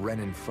powerful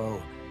Renin foe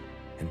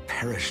and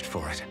perished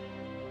for it.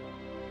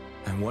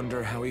 I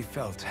wonder how he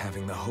felt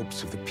having the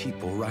hopes of the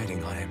people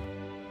riding on him.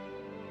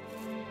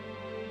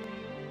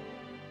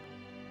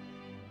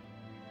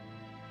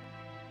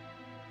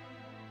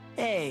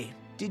 Hey,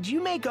 did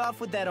you make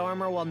off with that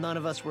armor while none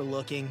of us were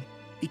looking?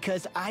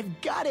 Because I've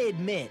gotta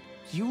admit,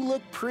 you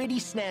look pretty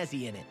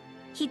snazzy in it.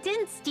 He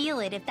didn't steal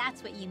it, if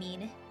that's what you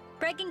mean.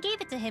 Bregan gave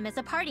it to him as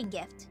a parting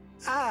gift.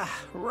 Ah,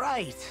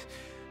 right.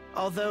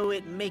 Although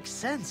it makes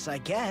sense, I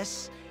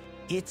guess.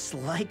 It's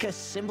like a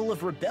symbol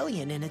of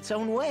rebellion in its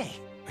own way.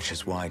 Which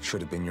is why it should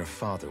have been your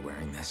father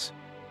wearing this,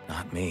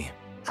 not me.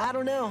 I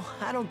don't know.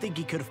 I don't think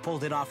he could have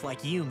pulled it off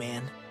like you,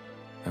 man.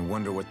 I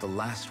wonder what the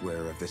last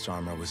wearer of this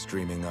armor was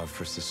dreaming of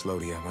for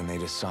Cyslodia when they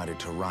decided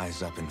to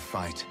rise up and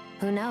fight.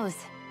 Who knows?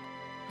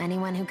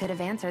 Anyone who could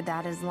have answered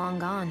that is long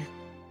gone.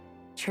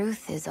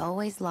 Truth is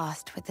always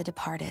lost with the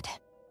departed.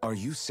 Are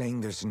you saying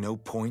there's no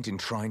point in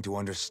trying to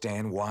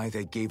understand why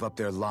they gave up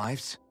their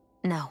lives?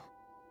 No.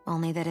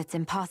 Only that it's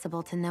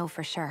impossible to know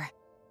for sure.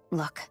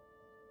 Look,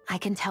 I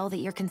can tell that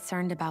you're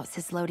concerned about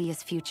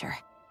Cyslodia's future.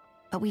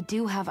 But we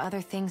do have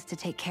other things to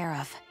take care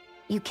of.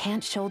 You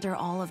can't shoulder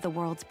all of the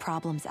world's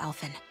problems,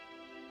 Alphen.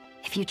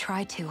 If you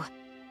try to,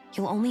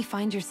 you'll only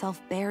find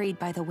yourself buried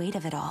by the weight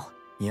of it all.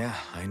 Yeah,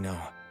 I know.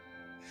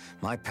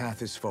 My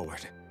path is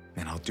forward,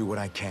 and I'll do what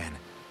I can,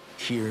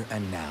 here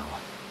and now.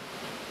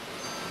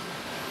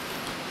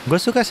 Gue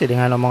suka sih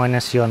dengan omongannya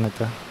Sion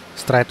itu.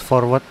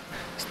 Straightforward,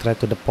 straight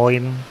to the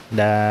point,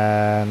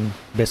 dan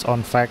based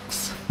on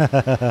facts.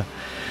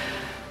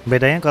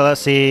 Bedanya kalau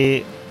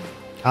si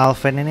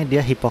Alphen ini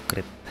dia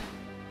hipokrit.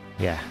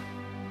 Ya.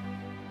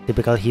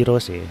 Typical hero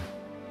sih.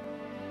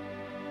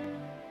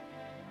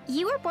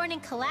 You were born in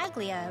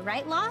Calaglia,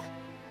 right, Law?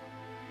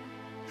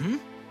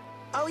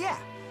 Oh yeah.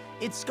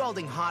 It's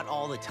scalding hot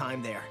all the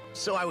time there.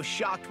 So I was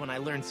shocked when I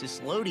learned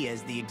Cyslodia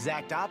is the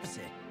exact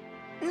opposite.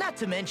 Not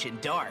to mention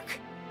dark.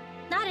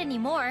 Not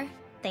anymore,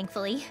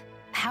 thankfully.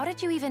 How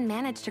did you even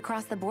manage to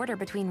cross the border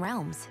between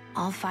realms?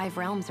 All 5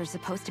 realms are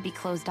supposed to be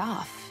closed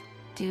off,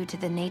 due to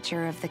the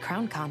nature of the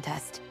crown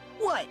contest.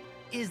 What?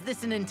 Is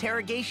this an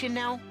interrogation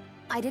now?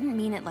 I didn't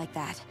mean it like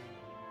that.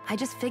 I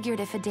just figured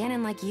if a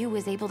Danon like you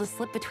was able to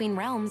slip between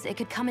realms, it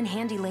could come in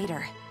handy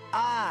later.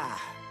 Ah,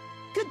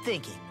 good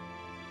thinking.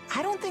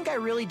 I don't think I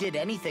really did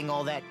anything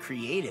all that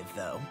creative,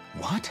 though.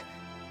 What?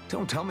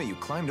 Don't tell me you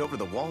climbed over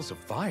the walls of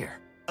fire.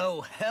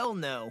 Oh, hell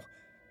no.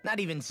 Not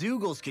even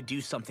Zoogles could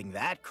do something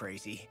that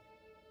crazy.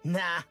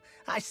 Nah,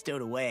 I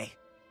stowed away.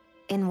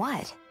 In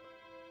what?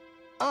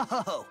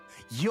 Oh,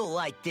 you'll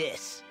like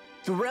this.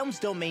 The realms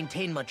don't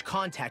maintain much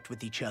contact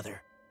with each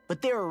other,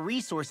 but there are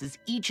resources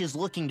each is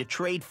looking to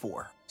trade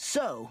for.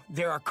 So,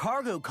 there are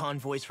cargo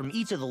convoys from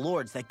each of the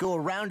lords that go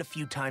around a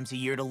few times a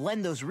year to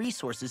lend those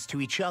resources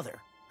to each other.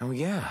 Oh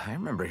yeah, I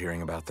remember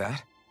hearing about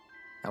that.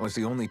 That was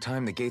the only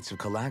time the gates of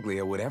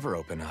Calaglia would ever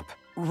open up.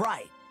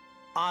 Right.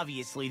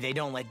 Obviously, they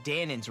don't let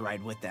Danons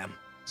ride with them,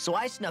 so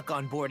I snuck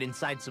on board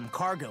inside some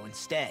cargo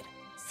instead.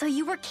 So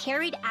you were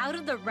carried out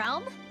of the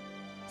realm?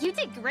 You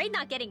did great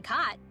not getting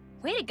caught.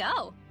 Way to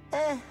go.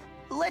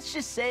 Let's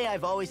just say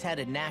I've always had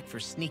a knack for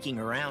sneaking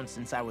around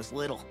since I was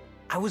little.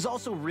 I was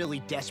also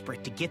really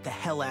desperate to get the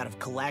hell out of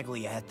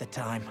Calaglia at the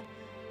time.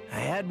 I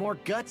had more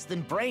guts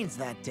than brains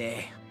that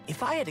day.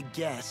 If I had to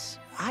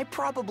guess, I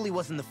probably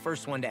wasn't the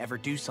first one to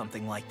ever do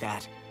something like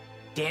that.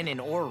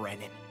 Danon or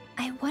Renan.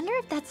 I wonder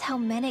if that's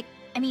how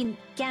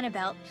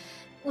Ganabelt,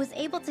 was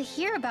able to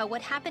hear about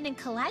what happened in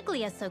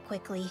Calaglia so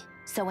quickly.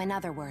 So in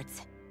other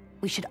words,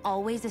 we should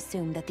always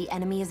assume that the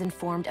enemy is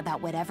informed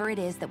about whatever it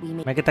is that we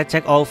may... Mari kita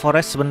cek all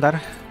forest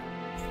sebentar.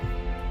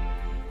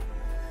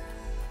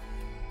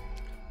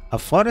 A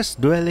forest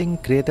dwelling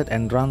created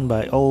and run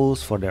by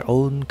owls for their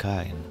own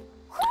kind.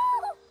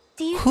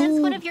 Do you sense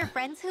one of your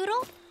friends,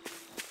 Hoodle?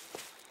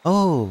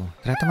 Oh,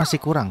 ternyata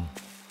masih kurang.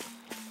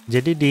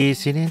 Jadi di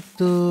sini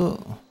tuh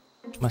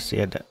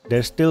masih ada.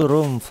 There's still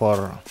room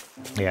for...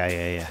 Ya.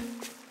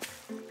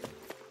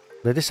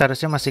 Berarti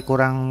seharusnya masih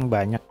kurang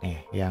banyak nih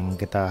yang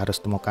kita harus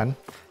temukan.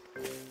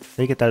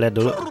 Jadi kita lihat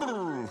dulu.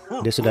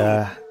 Dia sudah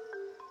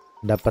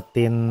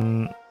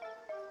dapetin...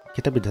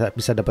 Kita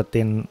bisa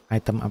dapetin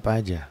item apa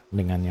aja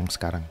dengan yang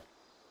sekarang.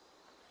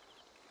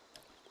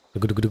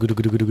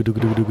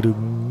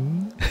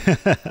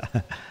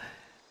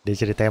 Dia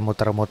ceritanya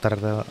muter-muter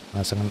tuh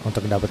langsung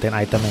untuk dapetin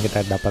item yang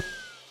kita dapat.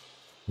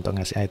 Untuk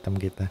ngasih item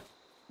kita.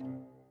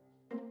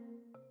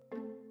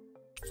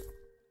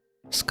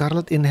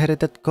 Scarlet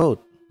Inherited Coat.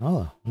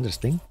 Oh,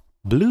 interesting.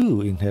 Blue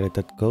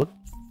Inherited Coat.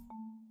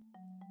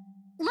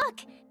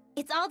 Look!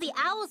 It's all the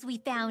owls we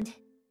found.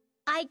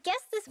 I guess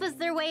this was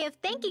their way of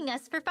thanking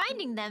us for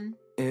finding them.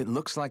 It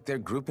looks like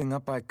they're grouping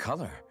up by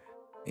color.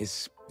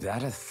 Is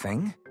that a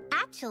thing?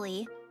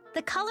 Actually,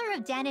 the color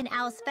of Danon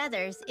owls'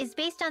 feathers is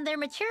based on their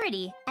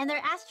maturity and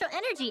their astral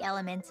energy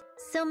element.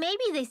 So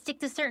maybe they stick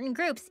to certain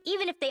groups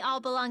even if they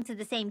all belong to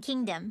the same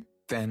kingdom.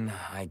 Then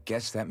I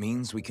guess that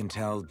means we can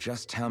tell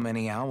just how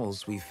many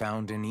owls we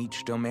found in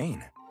each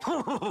domain.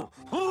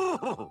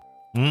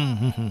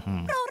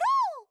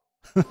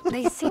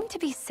 They seem to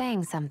be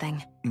saying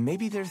something.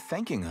 Maybe they're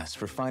thanking us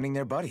for finding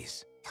their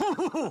buddies.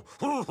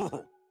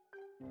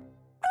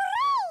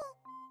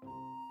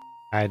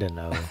 I don't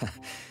know.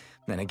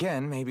 Then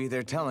again, maybe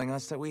they're telling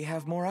us that we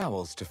have more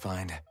owls to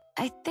find.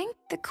 I think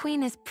the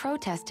Queen is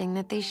protesting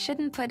that they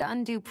shouldn't put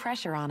undue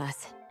pressure on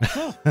us.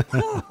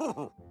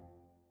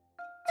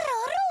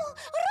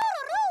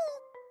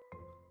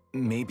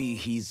 Maybe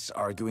he's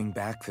arguing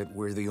back that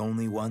we're the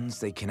only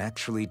ones they can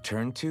actually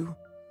turn to?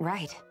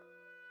 Right.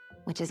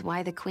 Which is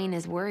why the Queen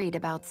is worried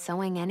about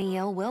sowing any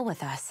ill will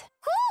with us.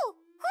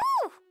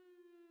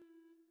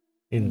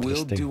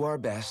 We'll do our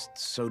best,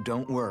 so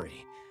don't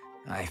worry,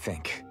 I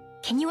think.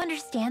 Can you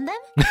understand them?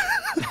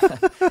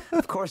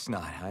 Of course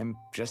not. I'm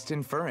just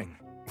inferring.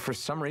 For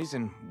some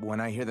reason,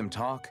 when I hear them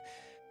talk,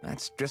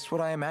 that's just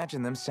what I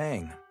imagine them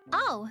saying.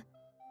 Oh.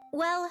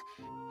 Well,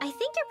 I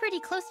think you're pretty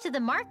close to the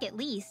mark at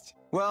least.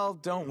 Well,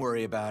 don't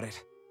worry about it.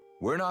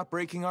 We're not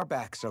breaking our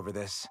backs over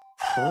this.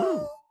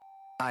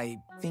 I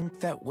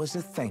think that was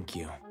a thank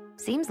you.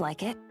 Seems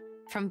like it.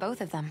 From both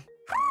of them.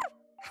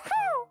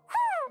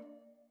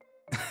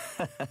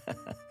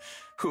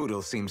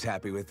 Hoodle seems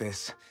happy with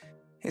this.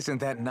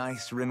 Isn't that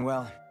nice,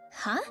 Rinwell?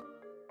 Huh?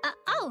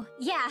 Oh,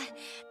 yeah.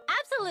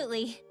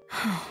 Absolutely.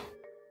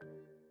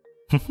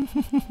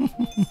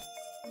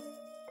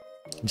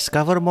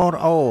 Discover more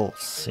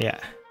owls. Ya.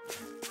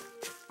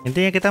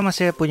 Intinya kita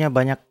masih punya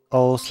banyak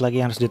owls lagi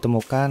yang harus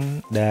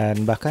ditemukan.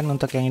 Dan bahkan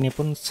untuk yang ini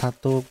pun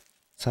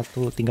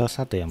tinggal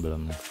satu yang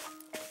belum.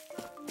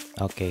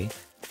 Oke.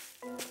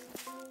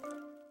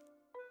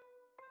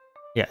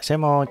 Ya, saya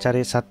mau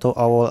cari satu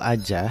owl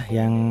aja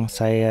yang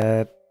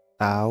saya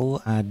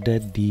tahu ada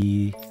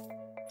di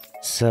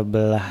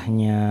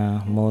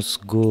sebelahnya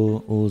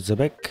Mosgul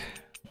Uzbek.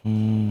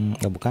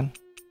 Bukan.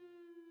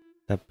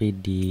 Tapi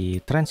di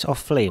Trench of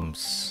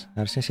Flames.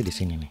 Harusnya sih di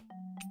sini nih.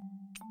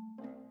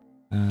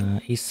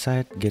 East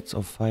Side, Gates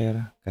of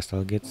Fire,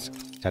 Castle Gates.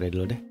 Cari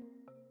dulu deh.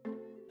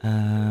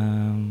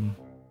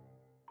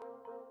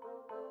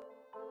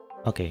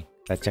 Oke,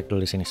 kita cek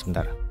dulu di sini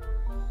sebentar.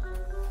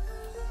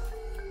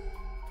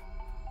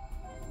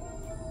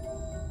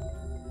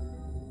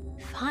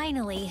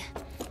 Finally.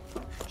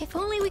 If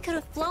only we could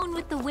have flown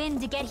with the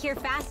wind to get here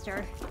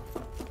faster.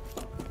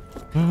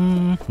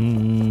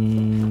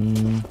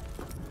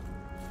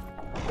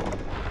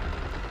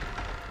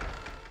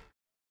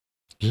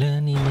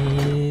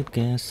 Gleninid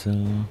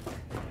Castle.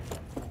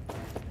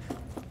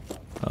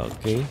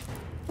 Oke.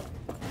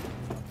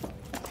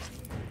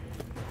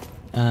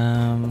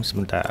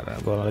 Sebentar,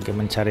 gue lagi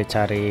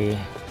mencari-cari.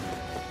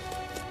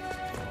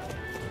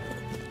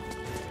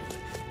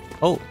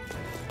 Oh,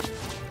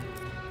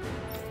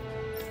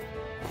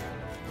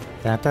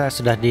 ternyata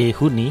sudah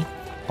dihuni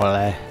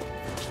oleh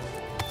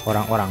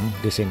orang-orang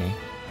di sini.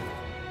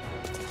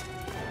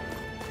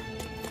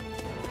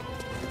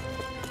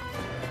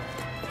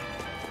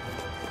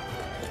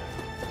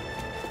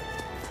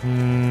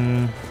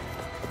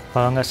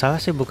 Kalau nggak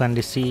salah sih bukan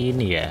di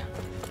sini ya.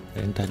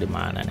 Entah di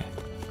mana nih.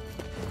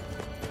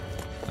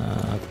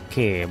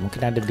 Oke,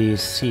 mungkin ada di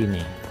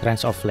sini.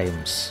 Trench of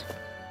Flames.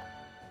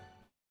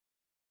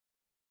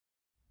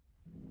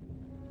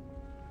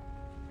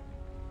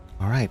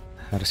 Alright,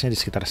 harusnya di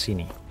sekitar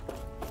sini.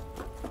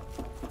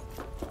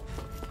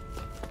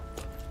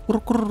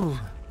 Kur.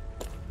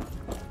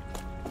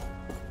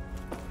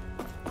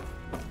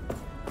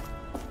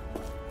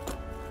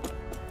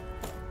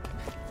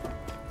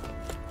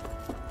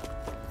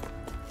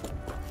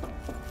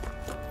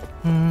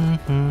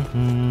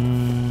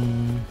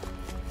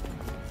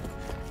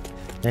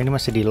 Nah, ini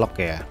masih di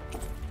lock ya?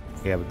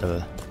 Ya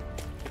betul.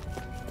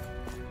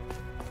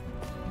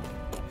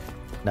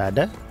 Nggak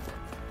ada?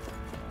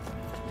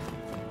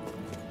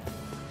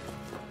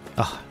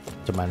 Oh,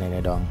 cuman ini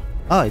doang.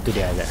 Oh, itu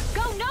dia ada.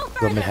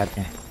 Gue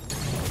melihatnya.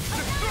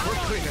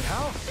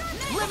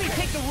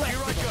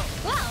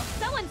 Well,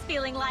 someone's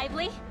feeling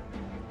lively.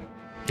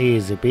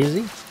 Easy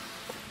peasy.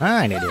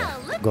 Ah, ini dia.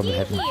 Well, Gue looky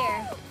melihatnya. here.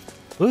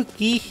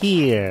 Looky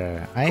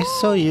here. I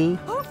saw you.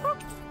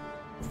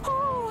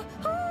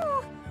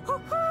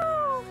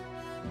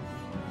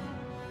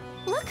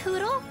 Look,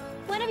 Hoodle,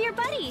 one of your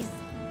buddies.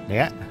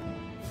 Ya.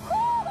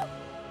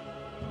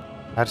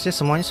 Harusnya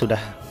semuanya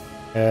sudah.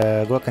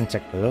 Gue akan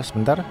cek dulu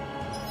sebentar.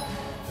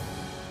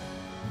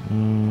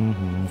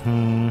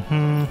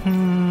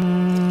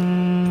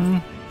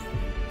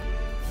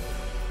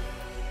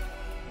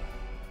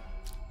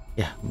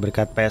 Ya,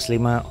 berkat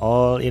PS5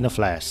 all in a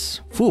flash.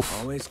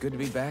 Always good to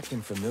be back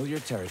in familiar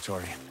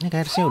territory. Ini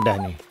harusnya udah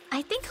nih.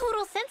 I think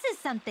Hoodle senses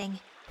something.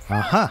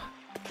 Aha,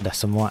 udah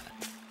semua.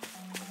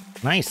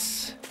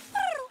 Nice.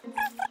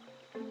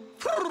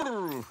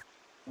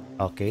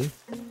 Oke.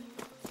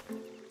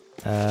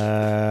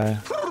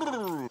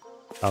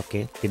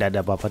 Oke, tidak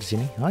ada apa-apa di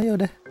sini. Oh ya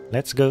udah,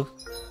 let's go.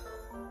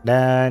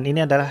 Dan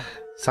ini adalah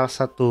salah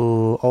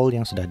satu all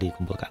yang sudah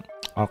dikumpulkan.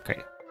 Oke,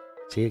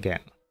 see you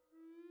again.